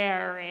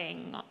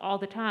blaring all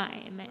the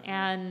time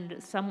and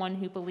someone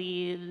who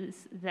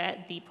believes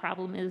that the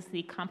problem is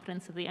the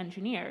competence of the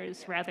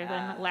engineers rather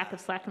than lack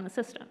of slack in the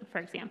system, for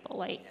example?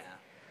 Like,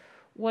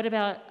 what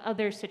about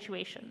other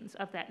situations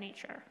of that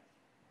nature?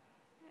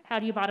 How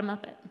do you bottom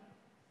up it?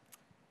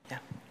 Yeah.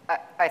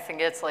 I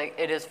think it's like,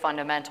 it is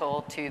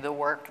fundamental to the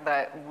work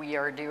that we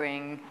are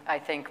doing, I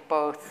think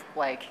both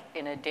like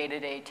in a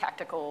day-to-day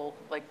tactical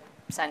like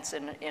sense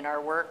in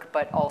our work,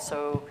 but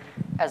also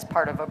as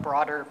part of a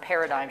broader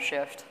paradigm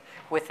shift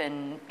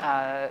within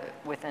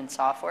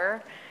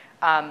software.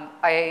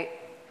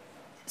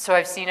 So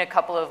I've seen a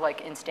couple of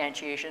like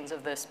instantiations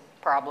of this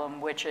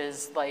problem, which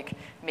is like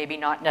maybe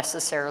not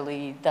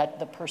necessarily that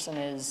the person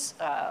is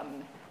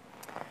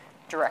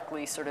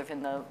directly sort of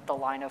in the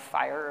line of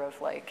fire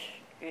of like,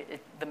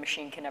 the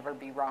machine can never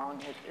be wrong.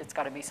 It's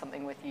got to be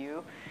something with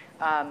you.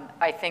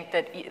 I think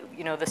that,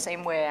 you know, the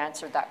same way I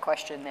answered that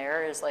question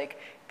there is like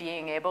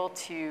being able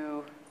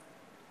to,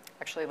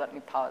 actually let me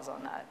pause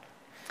on that.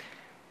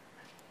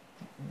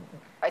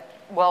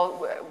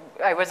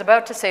 I was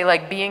about to say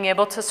like being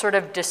able to sort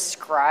of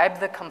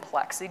describe the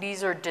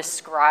complexities or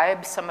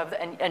describe some of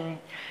the, and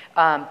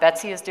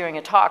Betsy is doing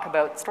a talk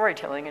about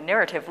storytelling and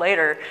narrative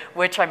later,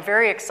 which I'm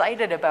very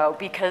excited about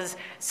because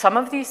some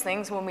of these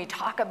things, when we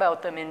talk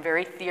about them in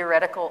very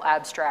theoretical,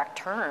 abstract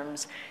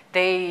terms,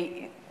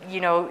 they, you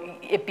know,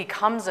 it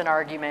becomes an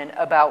argument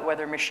about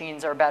whether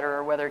machines are better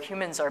or whether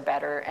humans are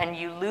better, and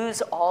you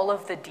lose all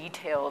of the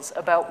details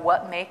about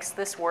what makes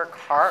this work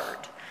hard,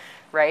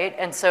 right?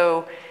 And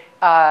so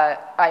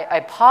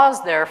I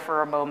paused there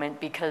for a moment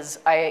because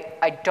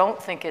I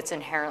don't think it's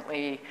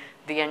inherently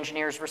the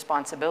engineer's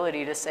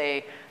responsibility to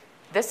say,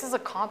 this is a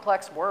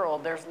complex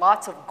world. There's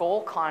lots of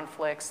goal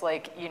conflicts.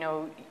 Like, you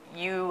know,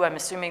 I'm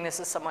assuming this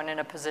is someone in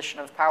a position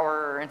of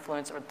power or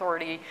influence or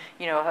authority,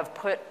 you know, have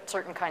put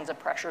certain kinds of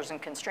pressures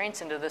and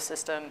constraints into the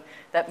system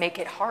that make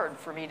it hard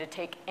for me to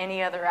take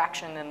any other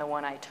action than the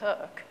one I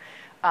took.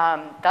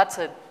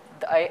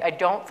 I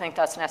don't think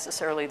that's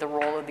necessarily the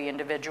role of the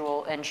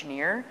individual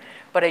engineer,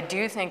 but I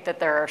do think that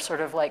there are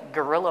sort of like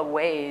guerrilla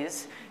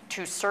ways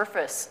to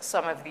surface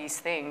some of these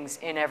things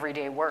in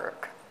everyday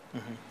work.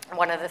 Mm-hmm.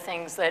 One of the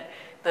things that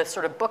the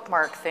sort of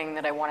bookmark thing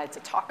that I wanted to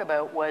talk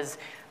about was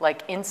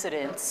like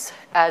incidents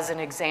as an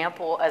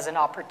example, as an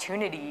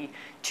opportunity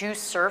to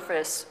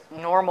surface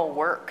normal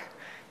work,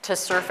 to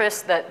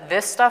surface that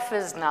this stuff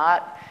is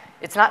not,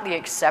 it's not the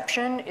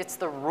exception, it's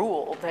the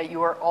rule, that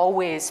you are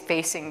always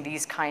facing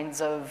these kinds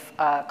of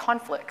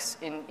conflicts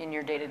in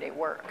your day-to-day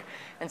work.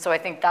 And so I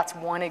think that's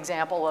one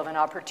example of an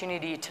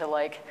opportunity to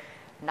like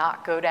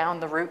not go down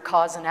the root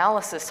cause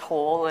analysis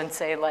hole and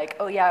say like,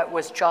 oh yeah, it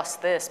was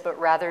just this, but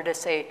rather to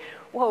say,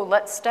 whoa,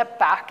 let's step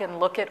back and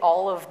look at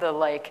all of the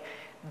like,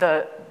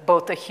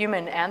 both the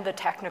human and the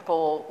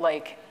technical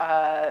like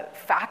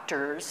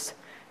factors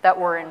that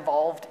were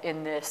involved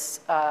in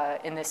this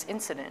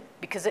incident,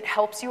 because it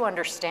helps you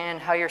understand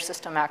how your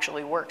system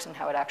actually works and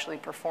how it actually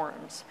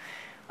performs.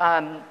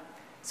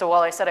 So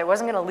while I said I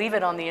wasn't going to leave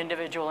it on the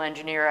individual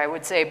engineer, I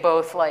would say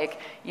both, like,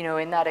 you know,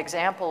 in that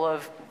example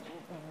of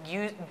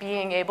you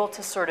being able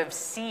to sort of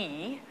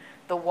see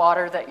the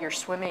water that you're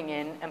swimming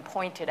in and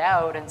point it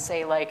out and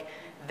say like,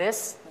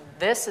 this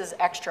is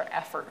extra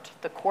effort.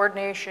 The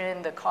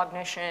coordination, the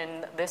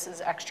cognition, this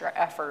is extra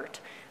effort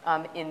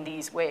in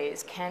these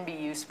ways can be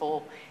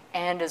useful,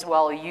 and as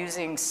well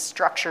using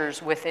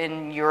structures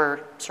within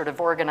your sort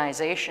of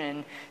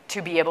organization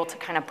to be able to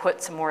kind of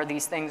put some more of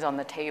these things on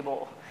the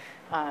table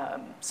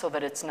so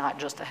that it's not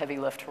just a heavy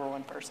lift for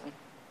one person.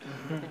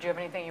 Mm-hmm. Did you have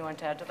anything you want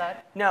to add to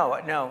that? No.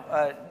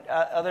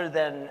 Other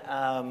than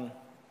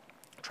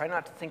try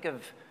not to think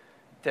of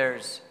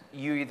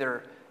you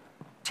either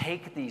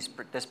take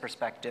this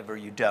perspective or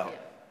you don't. Yeah.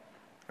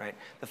 Right?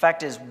 The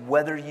fact is,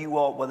 whether you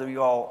all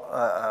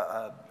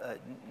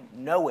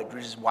know it,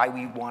 which is why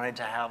we wanted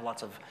to have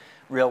lots of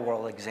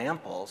real-world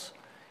examples,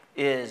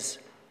 is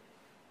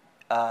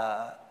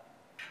that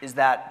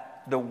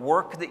the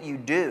work that you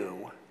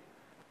do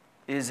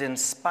is in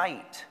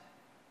spite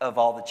of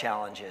all the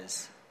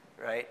challenges,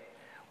 right?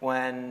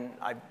 When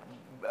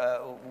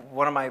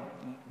one of my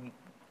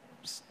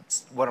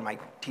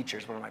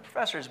teachers, one of my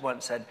professors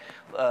once said,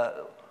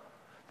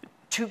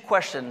 two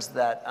questions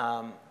that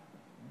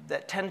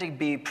tend to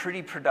be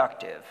pretty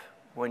productive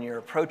when you're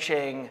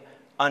approaching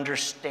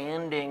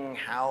understanding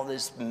how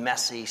this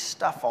messy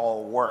stuff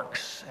all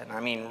works. And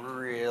I mean,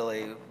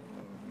 really,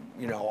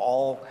 you know,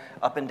 all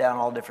up and down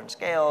all different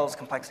scales,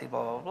 complexity,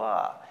 blah, blah,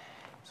 blah.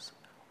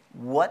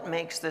 What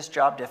makes this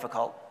job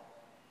difficult?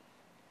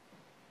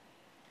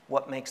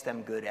 What makes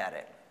them good at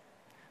it?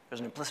 There's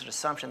an implicit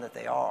assumption that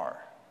they are.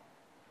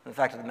 And the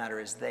fact of the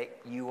matter is they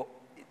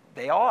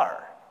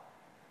are.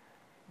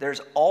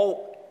 There's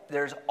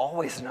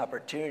always an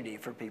opportunity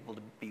for people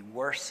to be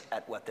worse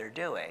at what they're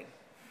doing.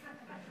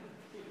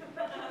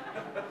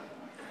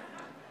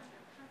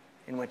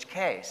 In which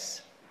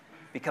case,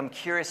 become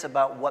curious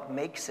about what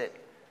makes it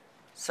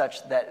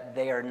such that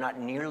they are not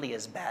nearly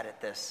as bad at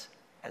this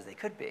as they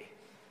could be.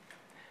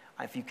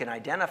 If you can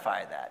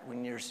identify that,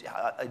 when there's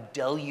a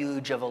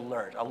deluge of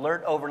alert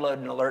overload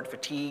and alert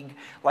fatigue,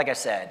 like I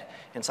said,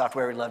 in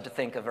software we love to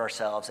think of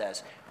ourselves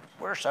as,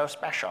 we're so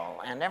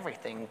special and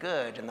everything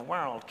good in the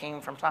world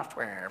came from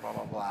software, blah,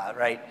 blah, blah,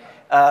 right?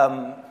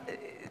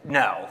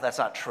 No, that's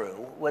not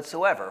true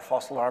whatsoever.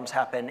 False alarms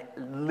happen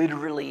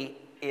literally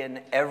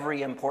in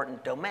every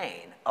important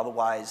domain.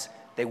 Otherwise,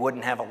 they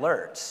wouldn't have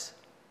alerts.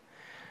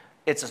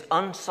 It's an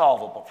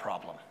unsolvable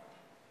problem.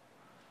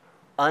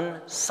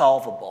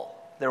 Unsolvable.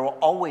 There will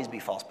always be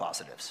false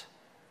positives,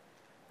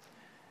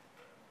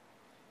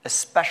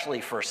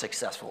 especially for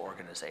successful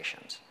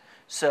organizations.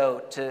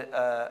 So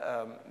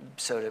to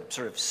sort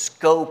of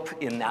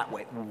scope in that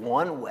way,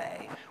 one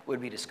way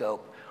would be to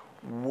scope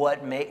what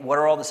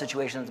are all the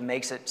situations that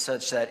makes it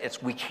such that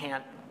we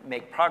can't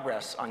make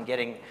progress on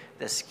getting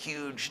this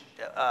huge,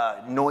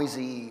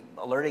 noisy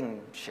alerting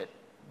shit,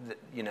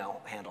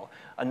 handle.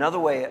 Another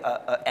way,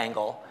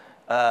 angle,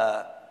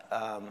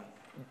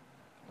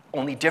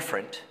 only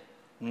different,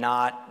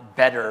 not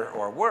better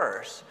or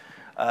worse,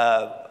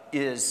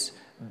 is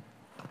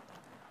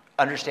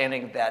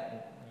understanding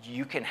that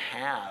you can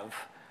have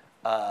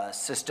a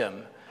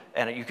system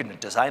and you can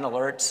design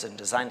alerts and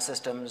design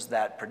systems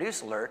that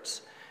produce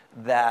alerts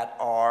that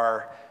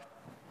are,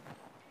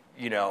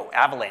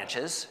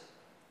 avalanches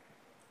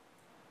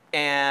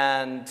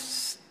and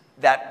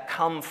that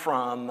come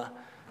from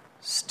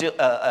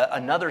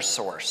another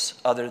source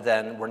other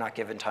than we're not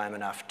given time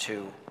enough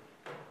to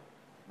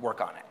work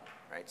on it.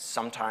 Right?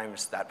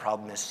 Sometimes that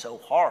problem is so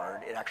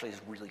hard, it actually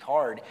is really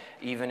hard,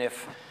 even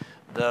if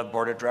the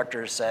board of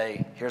directors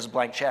say, here's a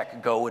blank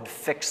check, go and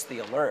fix the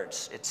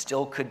alerts. It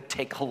still could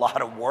take a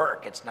lot of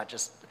work. It's not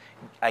just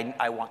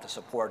I want the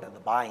support and the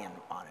buy-in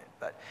on it.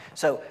 But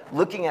so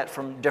looking at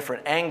from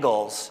different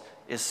angles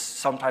is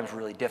sometimes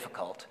really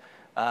difficult.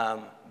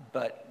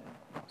 But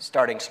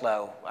starting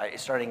slow,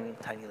 starting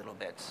tiny little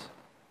bits,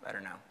 I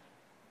don't know.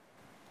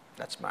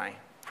 That's my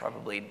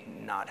probably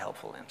not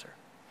helpful answer.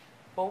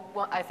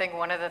 Well, I think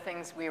one of the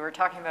things we were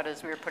talking about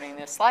as we were putting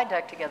this slide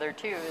deck together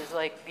too is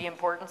like the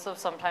importance of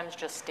sometimes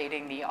just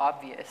stating the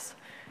obvious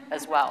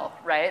as well,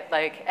 right?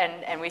 Like,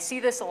 and we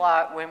see this a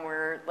lot when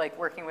we're like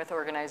working with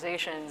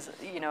organizations,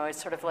 you know, it's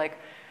sort of like,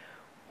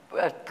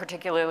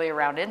 particularly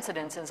around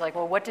incidents, it's like,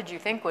 well, what did you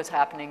think was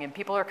happening? And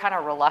people are kind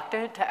of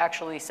reluctant to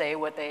actually say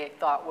what they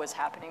thought was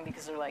happening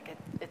because they're like,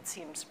 it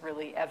seems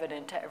really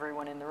evident to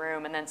everyone in the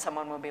room. And then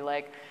someone will be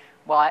like,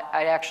 well,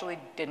 I actually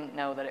didn't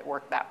know that it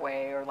worked that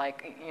way, or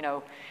like, you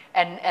know,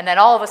 and then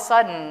all of a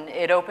sudden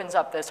it opens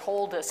up this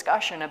whole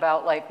discussion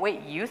about like,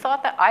 wait, you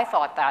thought that? I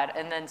thought that.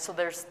 And then so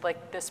there's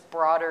like this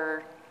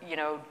broader, you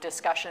know,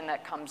 discussion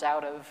that comes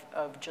out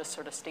of just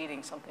sort of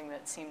stating something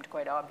that seemed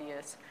quite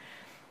obvious.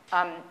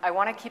 I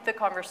want to keep the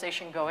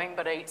conversation going,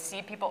 but I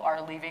see people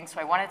are leaving, so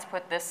I wanted to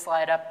put this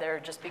slide up there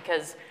just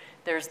because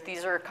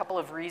these are a couple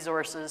of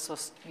resources, so,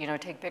 you know,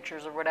 take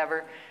pictures or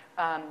whatever.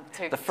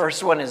 The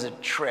first one is a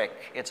trick.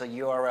 It's a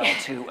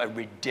URL to a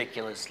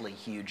ridiculously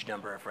huge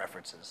number of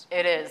references.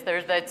 It is.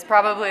 It's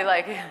probably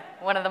like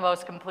one of the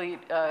most complete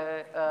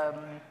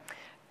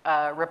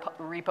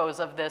repos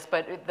of this,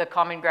 but the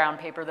Common Ground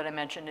paper that I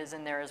mentioned is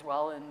in there as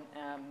well, and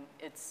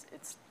it's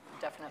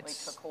definitely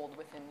took hold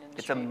within the industry.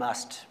 It's a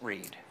must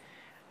read.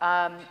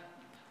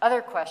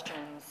 Other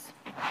questions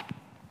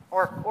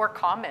or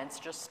comments?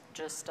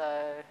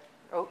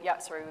 Oh yeah,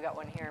 sorry, we got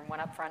one here,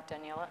 one up front,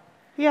 Daniela.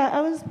 Yeah,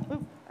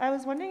 I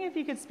was wondering if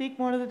you could speak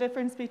more to the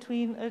difference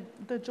between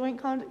the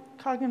joint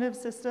cognitive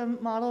system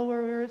model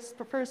where we were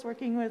first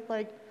working with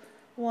like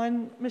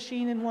one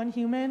machine and one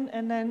human,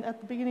 and then at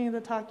the beginning of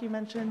the talk you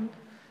mentioned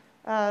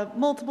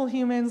multiple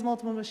humans,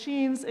 multiple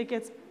machines.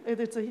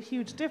 It's a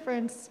huge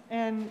difference,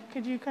 and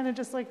could you kind of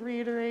just like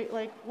reiterate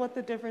like what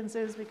the difference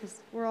is,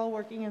 because we're all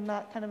working in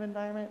that kind of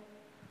environment?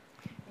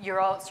 You're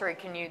all, sorry,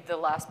 can you, the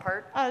last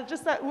part?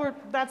 Just that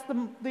that's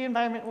the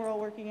environment we're all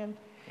working in.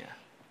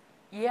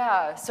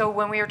 Yeah, so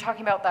when we were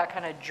talking about that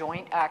kind of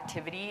joint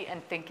activity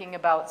and thinking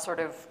about sort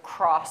of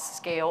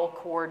cross-scale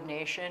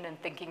coordination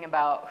and thinking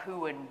about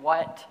who and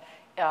what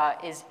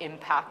is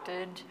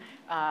impacted,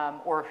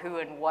 or who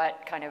and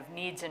what kind of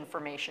needs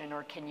information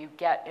or can you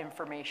get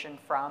information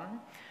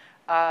from,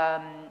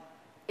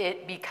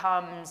 it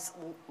becomes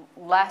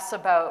less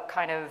about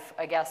kind of,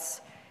 I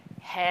guess,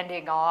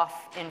 handing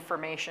off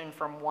information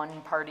from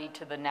one party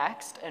to the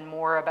next, and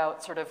more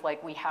about sort of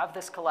like we have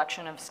this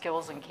collection of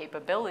skills and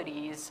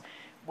capabilities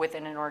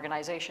within an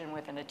organization,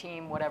 within a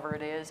team, whatever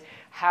it is.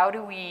 How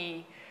do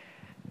we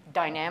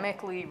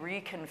dynamically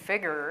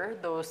reconfigure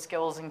those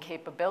skills and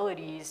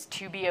capabilities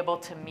to be able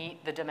to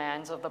meet the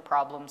demands of the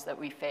problems that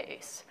we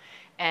face?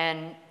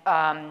 And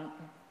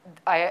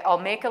I'll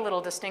make a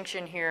little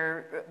distinction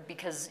here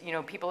because, you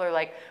know, people are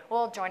like,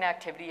 well, joint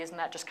activity, isn't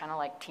that just kind of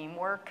like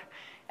teamwork?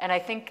 And I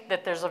think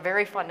that there's a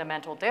very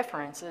fundamental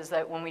difference is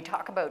that when we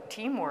talk about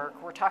teamwork,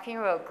 we're talking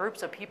about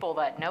groups of people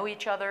that know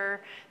each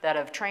other, that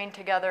have trained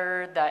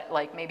together, that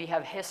like maybe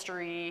have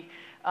history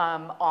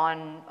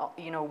on,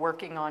 you know,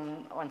 working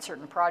on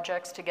certain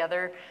projects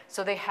together.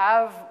 So they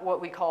have what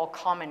we call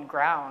common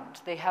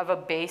ground. They have a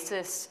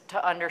basis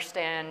to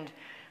understand,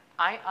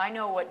 I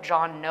know what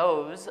John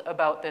knows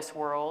about this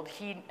world.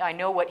 I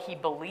know what he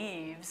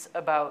believes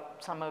about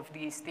some of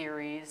these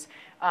theories.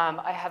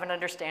 I have an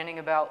understanding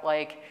about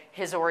like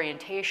his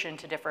orientation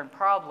to different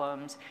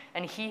problems,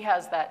 and he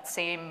has that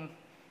same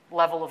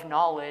level of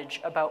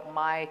knowledge about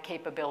my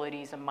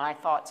capabilities and my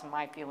thoughts and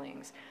my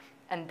feelings.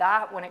 And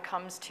that, when it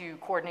comes to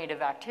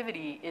coordinative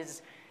activity,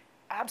 is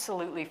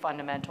absolutely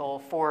fundamental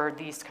for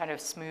these kind of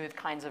smooth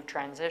kinds of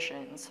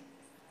transitions.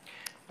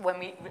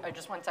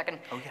 Just one second.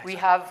 Oh, yes. We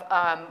have,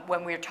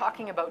 when we're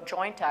talking about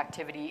joint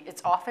activity,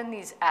 it's often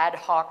these ad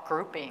hoc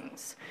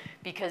groupings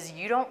because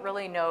you don't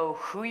really know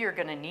who you're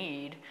gonna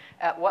need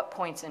at what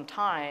points in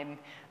time,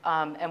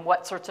 and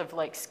what sorts of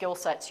like skill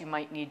sets you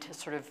might need to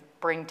sort of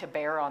bring to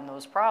bear on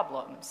those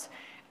problems.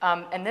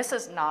 And this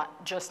is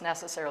not just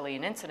necessarily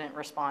an incident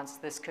response.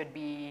 This could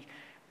be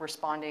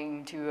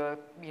responding to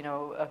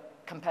a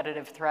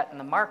competitive threat in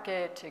the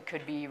market. It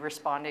could be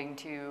responding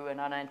to an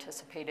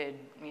unanticipated,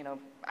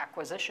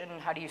 acquisition.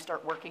 How do you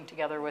start working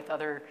together with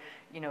other,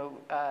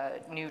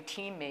 new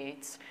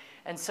teammates?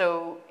 And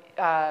so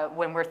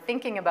when we're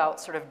thinking about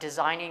sort of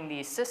designing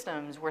these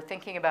systems, we're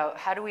thinking about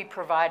how do we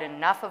provide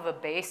enough of a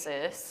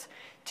basis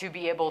to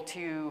be able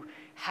to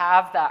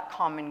have that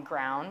common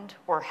ground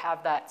or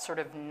have that sort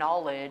of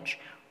knowledge,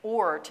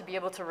 or to be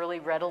able to really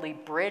readily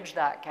bridge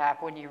that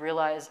gap when you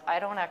realize I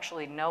don't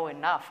actually know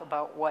enough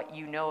about what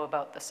you know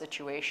about the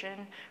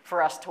situation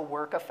for us to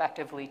work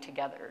effectively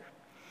together.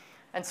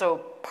 And so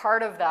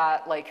part of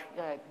that, like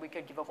we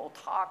could give a whole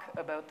talk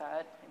about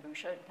that, maybe we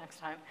should next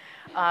time,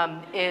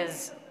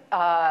 is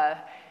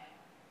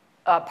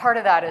part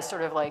of that is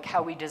sort of like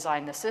how we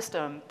design the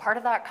system. Part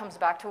of that comes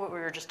back to what we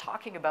were just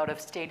talking about of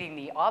stating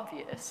the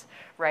obvious,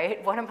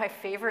 right? One of my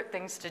favorite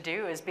things to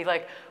do is be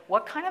like,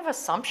 what kind of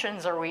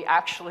assumptions are we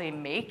actually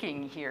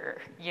making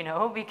here? You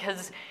know,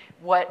 because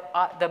what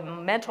the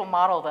mental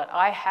model that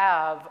I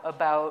have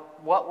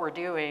about what we're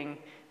doing,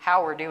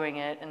 how we're doing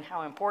it, and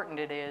how important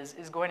it is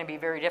going to be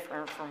very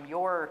different from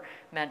your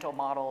mental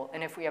model.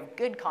 And if we have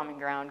good common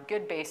ground,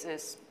 good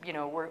basis, you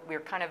know, we're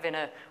kind of in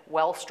a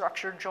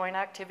well-structured joint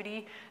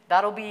activity,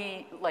 that'll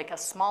be like a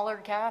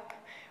smaller gap.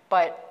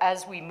 But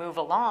as we move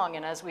along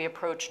and as we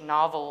approach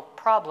novel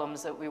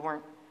problems that we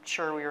weren't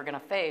sure we were going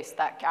to face,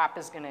 that gap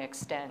is going to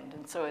extend.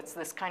 And so it's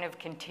this kind of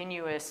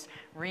continuous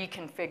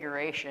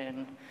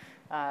reconfiguration.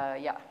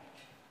 Yeah,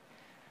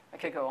 I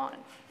could go on.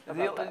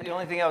 The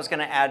only thing I was going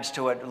to add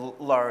to what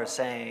Laura was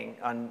saying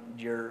on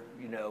your,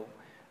 you know,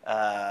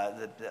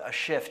 a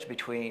shift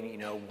between, you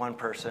know, one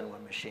person,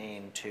 one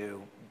machine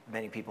to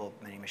many people,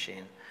 many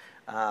machine.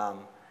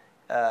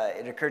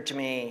 It occurred to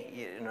me,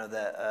 you know,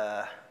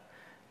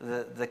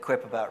 the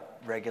quip about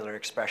regular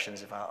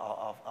expressions. If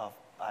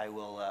I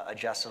will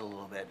adjust it a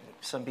little bit.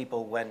 Some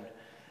people, when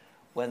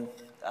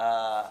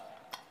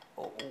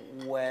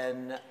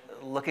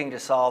looking to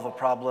solve a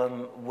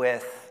problem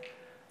with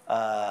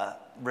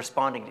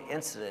responding to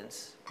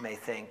incidents, may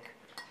think,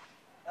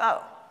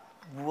 oh,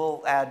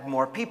 we'll add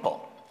more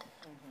people.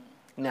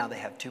 Mm-hmm. Now they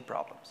have two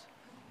problems.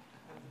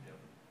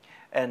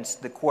 And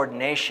the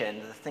coordination,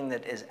 the thing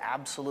that is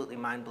absolutely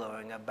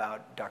mind-blowing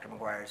about Dr.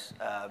 Maguire's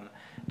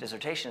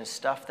dissertation is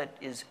stuff that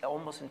is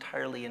almost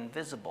entirely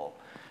invisible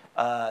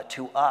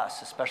to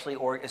us,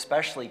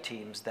 especially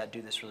teams that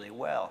do this really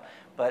well.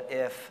 But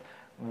if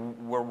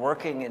we're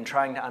working and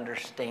trying to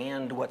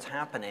understand what's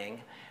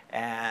happening,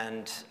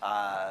 and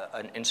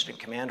an incident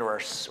commander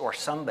or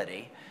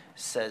somebody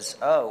says,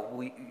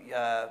 "Oh,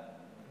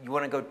 you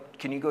want to go?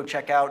 Can you go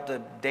check out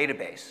the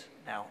database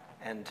now?"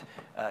 And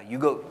you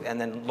go,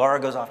 and then Laura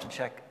goes off to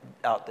check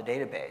out the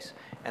database,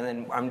 and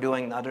then I'm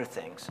doing other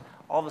things.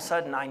 All of a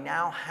sudden, I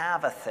now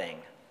have a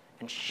thing,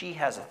 and she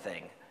has a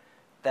thing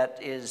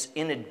that is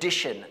in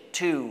addition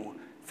to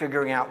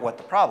figuring out what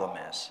the problem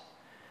is.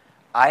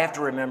 I have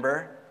to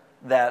remember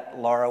that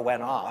Laura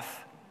went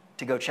off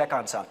to go check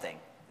on something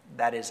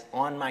that is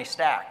on my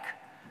stack,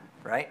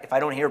 right? If I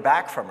don't hear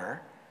back from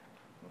her,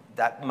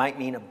 that might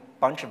mean a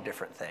bunch of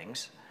different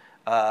things,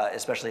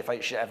 especially if I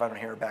don't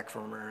hear back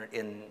from her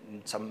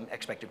in some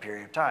expected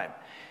period of time.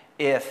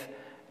 If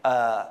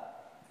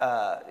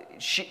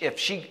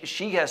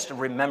she has to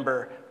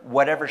remember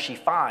whatever she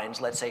finds,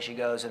 let's say she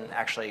goes and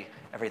actually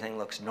everything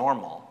looks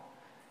normal,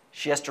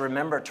 she has to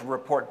remember to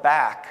report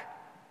back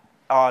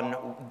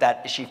on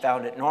that she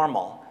found it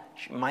normal.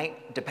 She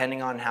might,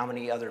 depending on how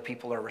many other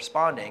people are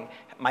responding,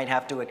 might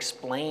have to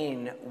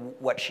explain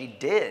what she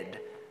did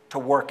to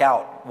work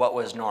out what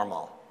was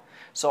normal.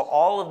 So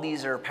all of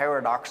these are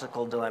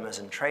paradoxical dilemmas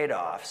and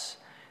trade-offs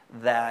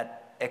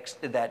that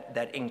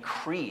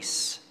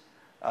increase,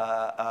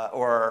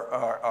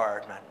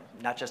 or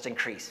not just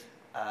increase,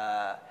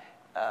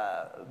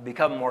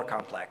 become more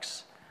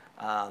complex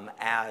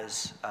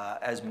as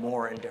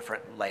more and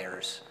different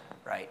layers,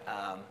 right?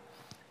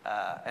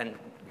 And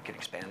we could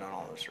expand on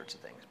all those sorts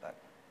of things, but.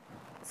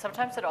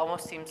 Sometimes it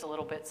almost seems a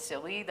little bit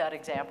silly, that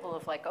example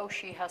of like, oh,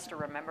 she has to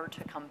remember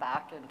to come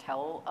back and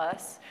tell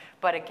us.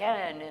 But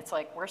again, it's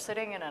like we're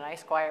sitting in a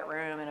nice quiet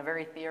room in a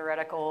very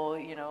theoretical,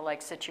 you know,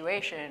 like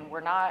situation.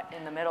 We're not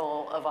in the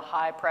middle of a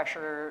high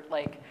pressure,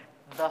 like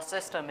the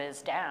system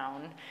is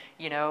down,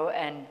 you know,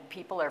 and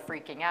people are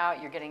freaking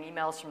out. You're getting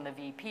emails from the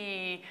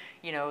VP,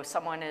 you know,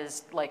 someone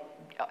is like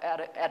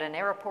at an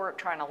airport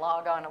trying to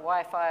log on to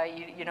Wi-Fi,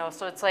 you know,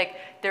 so it's like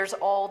there's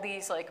all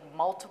these like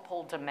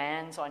multiple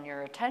demands on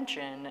your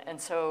attention. And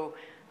so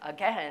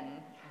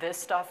again, this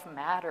stuff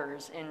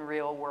matters in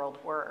real world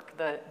work.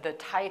 The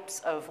types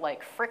of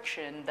like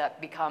friction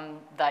that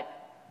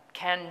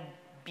can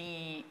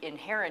be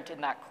inherent in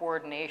that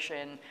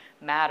coordination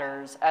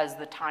matters as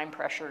the time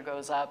pressure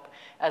goes up,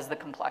 as the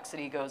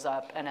complexity goes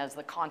up, and as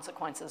the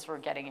consequences for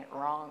getting it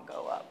wrong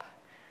go up.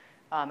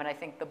 And I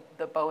think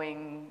the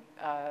Boeing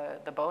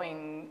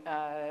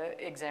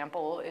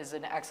example is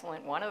an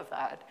excellent one of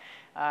that.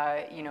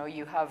 You know,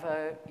 you have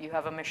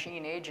a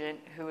machine agent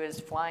who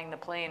is flying the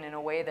plane in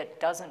a way that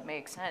doesn't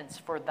make sense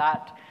for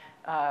that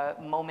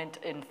moment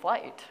in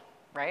flight,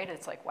 right?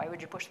 It's like, why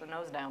would you push the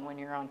nose down when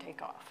you're on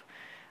takeoff?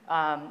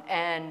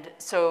 And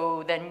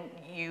so then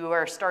you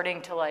are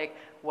starting to like,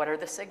 what are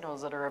the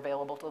signals that are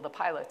available to the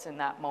pilots in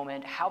that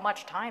moment? How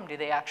much time do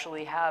they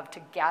actually have to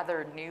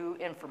gather new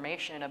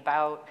information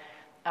about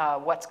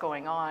what's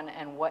going on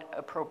and what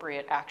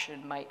appropriate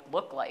action might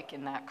look like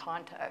in that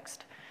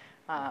context?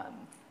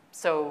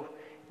 So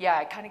yeah,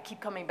 I kind of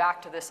keep coming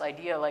back to this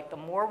idea, like the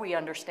more we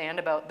understand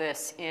about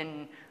this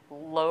in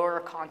lower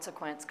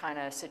consequence kind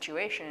of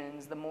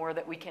situations, the more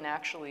that we can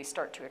actually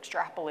start to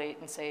extrapolate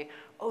and say,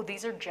 oh,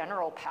 these are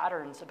general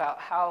patterns about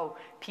how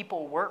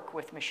people work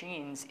with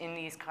machines in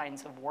these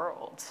kinds of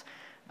worlds.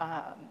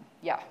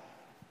 Yeah.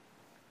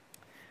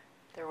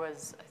 There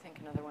was, I think,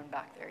 another one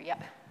back there. Yeah.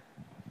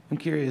 I'm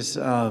curious,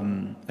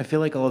 I feel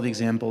like all of the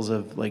examples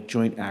of like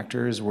joint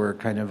actors were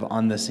kind of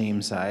on the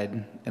same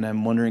side, and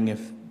I'm wondering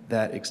if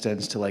that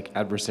extends to like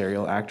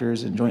adversarial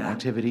actors in joint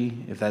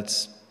activity, if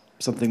that's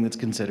something that's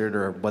considered,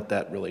 or what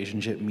that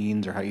relationship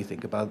means, or how you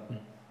think about it.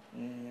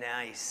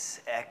 Nice,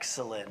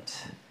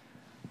 excellent.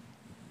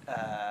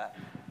 How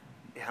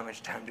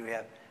much time do we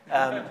have?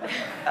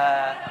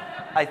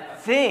 I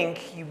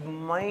think you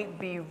might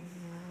be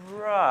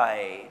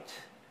right.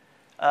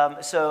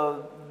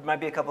 So might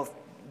be a couple of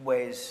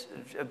ways.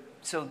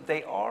 So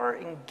they are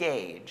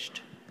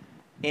engaged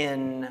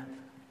in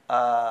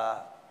a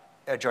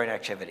joint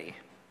activity.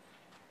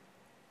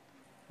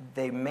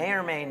 They may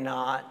or may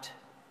not,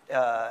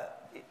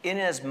 in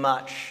as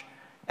much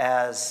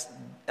as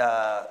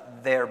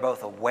they're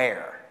both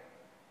aware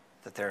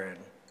that they're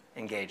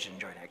engaged in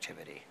joint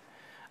activity.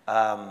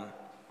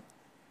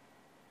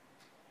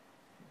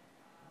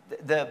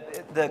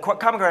 The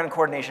Common Ground and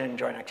Coordination and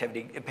Joint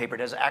Activity paper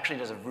actually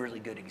does a really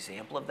good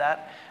example of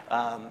that.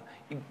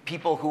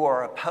 People who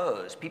are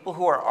opposed, people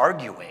who are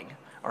arguing,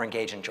 are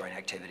engaged in joint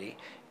activity,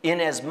 in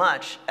as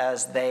much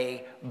as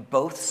they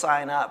both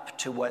sign up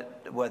to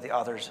what the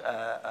authors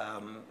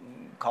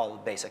call the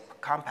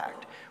basic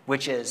compact,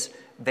 which is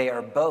they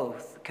are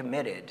both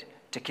committed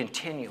to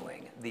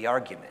continuing the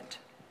argument,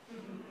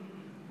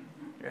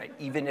 right?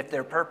 Even if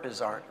their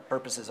purposes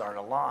aren't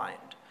aligned.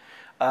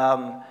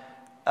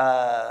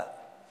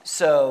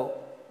 So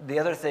the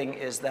other thing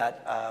is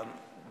that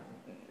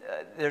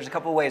there's a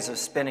couple ways of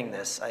spinning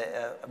this,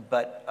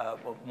 but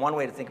one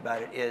way to think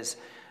about it is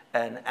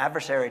an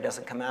adversary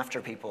doesn't come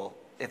after people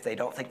if they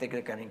don't think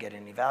they're going to get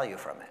any value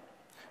from it.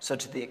 So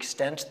to the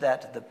extent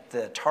that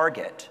the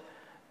target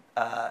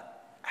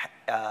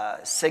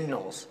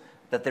signals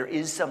that there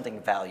is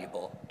something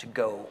valuable to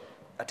go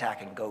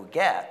attack and go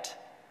get,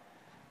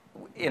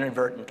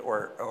 inadvertent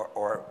or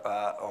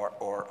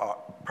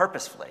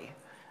purposefully,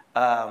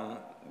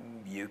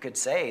 you could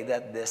say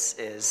that this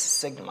is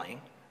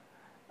signaling,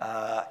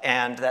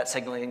 and that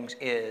signaling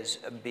is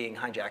being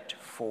hijacked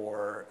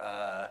for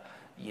a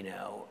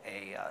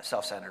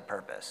self-centered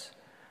purpose.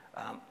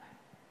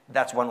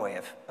 That's one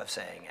way of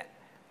saying it.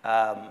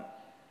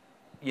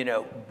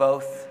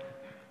 Both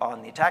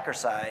on the attacker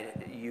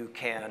side, you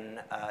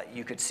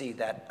could see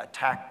that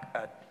attack,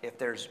 if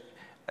there's,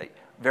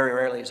 very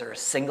rarely is there a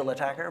single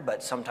attacker,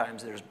 but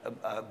sometimes there's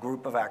a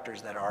group of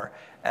actors that are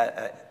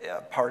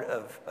part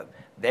of,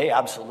 they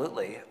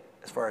absolutely,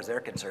 as far as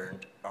they're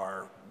concerned,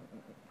 are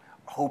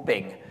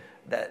hoping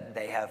that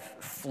they have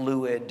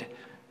fluid,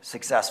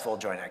 successful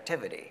joint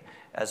activity,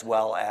 as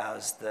well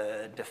as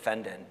the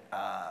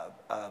defenders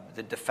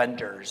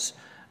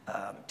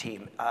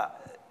team.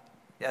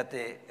 At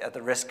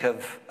the risk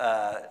of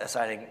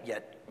assigning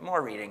yet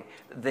more reading,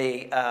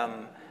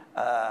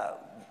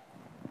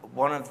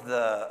 one of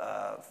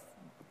the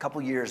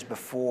couple years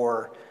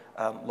before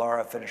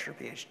Laura finished her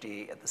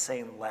PhD at the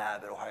same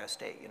lab at Ohio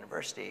State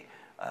University,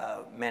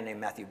 a man named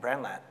Matthew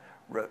Brandlat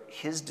wrote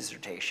his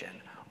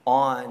dissertation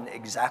on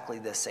exactly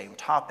the same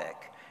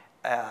topic,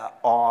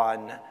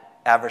 on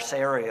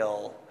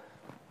adversarial,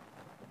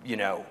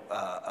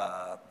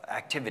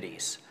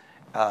 activities.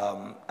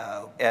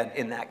 And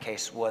in that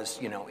case was,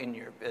 in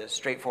your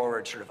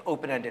straightforward sort of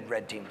open-ended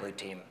red team, blue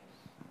team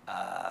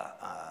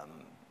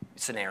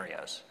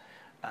scenarios.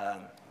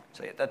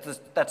 So yeah,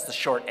 that's the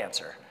short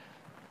answer.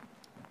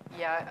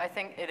 Yeah, I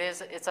think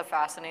it's a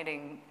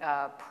fascinating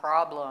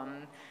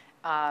problem.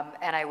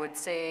 And I would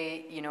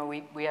say,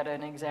 we had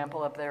an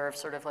example up there of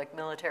sort of like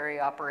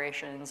military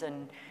operations,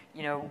 and,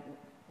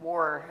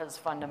 war has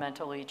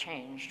fundamentally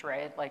changed,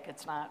 right? Like,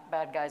 it's not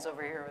bad guys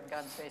over here with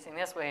guns facing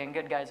this way and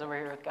good guys over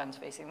here with guns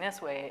facing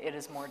this way. It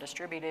is more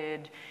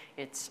distributed.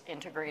 It's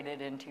integrated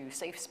into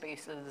safe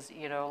spaces,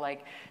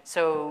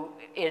 so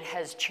it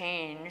has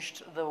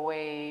changed the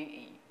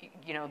way,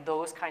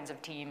 those kinds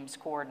of teams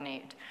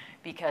coordinate,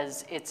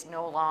 because it's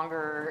no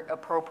longer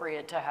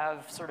appropriate to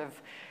have sort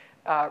of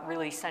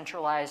really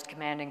centralized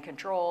command and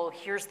control.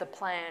 Here's the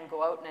plan,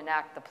 go out and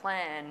enact the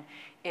plan.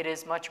 It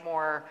is much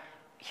more,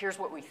 here's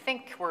what we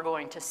think we're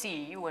going to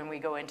see when we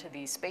go into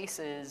these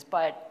spaces,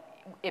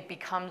 but it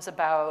becomes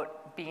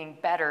about being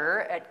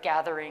better at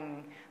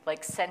gathering,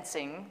 like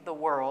sensing the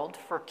world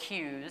for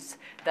cues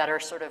that are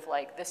sort of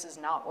like, this is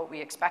not what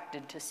we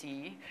expected to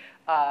see,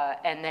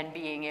 and then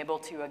being able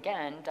to,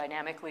 again,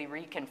 dynamically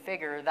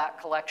reconfigure that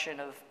collection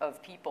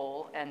of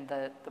people and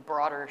the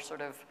broader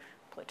sort of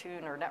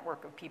platoon or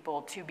network of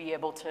people to be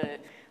able to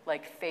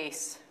like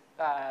face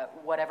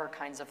whatever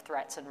kinds of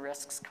threats and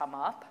risks come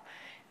up.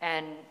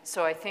 And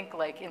so I think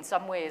like in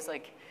some ways,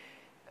 like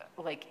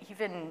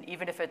even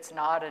if it's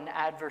not an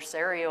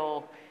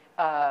adversarial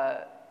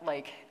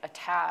like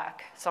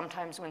attack,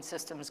 sometimes when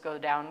systems go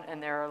down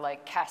and there are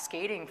like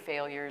cascading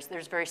failures,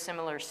 there's very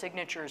similar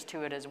signatures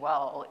to it as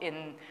well,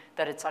 in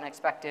that it's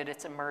unexpected,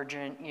 it's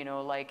emergent,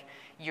 like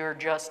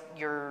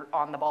you're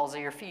on the balls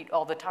of your feet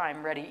all the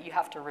time, ready. You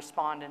have to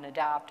respond and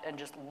adapt and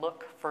just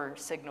look for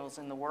signals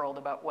in the world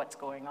about what's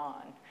going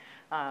on.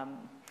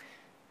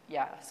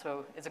 Yeah,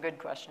 so it's a good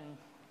question.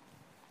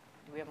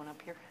 Do we have one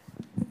up here?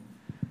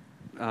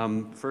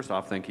 First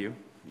off, thank you.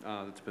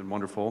 It's been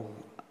wonderful.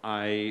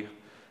 I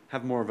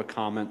have more of a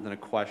comment than a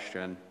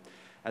question.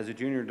 As a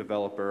junior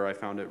developer, I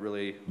found it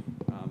really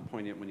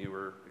poignant when you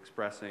were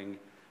expressing,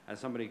 as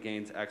somebody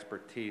gains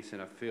expertise in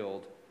a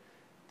field,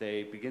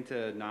 they begin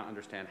to not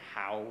understand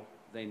how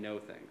they know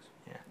things.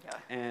 Yeah.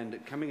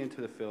 And coming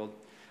into the field,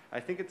 I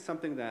think it's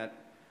something that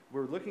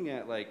we're looking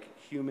at like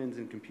humans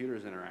and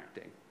computers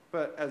interacting.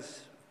 But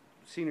as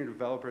senior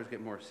developers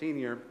get more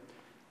senior,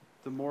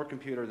 the more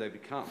computer they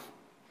become,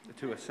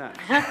 to a sense.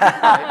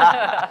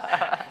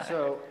 Right?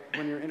 So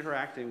when you're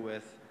interacting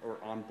with or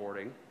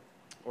onboarding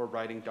or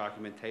writing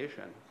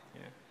documentation,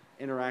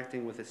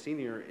 interacting with a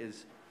senior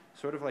is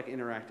sort of like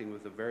interacting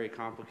with a very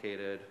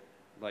complicated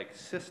like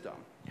system.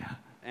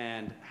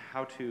 And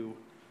how to,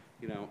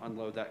 you know,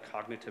 unload that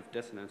cognitive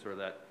dissonance or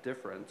that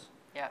difference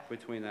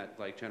between that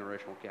like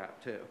generational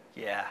gap too.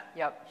 Yeah.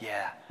 Yep.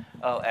 Yeah.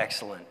 Oh,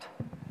 excellent.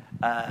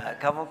 A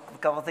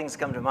couple things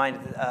come to mind,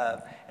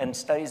 and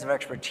studies of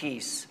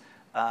expertise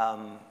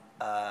sort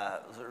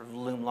of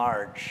loom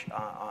large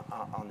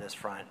on this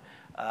front.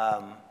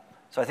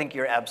 So I think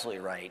you're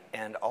absolutely right,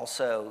 and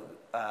also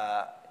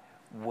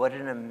what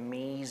an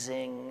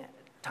amazing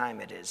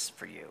time it is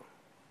for you,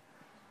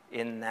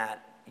 in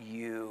that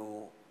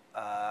you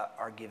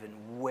are given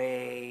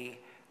way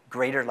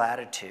greater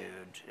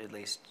latitude, at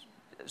least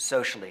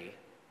socially,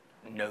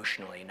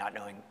 notionally, not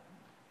knowing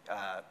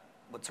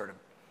what sort of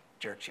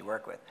jerks you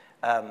work with,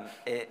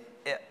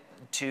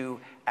 to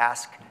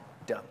ask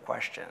dumb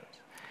questions.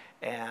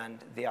 And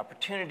the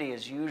opportunity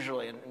is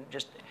usually, and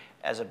just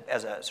as a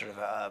sort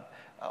of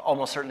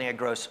almost certainly a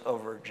gross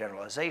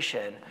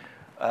overgeneralization,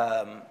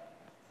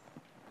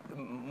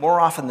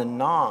 more often than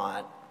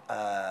not,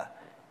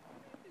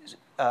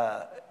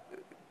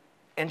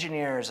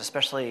 engineers,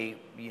 especially,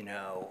 you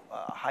know,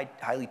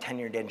 highly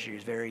tenured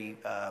engineers, very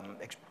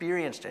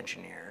experienced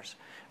engineers,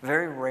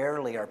 very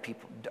rarely are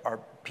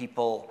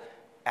people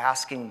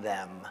asking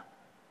them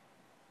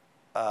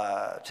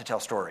to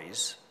tell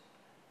stories,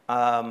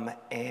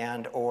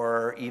 and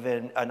or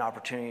even an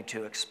opportunity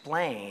to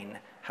explain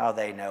how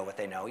they know what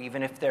they know,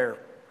 even if they're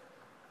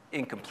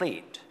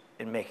incomplete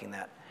in making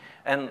that.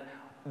 And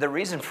the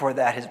reason for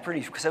that is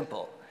pretty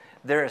simple.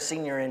 They're a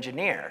senior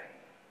engineer,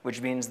 which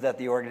means that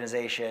the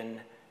organization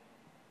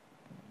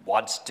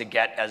wants to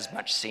get as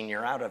much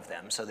senior out of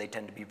them, so they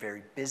tend to be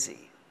very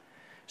busy.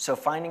 So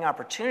finding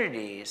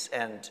opportunities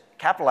and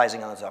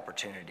capitalizing on those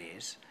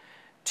opportunities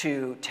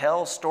to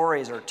tell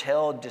stories or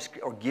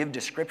give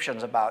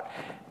descriptions about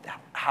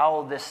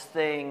how this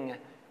thing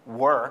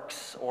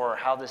works, or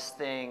how this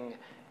thing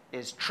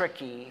is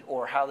tricky,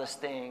 or how this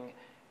thing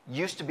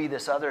used to be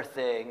this other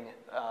thing,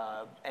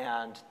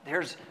 and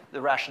here's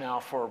the rationale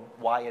for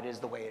why it is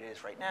the way it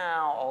is right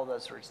now, all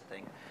those sorts of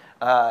things.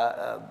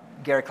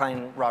 Gary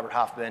Klein, Robert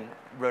Hoffman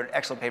wrote an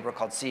excellent paper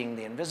called Seeing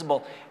the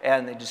Invisible,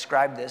 and they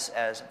described this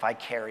as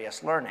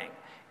vicarious learning.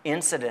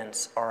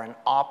 Incidents are an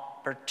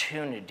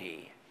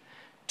opportunity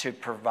to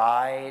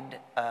provide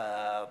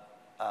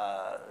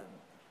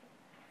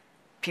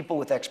people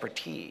with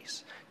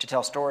expertise to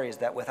tell stories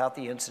that without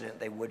the incident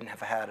they wouldn't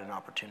have had an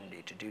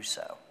opportunity to do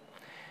so.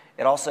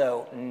 It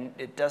also,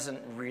 it doesn't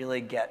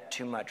really get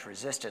too much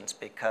resistance,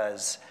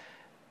 because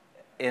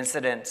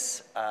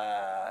incidents,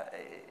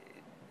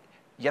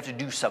 you have to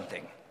do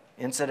something.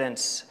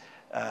 Incidents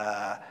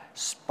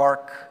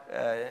spark,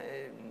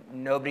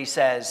 nobody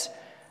says,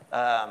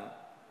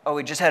 oh,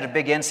 we just had a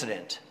big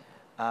incident.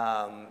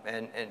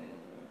 And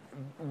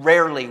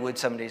rarely would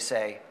somebody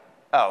say,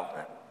 oh,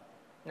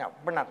 no,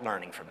 we're not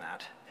learning from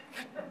that.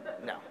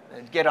 No,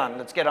 let's get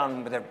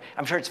on with it.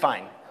 I'm sure it's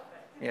fine.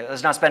 You know,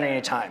 let's not spend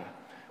any time.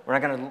 We're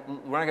not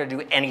gonna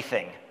do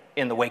anything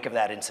in the wake of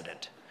that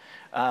incident.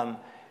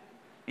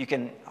 You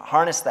can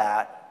harness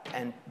that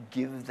and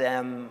give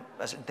them,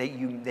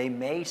 they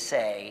may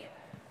say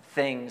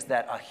things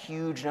that a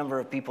huge number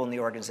of people in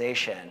the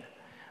organization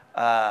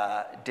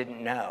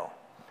didn't know.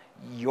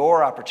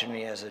 Your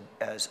opportunity as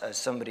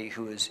somebody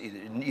who is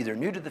either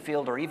new to the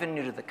field or even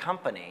new to the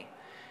company,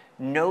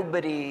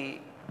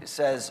 nobody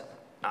says,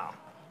 oh,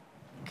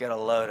 get a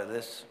load of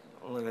this.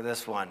 Look at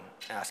this one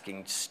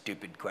asking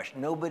stupid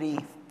questions. Nobody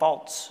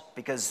faults,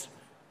 because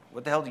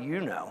what the hell do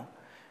you know?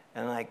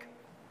 And like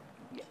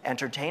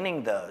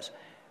entertaining those,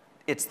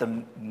 it's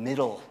the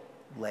middle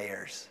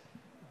layers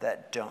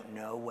that don't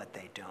know what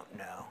they don't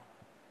know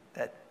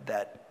that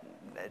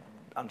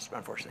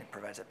unfortunately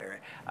provides that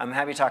barrier. I'm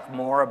happy to talk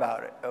more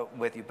about it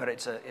with you, but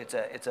it's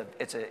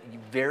a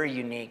very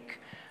unique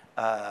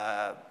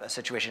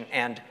situation,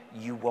 and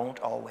you won't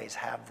always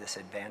have this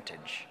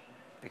advantage,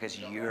 because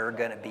you're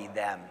going to be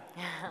them.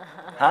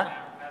 Huh?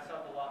 Mess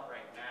up a lot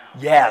right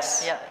now.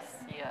 Yes. Yes,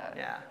 yeah.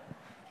 Yeah.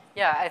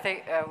 Yeah, I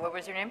think, what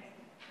was your name?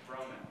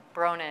 Bronan.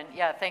 Bronan,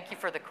 yeah, thank you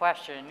for the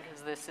question,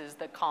 because this is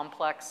the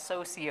complex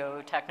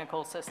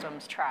socio-technical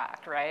systems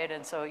track, right?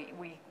 And so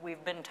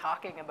we've been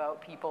talking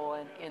about people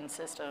in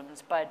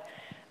systems, but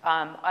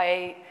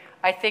I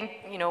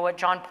think, you know, what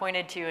John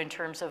pointed to in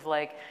terms of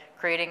like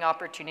creating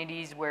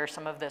opportunities where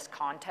some of this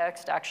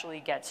context actually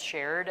gets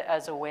shared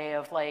as a way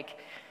of like,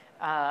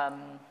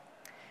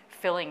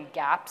 filling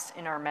gaps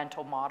in our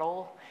mental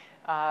model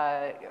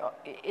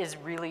is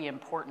really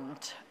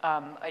important.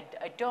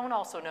 I don't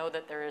also know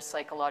that there is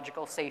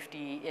psychological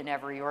safety in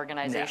every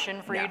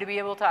organization for you to be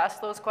able to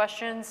ask those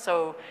questions.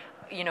 So,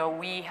 you know,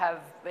 we have,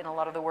 in a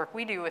lot of the work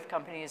we do with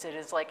companies, it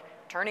is like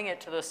turning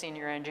it to those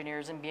senior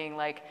engineers and being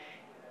like,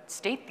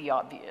 state the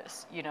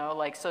obvious, you know,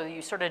 like, so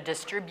you sort of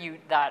distribute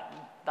that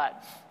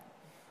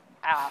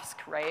ask,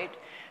 right?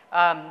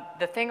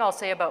 The thing I'll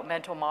say about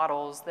mental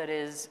models that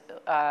is,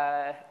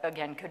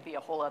 again, could be a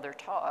whole other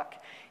talk,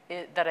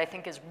 that I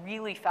think is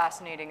really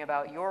fascinating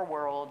about your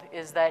world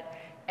is that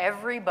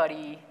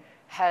everybody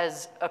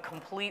has a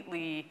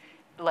completely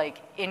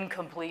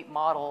incomplete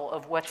model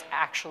of what's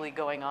actually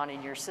going on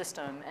in your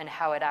system and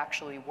how it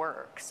actually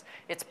works.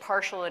 It's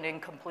partial and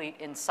incomplete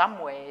in some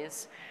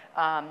ways,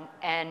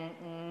 and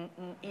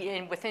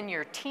within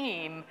your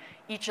team,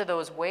 each of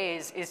those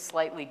ways is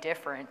slightly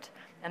different.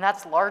 And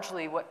that's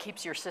largely what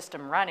keeps your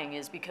system running,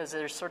 is because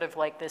there's sort of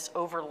like this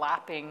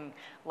overlapping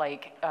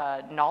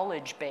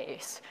knowledge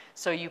base.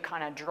 So you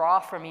kind of draw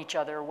from each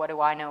other, what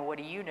do I know, what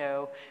do you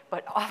know?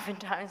 But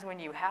oftentimes when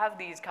you have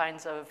these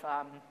kinds of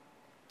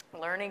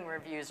learning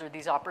reviews or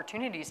these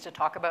opportunities to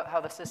talk about how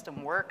the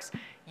system works,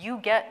 you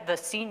get the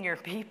senior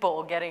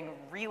people getting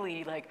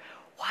really like,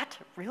 what,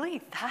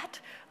 really, that?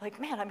 Like,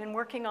 man, I've been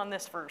working on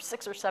this for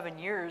 6 or 7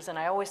 years and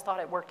I always thought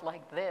it worked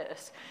like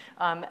this.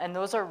 And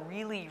those are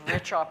really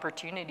rich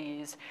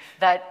opportunities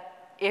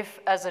that if,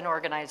 as an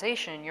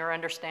organization, your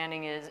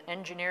understanding is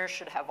engineers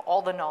should have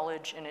all the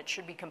knowledge and it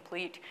should be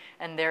complete,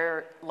 and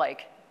they're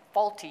like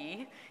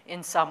faulty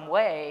in some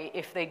way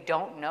if they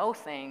don't know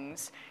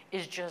things,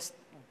 is just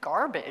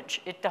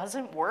garbage. It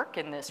doesn't work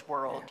in this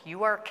world.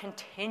 You are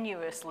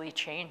continuously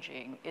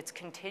changing. It's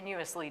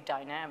continuously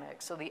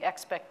dynamic. So the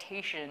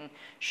expectation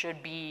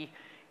should be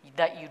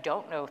that you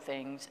don't know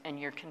things and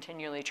you're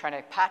continually trying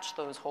to patch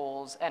those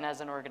holes. And as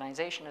an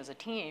organization, as a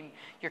team,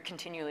 you're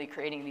continually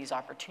creating these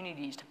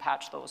opportunities to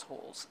patch those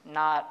holes.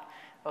 Not,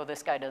 oh,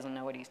 this guy doesn't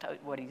know what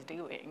he's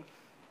doing.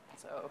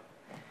 So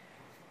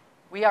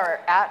we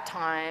are at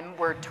time.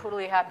 We're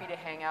totally happy to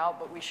hang out,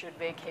 but we should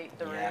vacate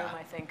the room,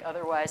 I think,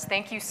 otherwise.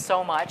 Thank you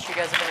so much. You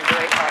guys have been a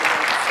great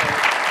audience. So.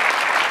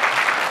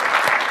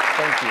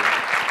 Thank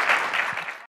you.